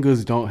 The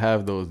Bengals don't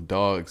have those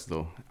dogs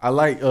though. I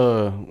like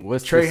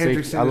what's Trey the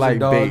Hendrickson safety? I is like a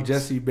dog. Bates.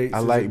 Jesse Bates I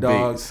is like a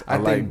dog. Bates. I I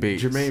like think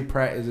Bates. Jermaine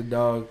Pratt is a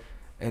dog.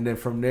 And then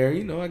from there,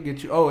 you know, I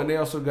get you. Oh, and they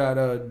also got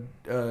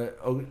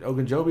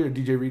Ogunjobi or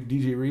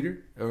DJ Reader,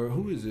 or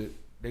who is it?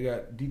 They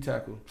got D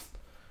tackle.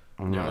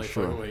 I'm Y'all not like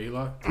sure. fucking with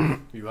Eli?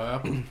 Eli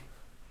Apple?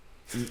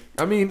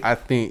 I mean, I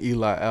think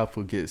Eli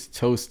Apple gets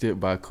toasted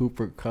by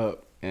Cooper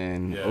Kupp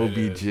and Yeah,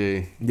 OBJ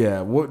yeah.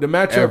 The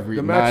matchup. every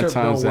the 9 matchup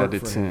times don't out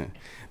work of for him. 10.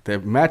 The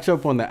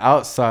matchup on the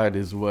outside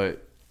is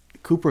what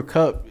Cooper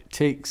Kupp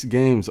takes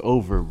games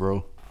over,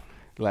 bro.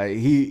 Like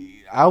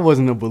I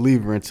wasn't a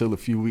believer until a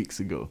few weeks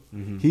ago.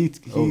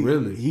 Mm-hmm. Oh,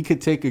 really? He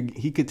could take a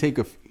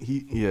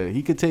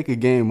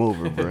game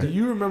over, bro. Do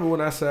you remember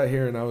when I sat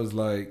here and I was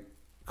like,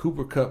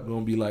 Cooper Kupp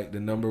gonna be like the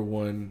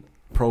 #1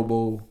 Pro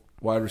Bowl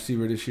wide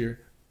receiver this year,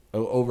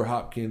 over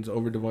Hopkins,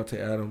 over Devontae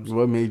Adams?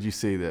 What made you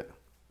say that?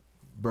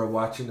 Bro,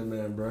 watching the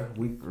man, bro.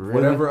 Really?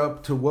 Whatever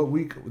up to what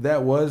week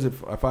that was,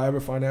 if I ever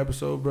find the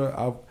episode,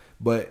 bro.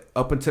 But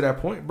up until that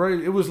point, bro,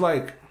 it was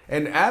like,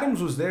 and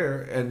Adams was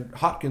there, and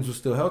Hopkins was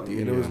still healthy,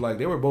 and it was like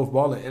they were both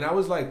balling, and I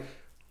was like,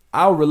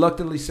 I'll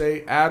reluctantly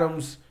say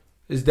Adams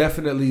is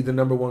definitely the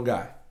 #1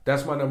 guy.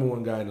 That's my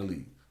 #1 guy in the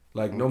league.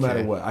 Like no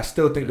matter what, I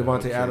still think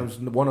Devontae Adams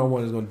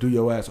 1-on-1 is gonna do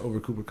your ass over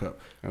Cooper Kupp.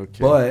 Okay.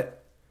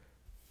 But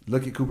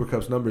look at Cooper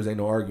Kupp's numbers, ain't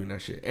no arguing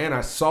that shit. And I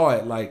saw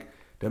it like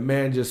The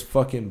man just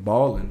fucking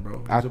balling,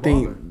 bro. I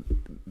think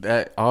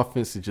that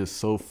offense is just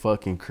so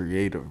fucking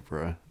creative,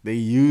 bro. They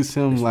use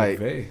him it's like,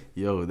 McVay.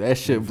 Yo, that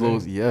shit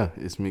blows. Yeah,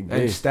 it's McVay.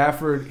 And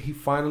Stafford, he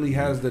finally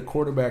has the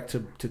quarterback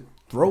to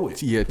throw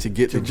it. Yeah, to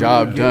get the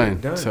job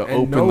done. To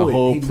open the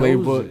whole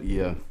playbook.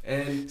 Yeah.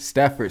 And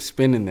Stafford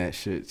spinning that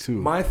shit too.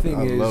 My thing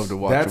I is, love to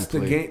watch that's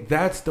him the play. game.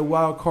 That's the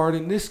wild card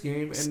in this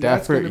game, and Stafford,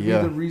 that's going to be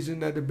the reason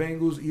that the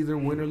Bengals either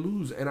win or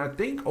lose. And I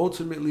think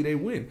ultimately they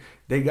win.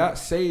 They got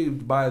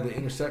saved by the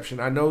interception.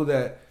 I know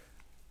that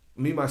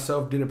me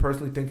myself didn't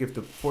personally think if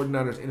the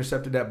 49ers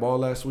intercepted that ball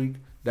last week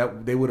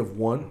that they would have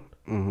won.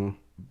 Mm-hmm.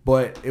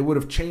 But it would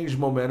have changed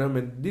momentum,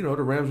 and the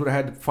Rams would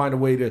have had to find a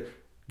way to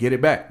get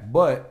it back.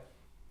 But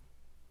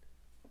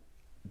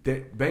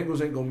the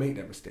Bengals ain't gonna make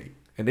that mistake,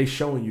 and they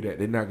showing you that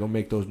they're not gonna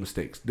make those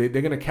mistakes. They're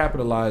gonna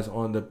capitalize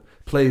on the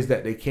plays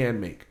that they can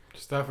make.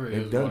 Stafford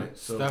They've is done one. it.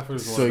 Stafford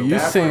is So one. you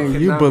Stafford saying you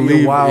cannot be a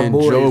believe wild in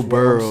boy, Joe is what I'm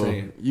Burrow?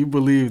 saying. You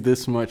believe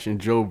this much in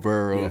Joe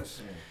Burrow?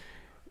 Yes.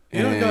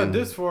 You don't got And-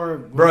 this far,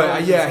 Bro,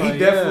 yeah, he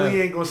definitely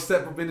ain't gonna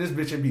step up in this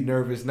bitch and be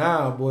nervous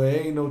now, boy.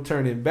 Ain't no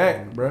turning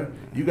back, bro.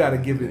 You gotta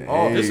give it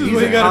all. Hey, This is He's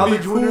where a you gotta be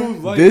college cool. winner.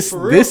 Like, this, for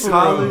real, this, for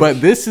real. but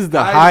this is the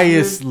Heisman.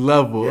 highest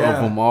level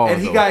of them all.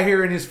 And he though. got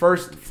here in his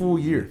first full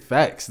year.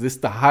 Facts. This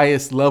the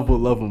highest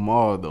level of them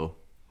all, though.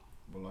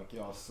 But like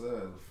y'all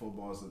said,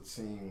 football is a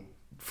team.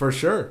 For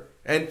sure.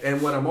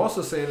 And what I'm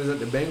also saying is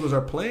that the Bengals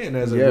are playing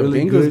as a Yeah,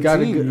 really Bengals good got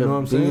team. a good. You know what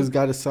I'm saying? Bengals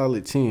got a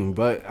solid team,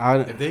 but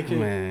If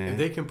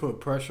they can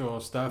put pressure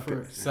on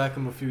Stafford, sack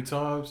him a few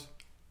times,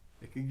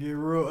 it could get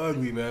real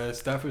ugly, man.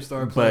 Stafford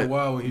started playing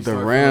wild when he the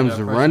started Rams' feeling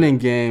that pressure. running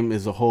game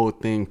is a whole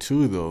thing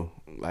too, though.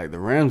 Like the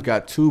Rams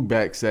got two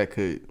backs that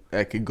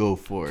could go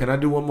for it. Can I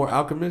do one more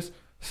Alchemist?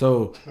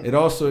 So it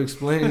also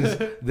explains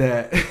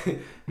that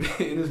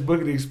in this book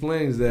it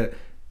explains that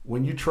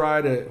when you try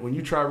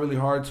really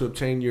hard to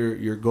obtain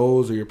your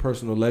goals or your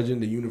personal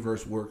legend, the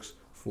universe works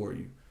for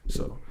you.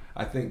 So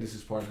I think this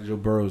is part of Joe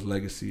Burrow's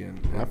legacy, and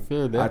I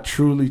feel that. I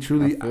truly, I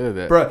feel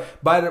that. bro.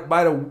 By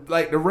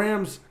the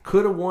Rams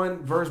could have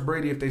won versus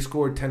Brady if they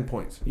scored 10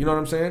 points. You know what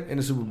I'm saying? In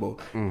the Super Bowl,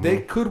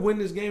 they could win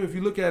this game. If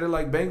you look at it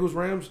like Bengals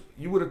Rams,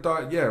 you would have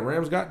thought, yeah,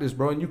 Rams got this,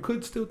 bro, and you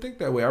could still think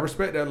that way. I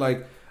respect that.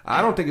 Like,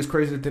 I don't think it's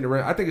crazy to think the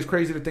Rams. I think it's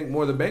crazy to think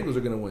more the Bengals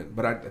are gonna win,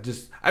 but I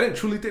didn't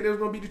truly think they was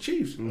gonna beat the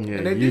Chiefs. Yeah,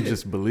 and they you did.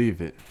 just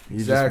believe it. You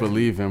Exactly. just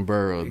believe in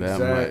Burrow that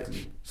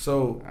much.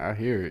 So I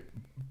hear it.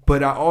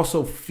 but I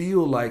also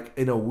feel like,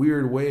 in a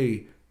weird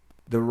way,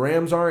 the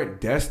Rams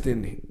aren't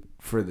destined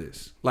for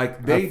this.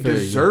 Like, they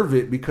deserve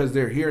it because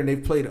they're here and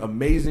they've played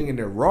amazing and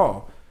they're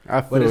raw.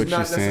 I feel But it's what you're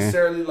not saying.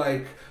 necessarily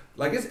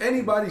like it's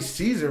anybody's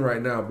season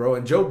right now, bro.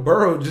 And Joe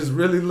Burrow just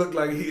really looked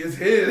like he is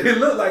his. It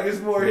looked like it's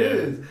more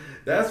his.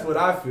 That's what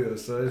I feel.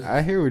 So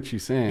I hear what you're He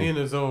saying. in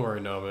his zone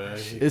right now, man.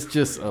 It's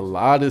just a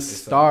lot of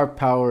star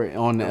power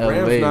on the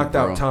Rams LA, knocked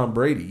bro. out Tom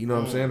Brady. You know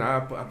what I'm saying? I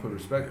put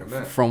respect on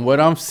that. From what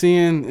I'm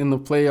seeing in the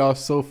playoffs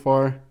so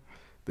far,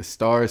 the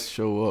stars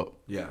show up.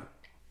 Yeah.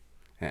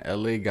 And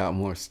LA got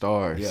more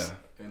stars. Yeah.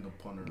 And the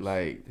punters.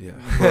 Like, Yeah.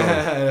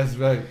 That's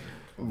right.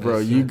 bro,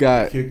 you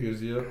got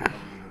Kickers, yeah.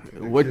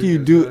 what do you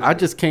do? I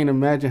just can't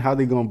imagine how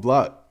they gonna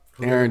block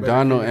Aaron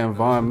Donald and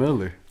Von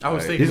Miller. I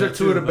was Like, thinking These are that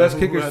two of too. the best Who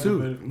kickers had too.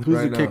 the- who's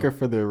right the now. kicker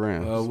for the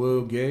Rams?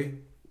 Will Gay.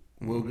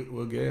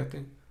 Will Gay, I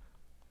think.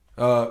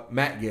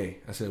 Matt Gay.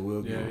 I said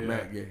Will Gay. Yeah.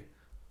 Matt Gay.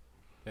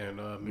 And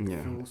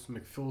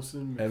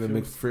McPherson.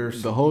 Evan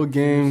McPherson. The whole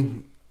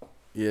game,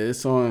 yeah,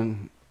 it's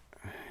on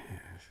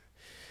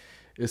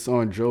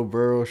Joe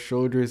Burrow's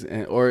shoulders,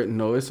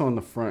 it's on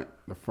the front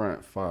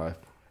five.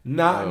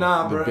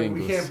 Nah, the bro. We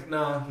Bengals. can't.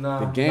 Nah.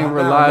 The game Nah,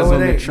 relies no,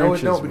 on it the ain't.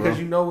 trenches, No, it don't, because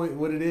bro. you know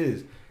what it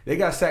is. They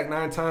got sacked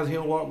 9 times. He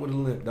don't walk with a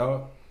limp,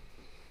 dog.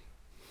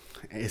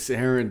 It's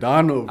Aaron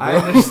Donald, bro. I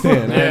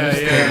understand.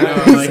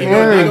 It's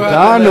Aaron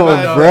Donald,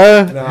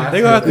 bruh.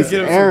 They gonna have to It's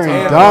get him some Aaron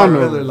time.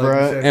 Donald, Miller, like you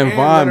bruh. said. And And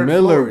Von Leonard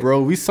Miller, Floyd.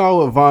 bro. We saw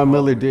what Von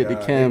Miller did to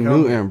God, Cam they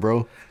coming. Newton,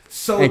 bro.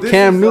 So And this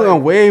Cam is Newton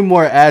like, way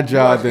more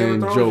agile watch Game of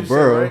than Thrones, Joe you said,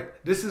 Burrow. right?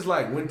 This is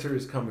like winter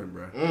is coming,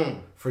 bro,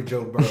 for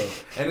Joe Burrow.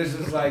 And it's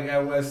just like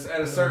at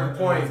a certain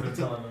point,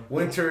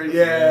 winter,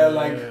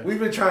 we've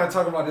been trying to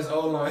talk about this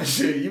O-line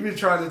shit. You've been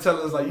trying to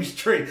tell us, like, you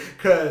straight,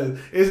 because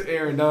it's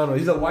Aaron Donald.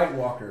 He's a White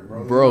Walker,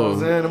 bro. Bro, you know what I'm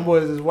saying? Them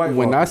boys is White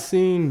When I Walkers.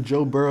 seen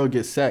Joe Burrow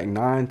get sacked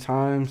 9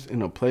 times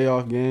in a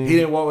playoff game, He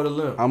didn't walk with a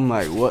limp. I'm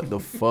like, what the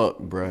fuck,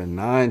 bro?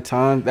 9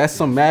 times? That's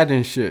some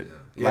Madden shit.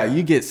 Yeah. Like,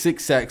 you get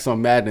 6 sacks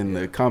on Madden,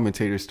 the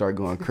commentators start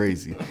going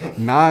crazy.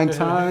 9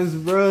 times,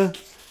 bro?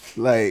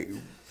 Like,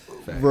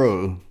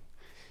 bro,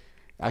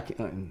 I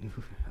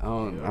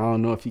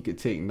don't know if he could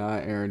take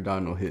 9 Aaron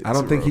Donald hits. I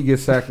don't think he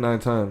gets sacked 9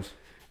 times.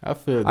 I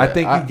feel that. I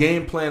think he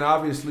game plan,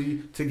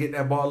 obviously, to get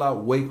that ball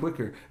out way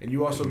quicker. And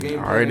you also game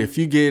plan. All right, if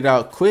you get it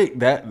out quick,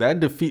 that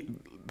defeat.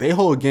 Their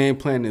whole game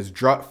plan is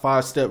drop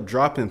 5-step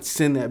drop and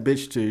send that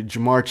bitch to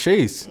Jamar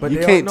Chase. But you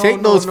can't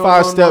take those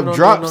 5-step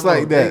drops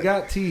like that. They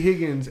got T.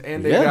 Higgins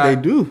and they Yeah, got they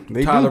do.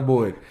 They Tyler do.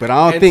 Boyd. But I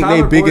don't And think they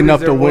Tyler big Boyd enough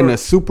is to their win more- a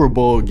Super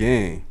Bowl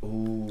game.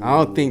 Ooh, I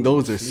don't think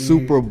those are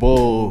Super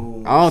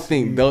Bowl. I don't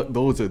think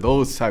those are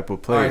those type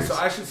of players. All right,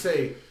 so I should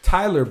say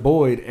Tyler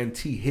Boyd and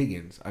T.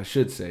 Higgins. I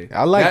should say.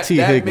 I like T.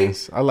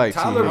 Higgins. I like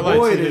Tyler T.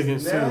 Boyd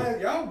Higgins.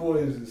 Y'all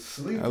boys is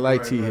sleeping. I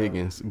like right T. now.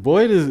 Higgins.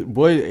 Boyd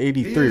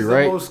 83,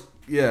 right? Most,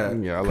 I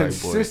like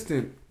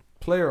consistent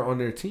player on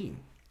their team.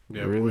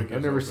 Yeah, Really?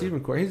 On their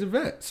receiving core. He's a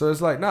vet. So it's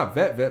like, not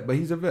vet, but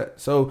he's a vet.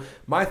 So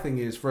my thing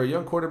is, for a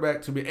young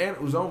quarterback to be, and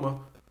Uzoma,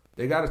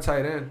 they got a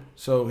tight end.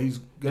 So he's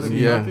going to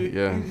be healthy.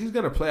 Yeah. He's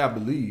going to play, I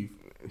believe.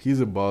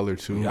 He's a baller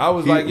too. I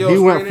was like, yo, he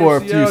went for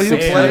a few MCL,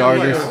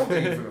 60-yarders. I don't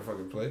think he's gonna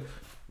fucking play,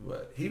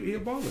 but he a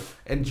baller.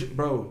 And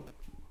bro,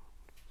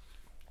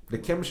 the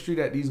chemistry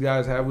that these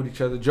guys have with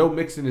each other. Joe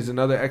Mixon is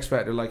another X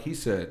factor, like he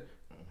said.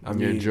 I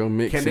mean, Joe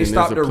Mixon can they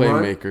stop is a the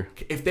playmaker. Run?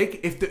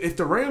 If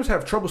the Rams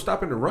have trouble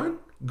stopping the run,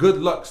 good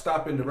luck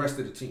stopping the rest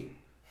of the team.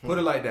 Put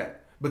it like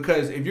that.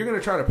 Because if you're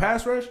gonna try to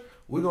pass rush,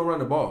 we're gonna run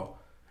the ball.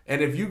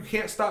 And if you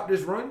can't stop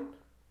this run,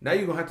 now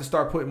you're gonna have to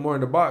start putting more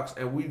in the box,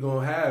 and we're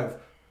gonna have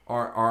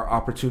our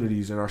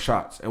opportunities and our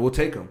shots, and we'll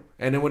take them.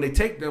 And then when they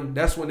take them,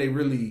 that's when they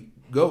really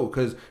go,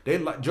 because they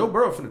like Joe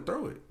Burrow finna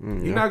throw it.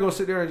 You're not gonna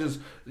sit there and just.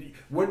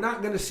 We're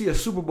not gonna see a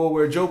Super Bowl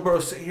where Joe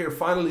Burrow's sitting here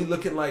finally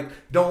looking like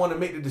don't want to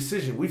make the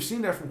decision. We've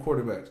seen that from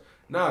quarterbacks.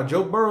 Nah,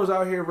 Joe Burrow's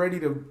out here ready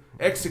to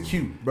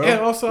execute, bro. Yeah,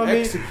 also, I mean,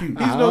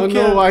 execute. I don't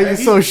know why you're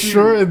so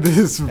sure of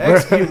this, bro.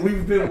 Execute.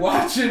 We've been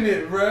watching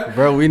it, bro.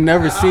 Bro, we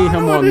never seen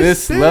him on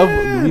this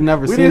level. We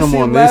never seen him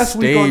on this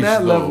stage, on that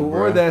though, level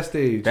bro. or that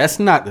stage. That's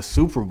not the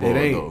Super Bowl, It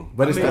ain't. though.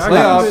 But it's the I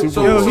playoffs. mean,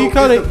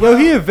 So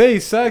he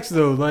evades sacks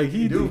though. Like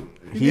he do.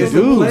 He It's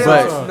do, the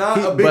playoffs, not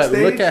a big but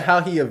stage. look at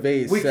how he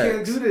evades We sacks.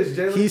 can't do this,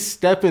 Jalen. He's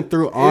stepping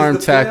through Is arm the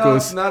playoffs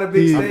tackles. not a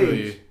big He-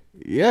 stage.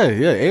 Yeah,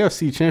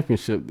 AFC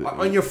Championship.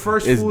 On your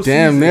first It's full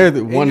damn season, near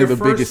in one of your the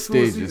first biggest full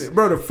stages. season.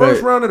 Bro, the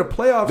first But round of the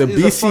playoffs The is a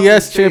fucking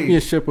BCS stage.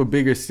 Championship a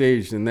bigger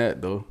stage than that,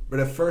 though. But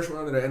the first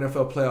round of the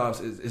NFL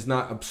playoffs is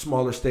not a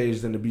smaller stage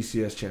than the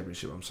BCS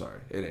Championship. I'm sorry.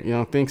 It ain't. You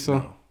don't think so?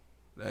 No.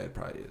 It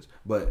probably is.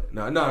 But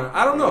no,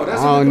 I don't know.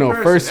 That's I don't a know.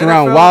 comparison. First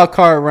round, NFL, wild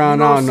card round,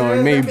 you know I don't know. what It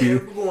I'm may saying?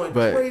 be. That going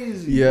But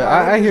crazy. yeah,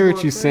 I hear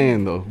what you're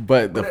saying, though.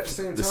 But But at the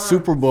same the time,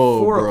 Super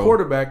Bowl, for bro. a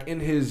quarterback in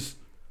his,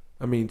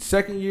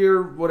 second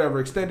year, whatever,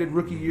 extended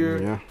rookie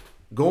year, Yeah.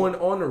 going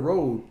on the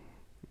road,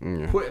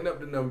 Yeah. putting up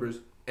the numbers,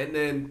 and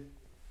then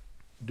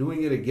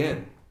doing it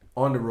again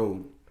on the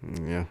road.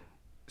 Yeah.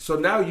 So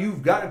now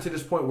you've gotten to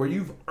this point where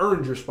you've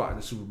earned your spot in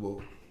the Super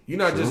Bowl. You're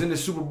not just in the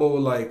Super Bowl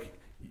like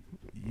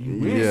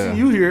we didn't see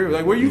you here.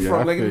 Like where you Yeah, from?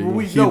 I Like feel you.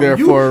 we He know there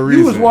you, for a you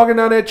was reason. walking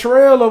down that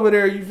trail over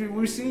there.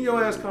 We seen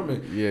your ass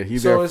coming. Yeah,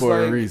 he's So there it's for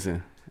a like,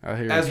 reason. I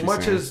hear as what you're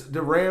much saying. as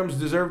the Rams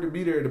deserve to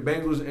be there, the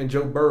Bengals and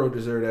Joe Burrow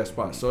deserve that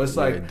spot. So it's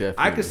Yeah, like definitely.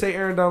 I could say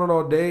Aaron Donald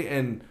all day,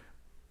 and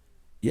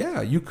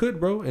yeah, you could,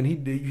 bro. And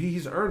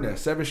he's earned that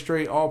 7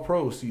 straight All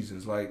Pro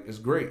seasons. Like it's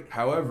great.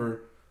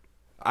 However,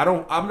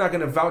 I'm not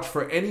gonna vouch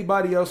for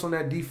anybody else on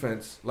that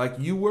defense like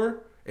you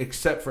were,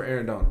 except for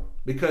Aaron Donald,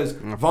 because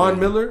Von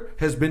Miller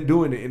has been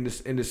doing it in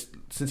this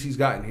since he's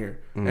gotten here,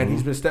 and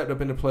he's been stepped up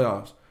in the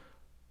playoffs.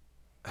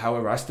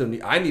 However,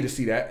 I need to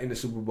see that in the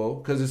Super Bowl,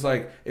 because it's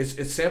like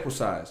it's sample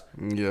size.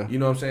 Yeah. You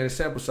know what I'm saying? It's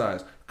sample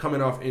size.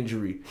 Coming off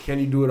injury, can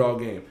you do it all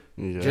game?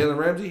 Yeah. Jalen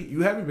Ramsey,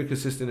 you haven't been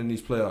consistent in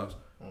these playoffs.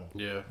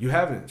 Yeah. You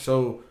haven't.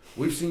 So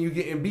we've seen you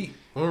getting beat.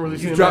 We don't really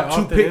see You him dropped that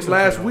 2 often picks in the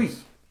last playoffs. week.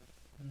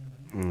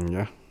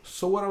 Yeah.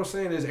 So what I'm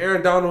saying is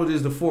Aaron Donald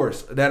is the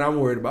force that I'm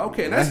worried about.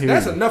 Okay, I hear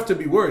that's you. enough to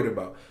be worried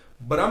about.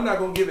 But I'm not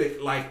gonna give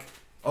it like,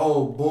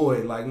 oh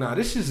boy, like nah.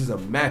 This is a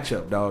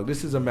matchup, dog.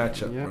 This is a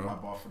matchup, Yeah. bro. I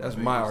bought for the That's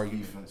my Bengals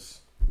argument. defense.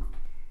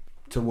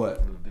 To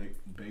what?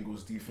 The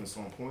Bengals defense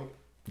on point.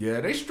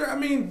 Yeah,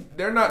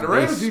 they're not the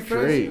Rams defense.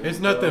 straight. It's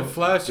nothing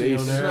flashy They on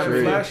It's there. not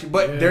straight. flashy,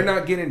 but Yeah. they're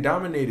not getting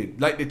dominated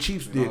like the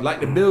Chiefs did, like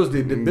the Bills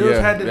did. The Bills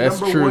Yeah, had the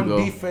that's number true, 1 though.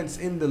 defense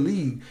in the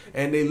league,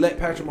 and they let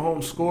Patrick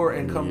Mahomes score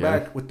and come Yeah.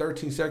 back with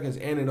 13 seconds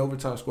and in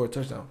overtime score a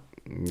touchdown.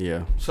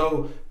 Yeah.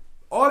 So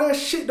all that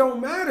shit don't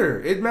matter.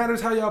 It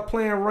matters how y'all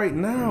playing right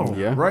now.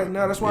 Yeah. Right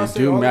now. That's why I It say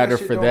do all matter that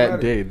shit for don't that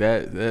matter. day.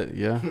 That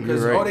yeah.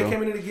 Because You're right, they though.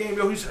 came into the game,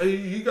 yo,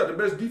 he got the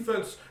best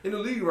defense in the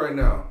league right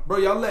now. Bro,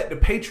 y'all let the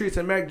Patriots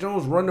and Mac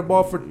Jones run the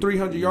ball for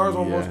 300 yards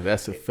almost. Yeah,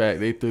 that's a fact.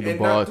 They threw the And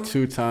ball not through-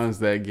 2 times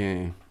that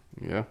game.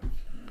 Yeah.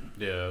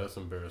 Yeah, that's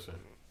embarrassing.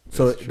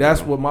 So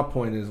that's what my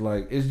point is.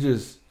 Like,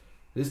 it's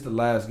the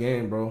last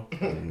game, bro.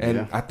 And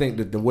Yeah. I think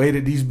that the way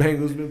that these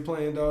Bengals been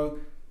playing, dog,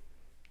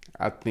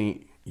 I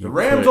think the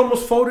Rams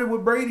almost folded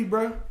with Brady,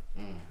 bro.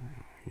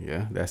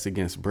 Yeah, that's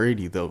against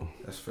Brady though.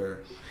 That's fair.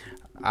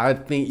 I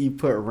think you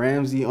put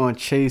Ramsey on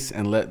Chase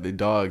and let the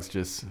dogs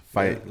just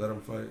fight. Yeah, let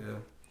them fight, yeah.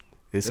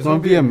 It's gonna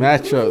be a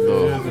matchup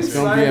though. I'm It's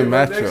gonna be a excited, bro.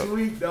 Next matchup.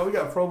 week, now we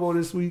got Pro Bowl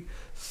this week.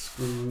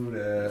 Screw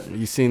that.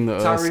 You seen the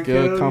Tyreek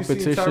skill Hill,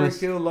 competitions? Tyreek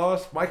Hill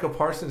lost. Michael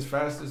Parsons,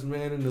 fastest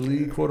man in the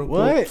league, quote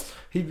unquote. What?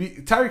 He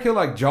beat Tyreek Hill,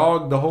 like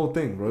jogged the whole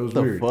thing, bro. It was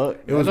The weird. fuck?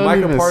 It was That don't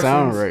Michael even Parsons,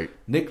 sound right.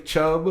 Nick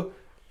Chubb,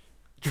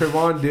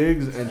 Trevon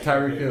Diggs, and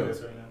Tyreek Hill.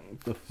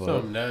 What the fuck?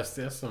 Something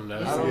nasty. That's some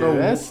nasty. I don't Yeah, know.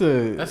 that's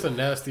That's a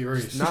nasty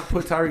race. Not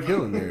put Tyreek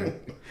Hill in there.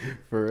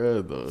 for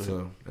real though.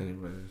 So,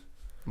 anyways.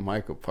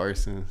 Michael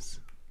Parsons.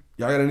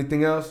 Y'all got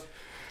anything else?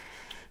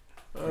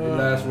 Any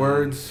last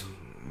words?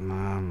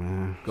 Nah,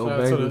 man. Go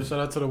shout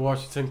out to the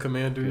Washington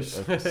Commanders.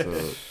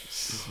 The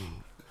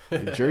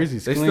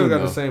jerseys they clean, still got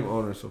though. the same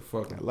owner, so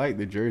fuck I it. like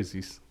the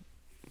jerseys.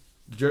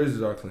 The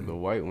jerseys are clean. The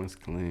white one's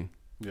clean.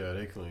 Yeah,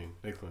 they clean.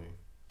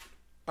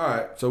 All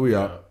right, so we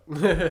out.